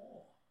God at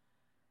all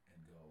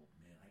and go,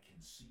 man, I can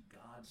see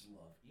God's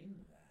love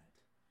in that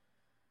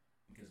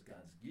because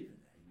God's given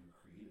that. You were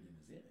created in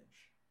His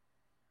image.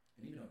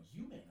 And even though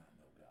you may not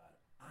know God,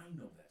 I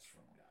know that's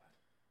from God.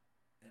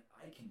 And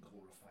I can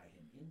glorify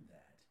Him in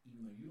that,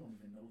 even though you don't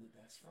even know that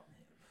that's from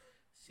Him.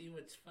 See,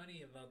 what's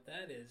funny about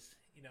that is,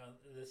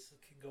 this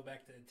can go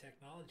back to the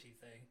technology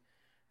thing.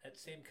 That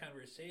same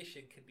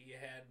conversation could be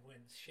had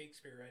when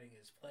Shakespeare writing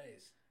his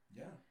plays.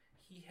 Yeah.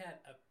 He had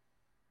a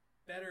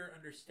better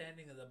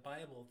understanding of the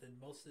Bible than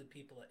most of the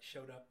people that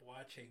showed up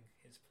watching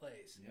his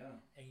plays. Yeah.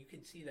 And you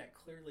can see that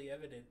clearly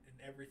evident in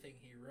everything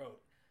he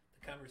wrote.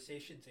 The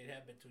conversations they'd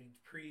have between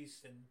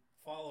priest and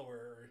follower,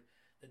 or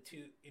the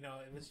two,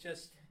 it was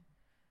just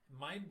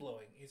mind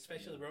blowing.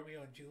 Especially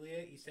Romeo and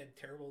Juliet. He said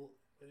terrible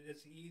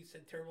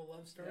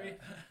love story.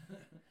 Yeah.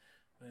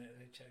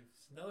 Which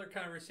is another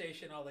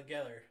conversation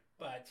altogether.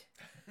 But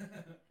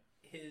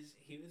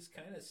he was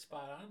kind of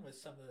spot on with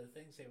some of the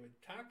things they were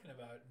talking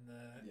about in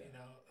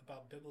the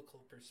about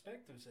biblical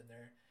perspectives in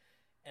there,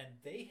 and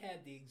they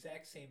had the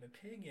exact same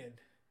opinion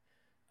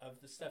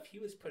of the stuff he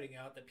was putting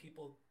out that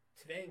people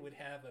today would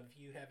have of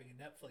you having a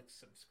Netflix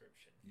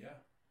subscription. Yeah,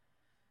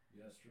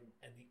 that's true.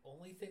 And the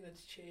only thing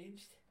that's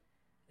changed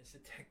is the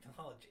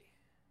technology.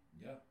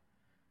 Yeah,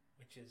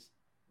 which is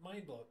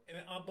mind blowing, and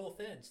on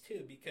both ends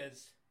too,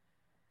 because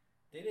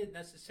they didn't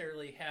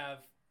necessarily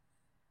have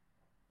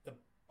the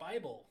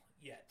Bible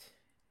yet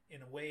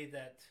in a way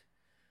that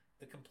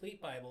the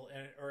complete Bible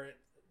or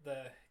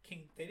the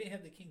they didn't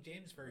have the King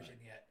James version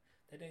yet.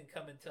 That didn't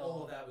come until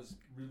all of that was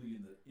really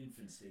in the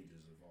infant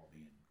stages of all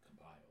being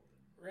compiled.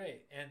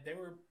 Right, and they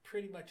were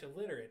pretty much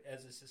illiterate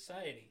as a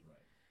society.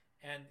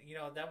 Right.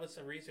 And that was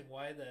the reason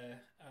why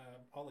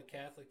all the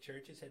Catholic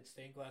churches had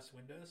stained glass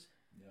windows.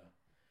 Yeah.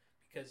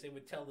 Because they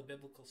would tell the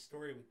biblical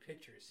story with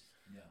pictures.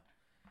 Yeah.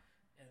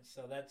 And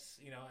so that's,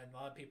 and a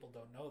lot of people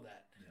don't know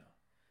that. Yeah.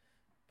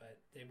 But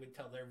they would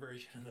tell their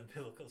version of the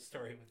biblical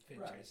story with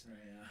pictures. Right,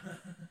 yeah.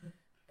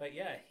 But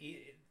yeah,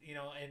 he,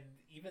 and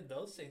even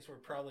those things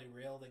were probably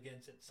railed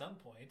against at some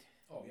point.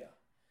 Oh, yeah.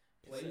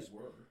 Plays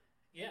were.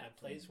 Yeah,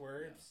 plays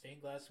were. Yeah.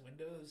 Stained glass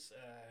windows,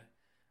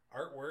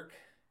 artwork.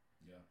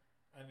 Yeah.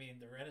 I mean,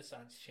 the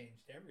Renaissance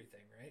changed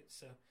everything, right?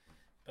 So,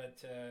 but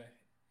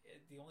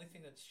the only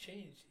thing that's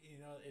changed,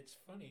 it's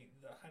funny,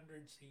 the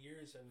hundreds of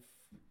years of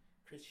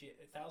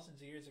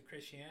thousands of years of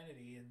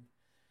Christianity and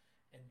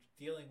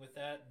dealing with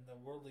that and the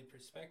worldly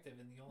perspective,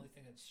 and the only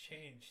thing that's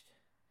changed,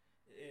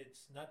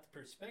 it's not the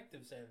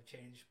perspectives that have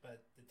changed,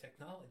 but the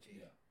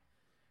technology. Yeah.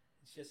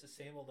 It's just the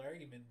same old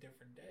argument,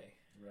 different day.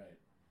 Right.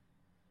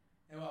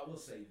 And I will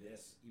say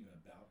this, even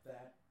about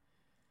that,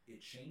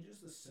 it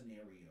changes the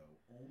scenario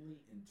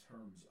only in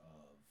terms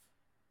of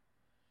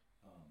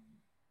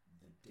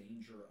the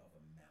danger of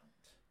amount,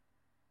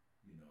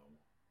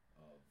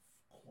 of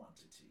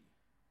quantity.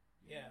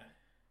 Yeah.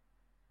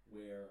 know,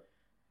 where,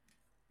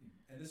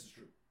 and this is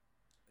true,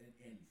 in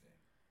anything,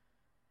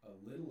 a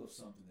little of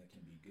something that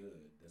can be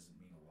good doesn't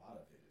mean a lot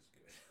of it is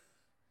good.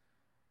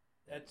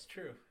 That's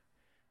true.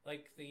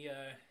 Like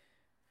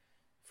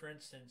for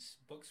instance,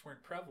 books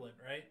weren't prevalent,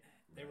 right?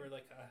 They were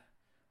like a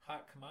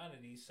hot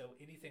commodity, so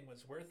anything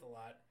was worth a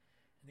lot.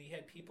 And you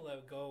had people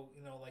that would go,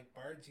 like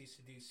bards used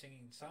to do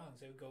singing songs.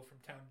 They would go from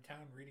town to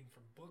town reading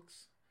from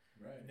books.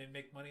 Right. And they'd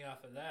make money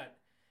off of that.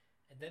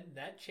 And then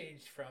that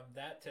changed from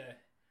that to,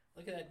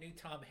 look at that new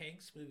Tom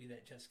Hanks movie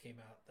that just came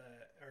out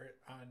or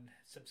on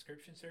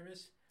subscription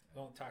service. We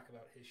won't talk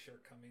about his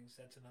shortcomings.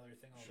 That's another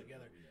thing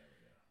altogether. Sure,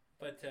 yeah.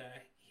 But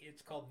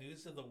it's called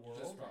News of the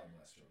World. Just probably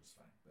less show is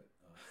fine, but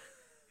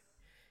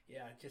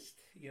yeah,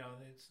 just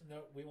it's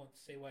we won't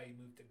say why he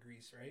moved to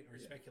Greece, right? Or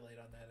speculate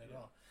on that at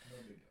all. No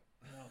big deal.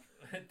 No,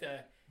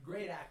 but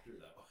great actor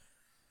though.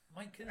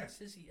 My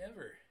goodness, is he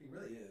ever? He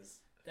really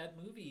is. That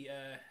movie,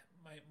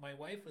 my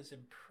wife was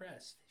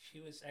impressed. She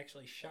was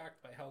actually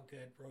shocked by how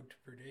good Road to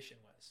Perdition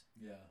was.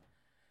 Yeah.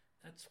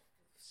 That's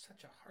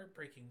such a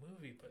heartbreaking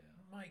movie, but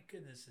my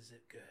goodness, is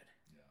it good?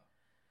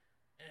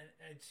 Yeah.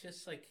 And it's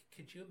just like,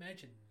 could you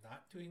imagine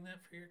not doing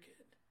that for your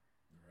kid?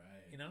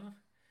 Right.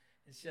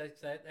 It's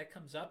just that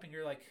comes up and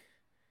you're like,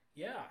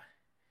 yeah.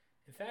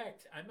 In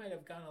fact, I might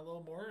have gone a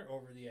little more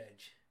over the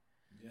edge.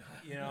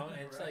 Yeah.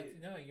 And it's right. like,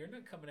 no, you're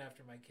not coming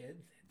after my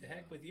kid. The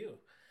heck with you.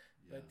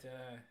 Yeah. But,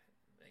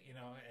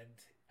 and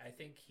I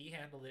think he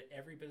handled it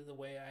every bit of the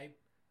way I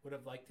would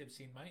have liked to have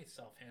seen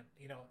myself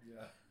handle.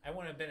 Yeah. I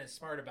wouldn't have been as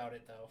smart about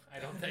it, though. I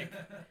don't think.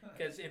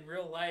 Because in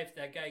real life,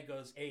 that guy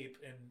goes ape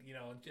and,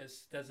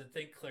 just doesn't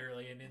think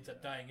clearly and ends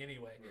up dying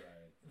anyway.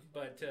 Right.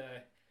 But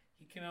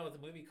he came out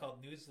with a movie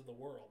called News of the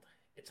World.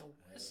 It's a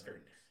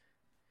Western.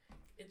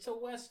 It's a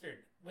Western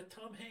with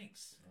Tom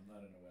Hanks. I'm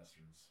not into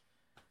Westerns.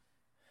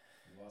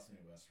 You lost me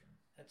a Western.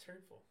 That's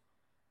hurtful.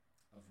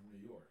 I'm from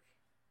New York.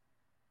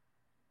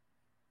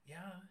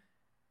 Yeah.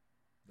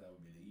 That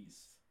would be the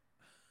East.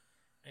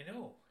 I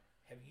know.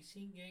 Have you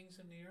seen Gangs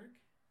of New York?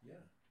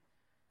 Yeah.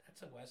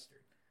 That's a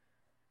Western.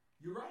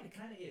 You're right, it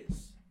kind of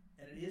is.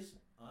 And it is,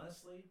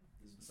 honestly,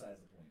 this is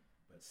besides the point,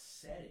 but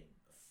setting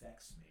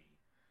affects me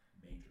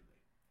majorly.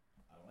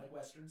 I don't like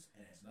Westerns,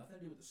 and it has nothing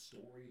to do with the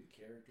story, the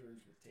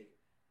characters,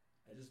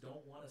 I just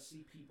don't want to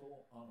see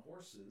people on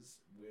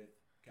horses with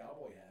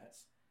cowboy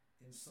hats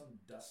in some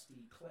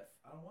dusty cliff.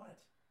 I don't want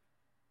it.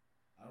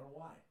 I don't know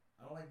why.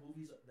 I don't like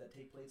movies that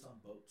take place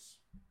on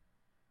boats.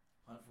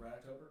 Hunt for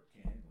Red October,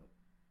 can't handle it.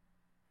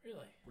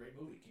 Really? Great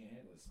movie, can't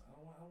handle it. Listen, I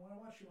don't want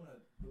to watch you on a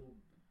little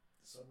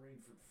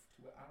submarine for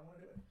 2 hours. I don't want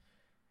to do it.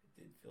 It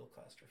did feel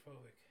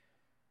claustrophobic.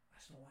 I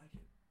just don't like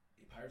it.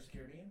 Pirates of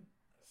the Caribbean,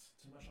 that's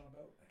too much on a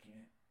boat. I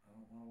can't. I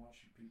don't want to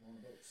watch people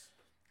on boats.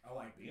 I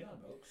like being on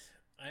boats.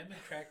 I'm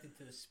attracted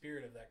to the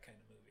spirit of that kind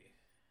of movie.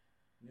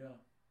 Yeah.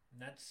 And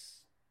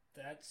that's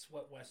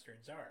what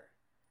Westerns are.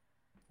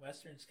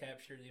 Westerns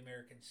capture the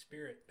American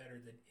spirit better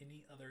than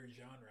any other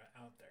genre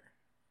out there.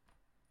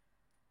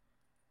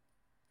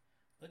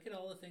 Look at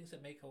all the things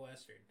that make a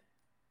Western.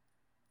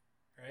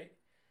 Right?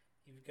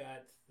 You've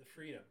got the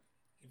freedom.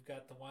 You've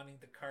got the wanting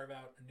to carve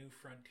out a new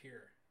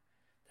frontier.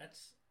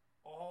 That's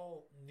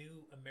all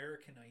new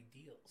American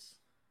ideals.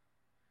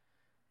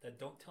 That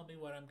don't tell me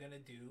what I'm going to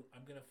do.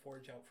 I'm going to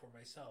forge out for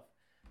myself.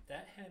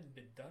 That hadn't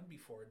been done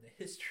before in the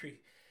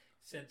history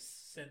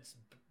since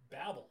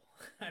Babel.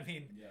 I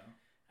mean,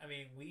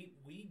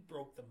 we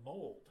broke the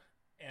mold,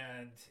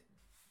 and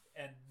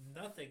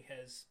nothing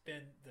has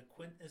been the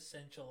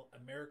quintessential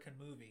American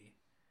movie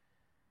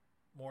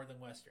more than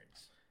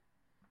Westerns.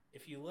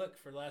 If you look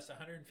for the last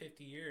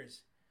 150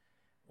 years,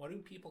 what do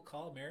people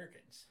call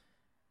Americans?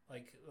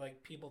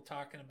 Like people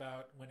talking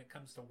about when it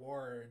comes to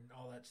war and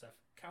all that stuff,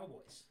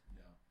 cowboys.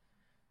 Yeah.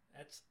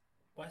 That's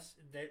West.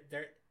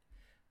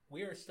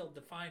 We are still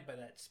defined by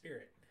that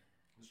spirit.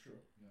 It's true.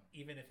 Yeah.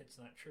 Even if it's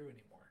not true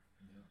anymore.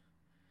 Yeah.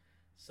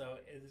 So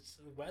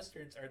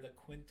Westerns are the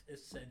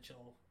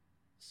quintessential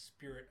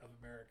spirit of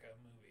America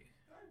movie.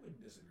 I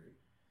wouldn't disagree.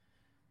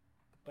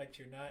 But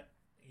you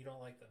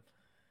don't like them.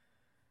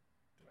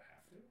 Do I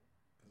have to?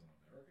 Because I'm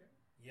American?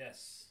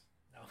 Yes.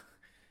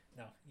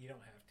 No, you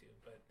don't have to,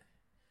 but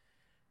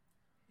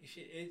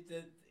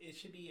it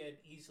should be an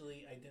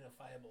easily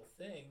identifiable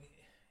thing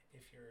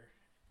if you're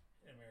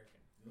an American.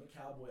 The only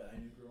cowboy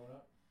I knew growing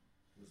up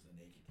was the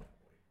Naked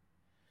Cowboy.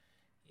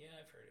 Yeah,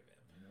 I've heard of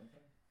him. You know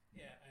him?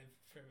 Yeah, I'm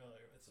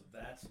familiar with So him.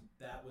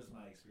 that was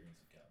my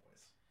experience of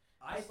cowboys.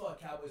 I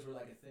thought cowboys were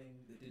like a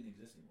thing that didn't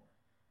exist anymore.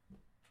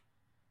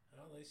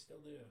 Oh, they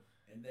still do.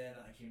 And then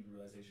I came to the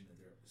realization that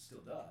there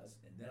still does,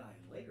 and then I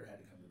later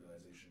had to come to the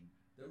realization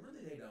that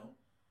really they don't.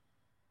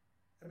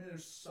 I mean,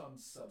 there's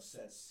some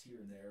subsets here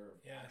and there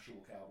of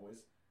actual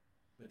cowboys,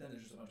 but then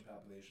there's just a bunch of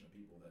population of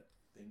people that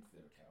think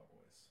they're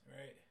cowboys.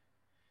 Right.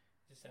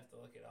 Just have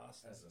to look at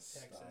Austin, as a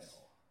Texas.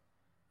 Style.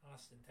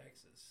 Austin,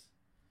 Texas.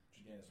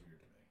 Which again is weird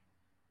to me.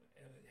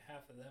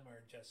 Half of them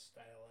are just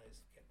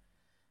stylized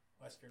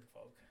Western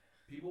folk.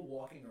 People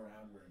walking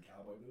around wearing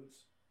cowboy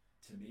boots,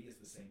 to me, is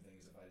the same thing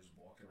as if I just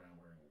walked around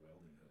wearing a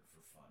welding hood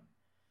for fun,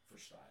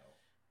 for style.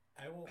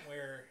 I won't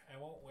wear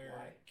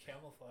Why?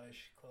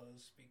 camouflage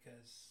clothes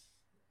because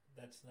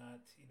that's not,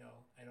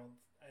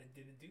 I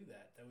didn't do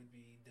that. That would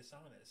be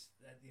dishonest.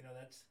 That's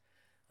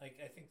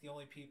like, I think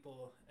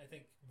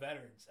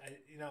veterans,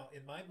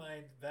 in my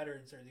mind,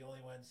 veterans are the only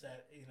ones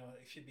that,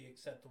 it should be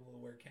acceptable to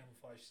wear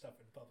camouflage stuff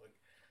in public.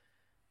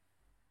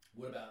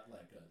 What about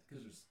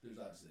because there's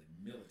obviously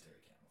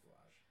military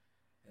camouflage,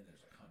 and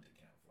there's hunting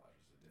camouflage,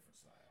 which is a different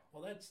style.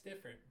 Well, that's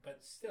different,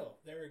 but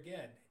still, there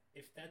again,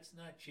 if that's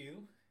not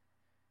you,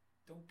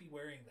 don't be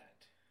wearing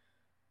that.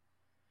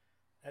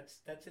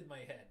 That's in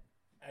my head.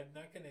 I'm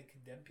not going to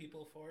condemn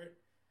people for it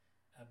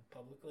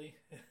publicly.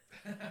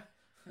 I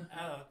don't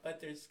know, but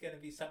there's going to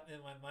be something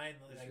in my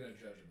mind. Just going to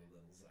judge them a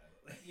little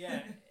silently.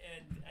 Yeah,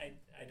 and I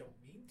don't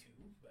mean to,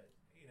 but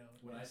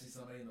When I see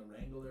somebody in the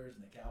Wranglers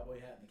and the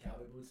cowboy hat and the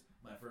cowboy boots,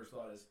 my first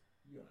thought is,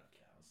 you don't have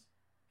cows.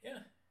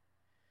 Yeah.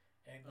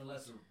 And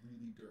unless they're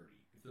really dirty.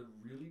 If they're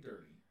really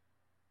dirty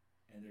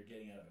and they're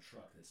getting out of a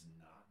truck that's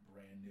not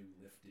brand new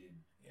lifted,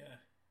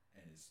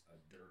 and is a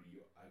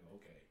dirty, I go,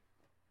 okay,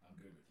 I'm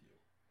good with you.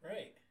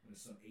 Right. When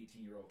it's some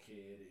 18-year-old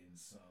kid in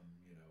some,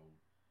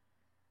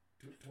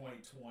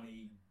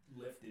 2020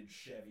 lifted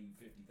Chevy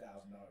 $50,000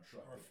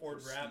 truck or a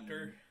Ford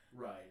Raptor,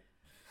 right?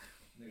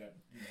 They got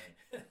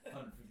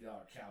 $150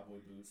 cowboy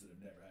boots that have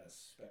never had a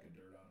speck of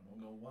dirt on them.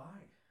 We'll go,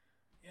 why?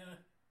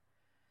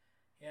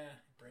 Yeah,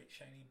 bright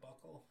shiny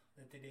buckle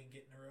that they didn't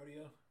get in a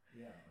rodeo.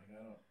 Yeah,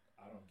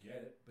 I don't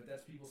get it, but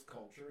that's people's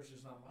culture. It's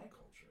just not my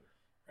culture.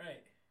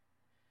 Right.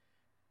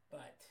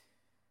 But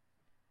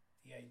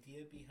the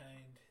idea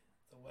behind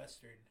the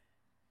Western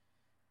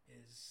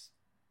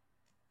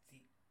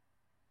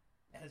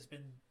has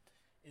been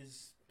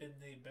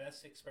the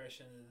best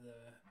expression of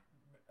the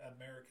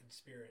American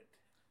spirit.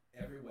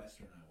 Every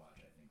Western I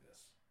watch, I think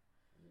this.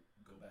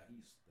 Go back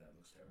east. That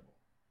looks terrible.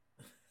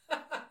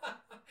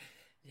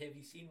 Have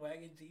you seen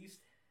Wagons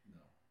East?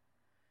 No.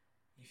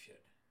 You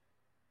should.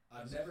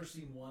 I've never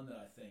seen one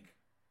that I think,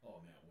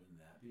 oh man,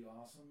 wouldn't that be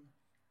awesome?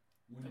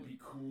 Wouldn't it be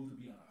cool to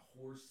be on a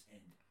horse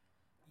and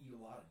eat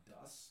a lot of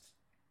dust?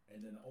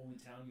 And then the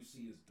only town you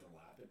see is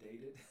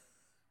dilapidated?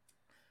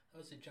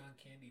 That was a John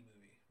Candy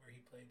movie where he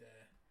played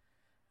a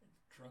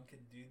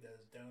drunken dude that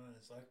was down on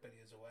his luck, but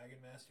he was a wagon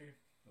master.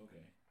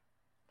 Okay.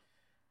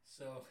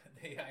 So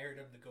they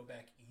hired him to go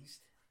back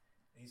east.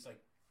 And he's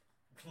like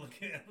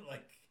looking at him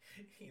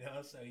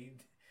so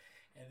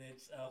and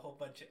it's a whole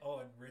bunch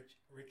of, and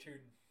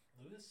Richard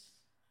Lewis,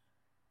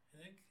 I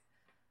think.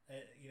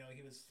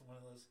 He was one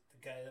of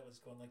the guy that was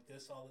going like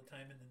this all the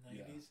time in the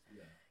 90s.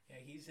 Yeah. Yeah,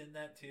 he's in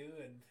that too.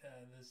 And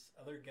this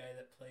other guy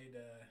that played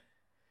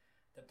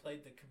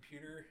the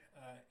computer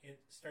in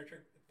Star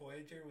Trek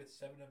Voyager with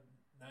Seven of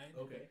Nine.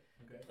 Okay.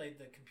 Played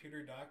the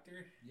computer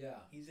doctor.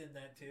 Yeah. He's in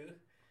that too.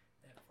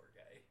 That poor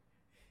guy.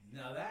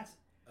 Now that's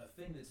a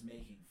thing that's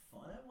making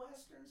fun of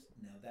westerns.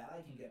 Now that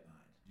I can get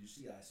behind. Did you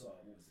see? I saw,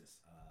 what was this?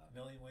 A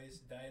Million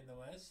Ways to Die in the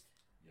West.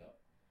 Yep.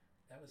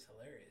 That was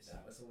hilarious.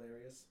 That was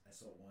hilarious. I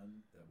saw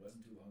one that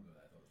wasn't too long ago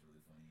that I thought was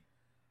really funny.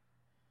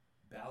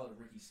 Ballad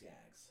of Ricky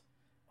Skaggs.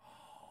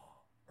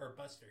 Oh, or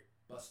Buster.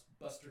 Buster.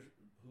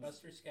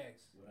 Buster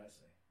Skaggs. What did I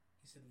say?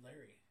 You said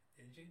Larry,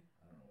 didn't you?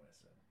 I don't know what I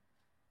said.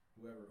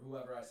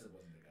 Whoever I said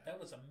wasn't the guy.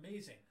 That was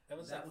amazing. That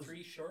was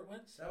 3 short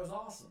ones. That was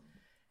awesome.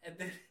 And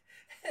then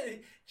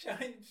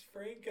James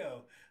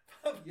Franco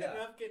popping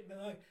up, getting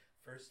hung.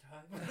 First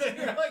time.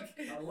 You're like,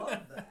 I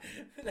love that.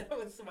 That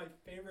was my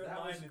favorite line.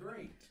 That was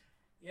great.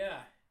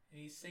 Yeah.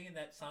 And he's singing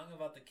that song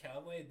about the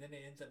cowboy, and then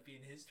it ends up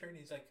being his turn.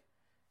 He's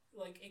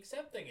like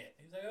accepting it.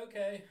 He's like,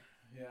 okay.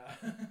 Yeah.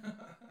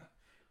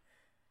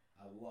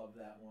 I love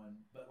that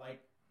one. But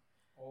like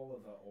all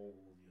of the old,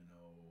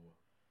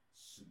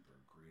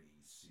 super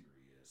gritty,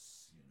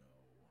 serious,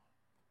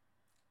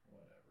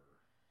 whatever.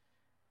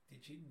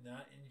 Did you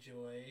not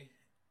enjoy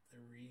the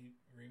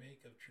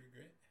remake of True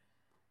Grit?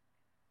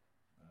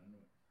 I don't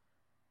know.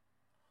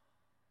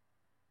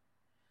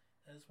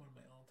 That is one of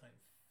my all-time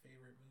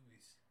favorite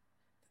movies.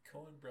 The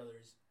Coen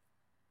brothers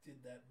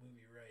did that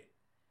movie right.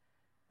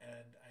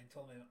 And I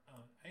told him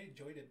I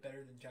enjoyed it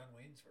better than John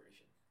Wayne's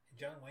version. And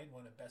John Wayne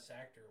won a Best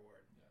Actor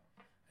award.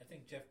 Yeah. I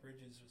think Jeff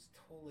Bridges was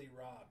totally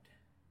robbed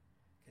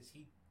because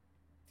he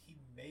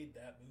made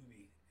that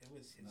movie. It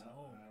was his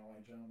own. I don't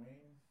like John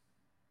Wayne.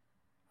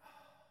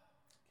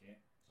 Can't.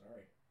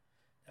 Sorry.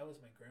 That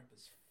was my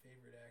grandpa's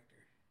favorite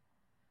actor.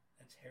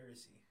 That's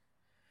heresy.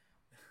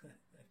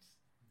 That's.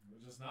 It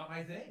was just not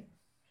my thing.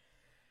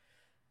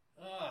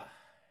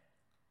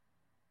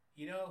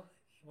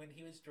 When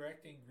he was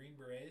directing Green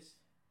Berets,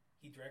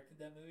 he directed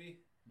that movie,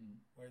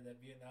 where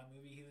that Vietnam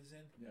movie he was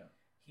in. Yeah.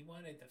 He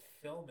wanted to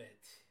film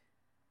it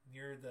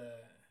near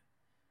the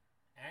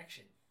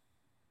action.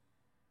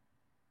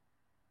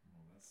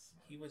 Well, that's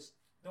smart.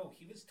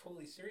 He was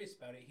totally serious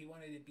about it. He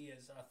wanted it to be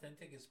as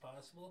authentic as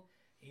possible.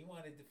 He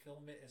wanted to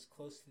film it as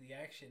close to the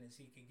action as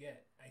he could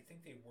get. I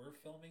think they were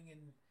filming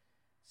in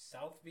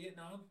South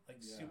Vietnam,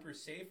 super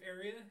safe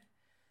area,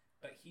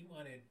 but he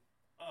wanted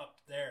up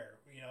there,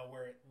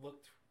 where it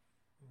looked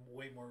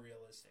way more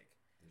realistic.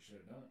 They should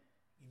have done it.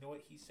 You know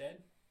what he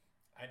said?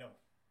 I know.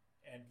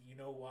 And you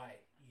know why.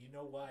 You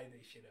know why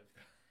they should have.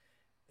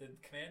 The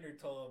commander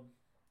told him,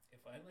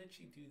 if I let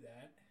you do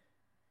that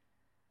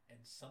and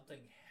something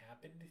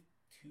happened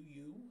to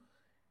you,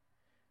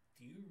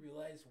 do you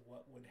realize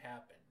what would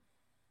happen?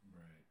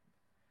 Right.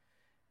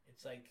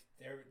 It's like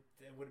there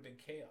would have been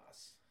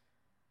chaos.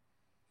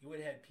 You would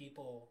have had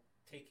people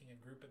taking a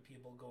group of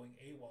people going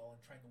AWOL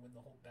and trying to win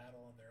the whole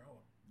battle on their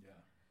own.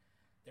 Yeah.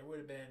 There would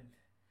have been,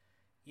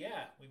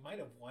 we might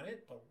have won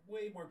it, but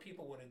way more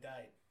people would have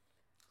died.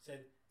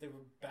 Said the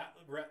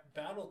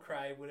battle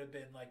cry would have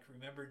been like,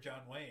 remember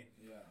John Wayne.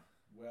 Yeah.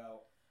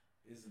 Well,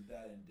 isn't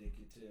that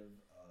indicative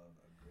of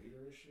a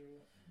greater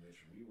issue in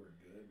which we were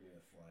good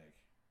with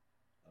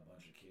a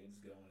bunch of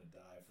kids going to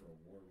die for a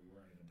war we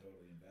weren't even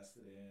totally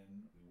invested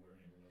in? We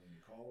weren't even willing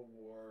to call a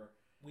war.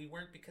 We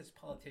weren't because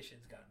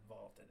politicians got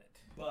involved in it.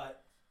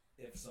 But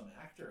if some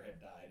actor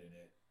had died in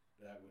it,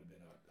 that would have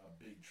been a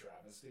big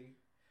travesty.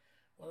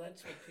 Well,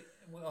 that's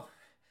what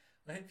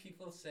when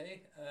people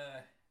say,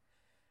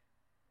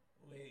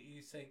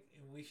 you say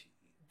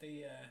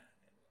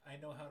I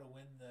know how to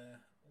win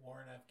the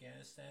war in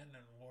Afghanistan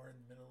and war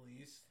in the Middle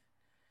East.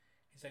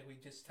 He's like, we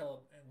just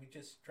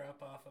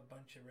drop off a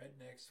bunch of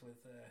rednecks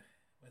with a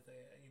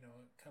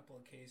couple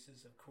of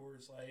cases of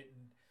Coors Light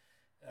and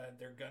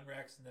their gun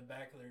racks in the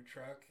back of their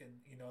truck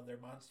and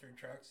their monster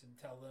trucks, and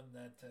tell them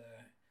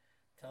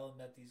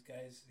that these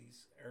guys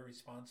are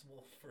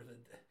responsible for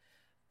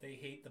they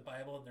hate the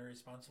Bible and they're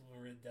responsible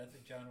for the death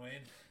of John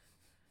Wayne,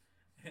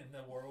 and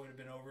the war would have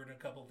been over in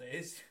a couple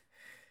days.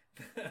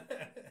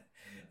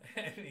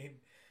 I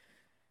mean,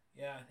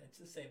 yeah, it's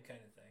the same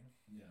kind of thing.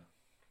 Yeah.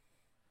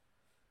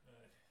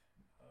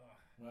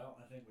 Well,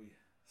 I think we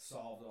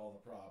solved all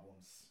the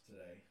problems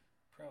today.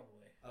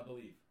 Probably. I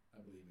believe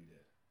we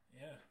did.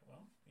 Yeah.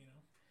 Well,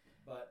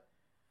 But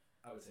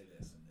I would say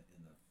this in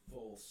the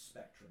full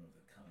spectrum of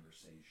the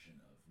conversation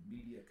of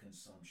media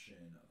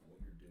consumption, of what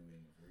you're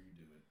doing, of where you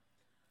do it,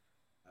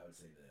 I would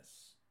say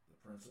this: the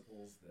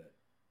principles that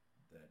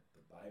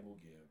the Bible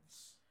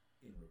gives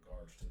in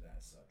regards to that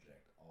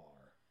subject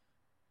are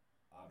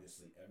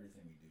obviously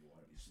everything we do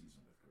ought to be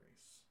seasoned with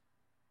grace.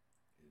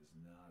 It is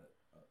not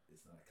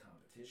it's not a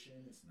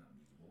competition. It's not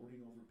me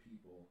lording over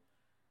people.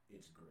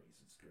 It's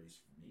grace. It's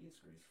grace for me. It's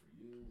grace for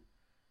you.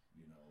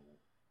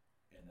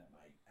 And that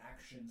my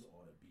actions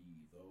ought to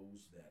be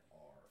those that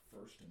are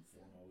first and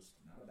foremost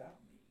not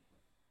about me,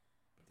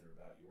 but they're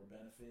about your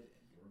benefit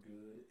and your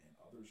good and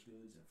others'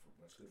 goods and for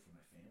what's good for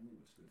my family,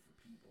 what's good for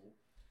people.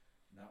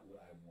 not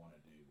what I want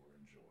to do or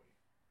enjoy.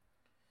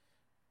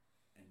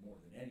 And more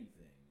than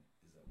anything,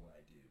 is that what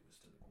I do is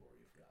to the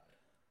glory of God.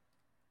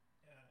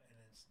 Yeah,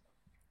 and it's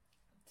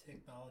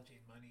technology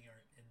and money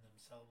aren't in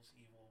themselves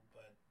evil,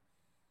 but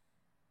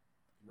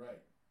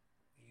Right.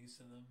 the use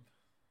of them.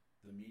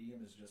 The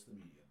medium is just the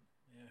medium.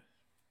 Yeah.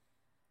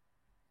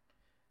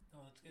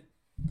 No, that's good.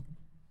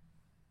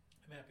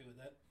 I'm happy with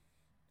that.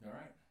 All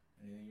right.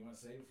 Anything you want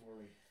to say before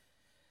we...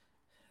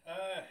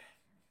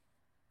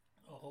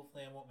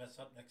 Hopefully I won't mess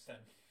up next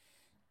time.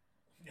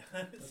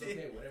 That's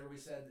okay. Whatever we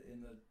said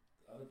in the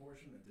other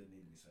portion, it didn't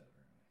need to be said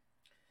apparently.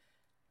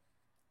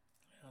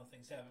 Well,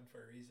 things happen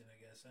for a reason, I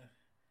guess, huh?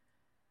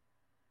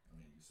 I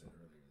mean, you said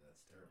earlier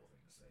that's a terrible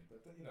thing to say, but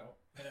you know,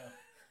 I know.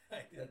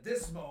 at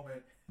this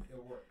moment,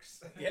 it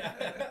works. Yeah.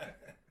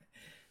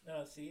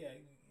 No, see,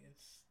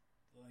 it's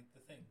like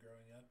the thing,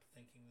 growing up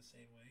thinking the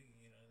same way,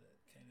 you know, that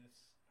kind of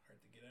is hard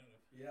to get out of.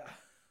 Yeah.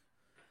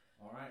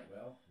 All right.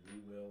 Well, we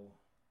will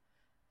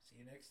See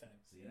you next time.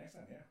 see you next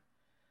time. Yeah.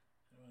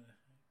 I want to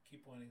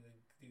keep wanting to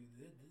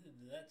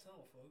do that's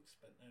all, folks,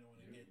 but I don't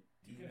want to You- get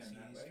you can end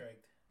that DMC way.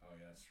 striked. Oh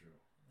yeah, that's true.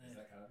 Is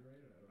that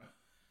copyrighted? I don't know.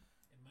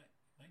 It might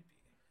be.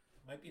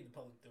 It might be in the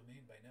public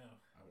domain by now.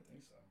 I would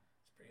think so.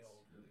 It's pretty It's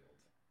old. really old.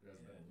 There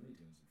hasn't Yeah. been a Looney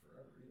Tunes in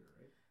forever either,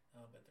 right?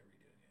 I'll bet they're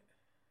redoing it. Of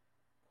course they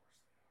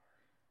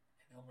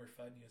are. And Elmer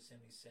Fudd and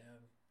Yosemite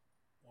Sam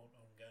won't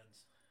own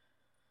guns.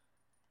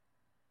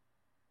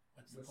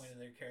 What's the point of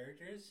their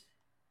characters?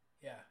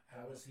 Yeah.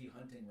 How is he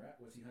hunting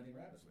what's he hunting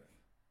rabbits with?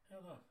 I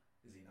don't know.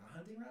 Is he not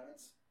hunting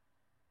rabbits?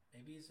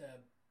 Maybe he's a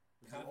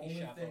It's the coffee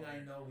only shop thing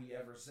I owner. know he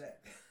ever said.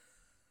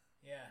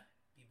 Yeah.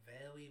 Be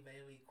very,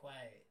 very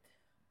quiet.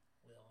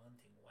 We're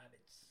hunting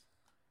rabbits.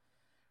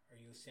 Or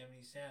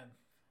Yosemite Sam.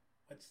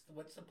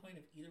 What's the point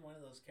of either one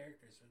of those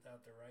characters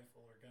without their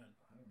rifle or gun?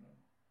 I don't know.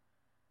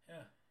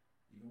 Yeah.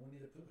 Even Winnie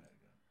the Pooh had a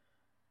gun.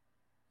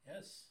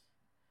 Yes.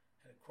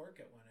 Had a cork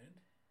at one end.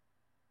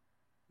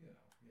 You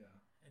know, yeah.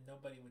 And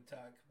nobody would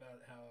talk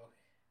about how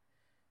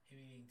him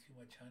eating too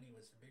much honey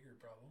was the bigger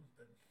problem,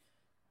 but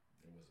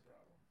It was a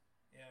problem.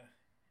 yeah.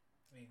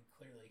 I mean,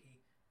 clearly he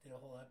did a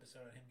whole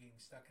episode on him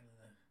getting stuck in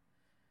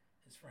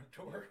his front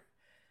door.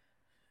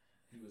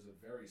 He was a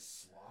very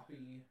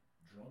sloppy,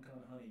 drunk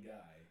on honey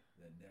guy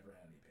that never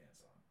had any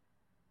pants on.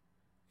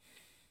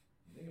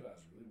 You think about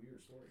it, it's a really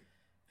weird story.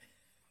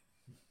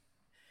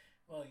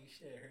 Well, you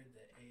should have heard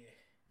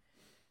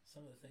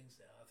some of the things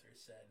the author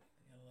said.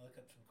 You know, look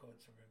up some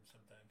quotes from him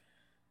sometime.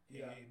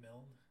 Yeah. A.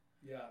 Milne,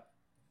 Yeah,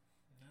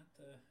 not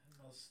the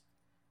most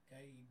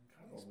guy you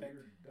kind of a expect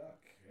weird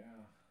duck,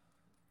 yeah.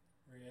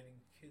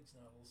 writing kids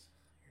novels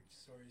or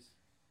stories.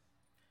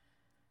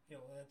 You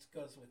know, that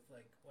goes with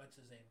like what's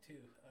his name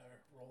too,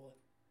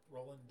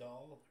 Roland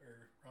Dahl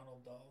or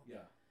Ronald Dahl.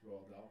 Yeah,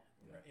 Roald Dahl.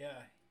 Yeah.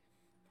 Yeah.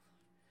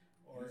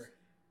 Or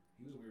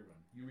He was a weird one.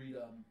 You read,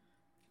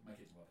 my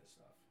kids love his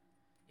stuff.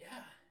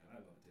 yeah. And I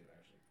love it too,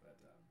 actually. But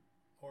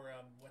Or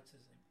what's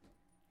his name?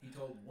 he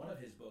told one of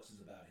his books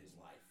is about his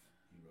life.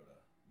 He wrote a,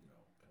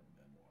 kind of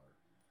memoir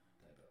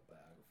type of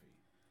biography.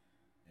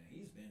 And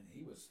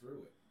he was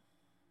through it.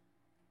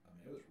 I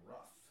mean, it was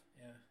rough.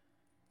 Yeah.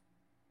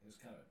 It was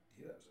kind of,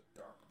 that was a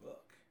dark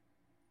book.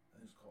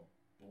 I think it was called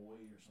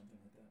Boy or something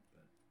like that.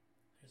 But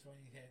There's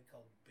one he had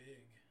called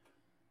Big.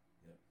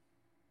 Yep.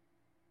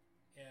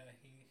 Yeah,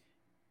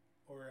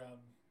 or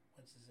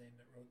what's his name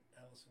that wrote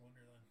Alice in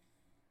Wonderland?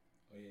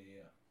 oh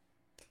yeah.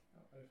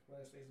 Oh, why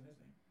is facing his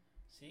name?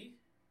 See?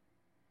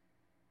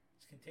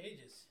 It's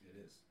contagious. It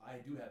is.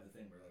 I do have the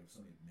thing where like if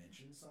somebody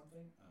mentions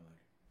something, I'm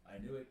like, I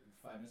knew it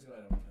 5 minutes ago.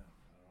 I don't know.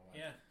 I don't know why.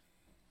 Yeah.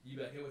 You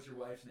be like, hey, what's your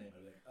wife's name?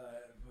 I'm like,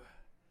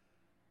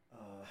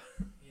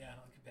 Yeah,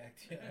 I'll get back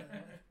to you.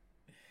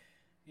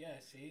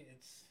 Yeah, see,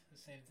 it's the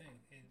same thing.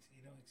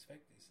 You don't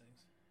expect these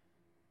things.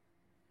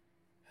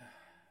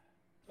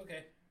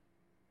 Okay,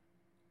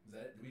 Is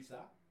that it? Did we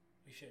stop?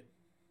 we should.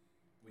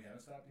 We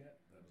haven't stopped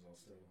yet. That was all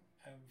still.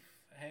 I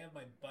have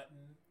my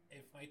button.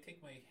 If I take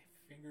my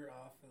finger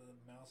off of the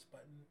mouse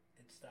button,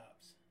 it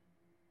stops.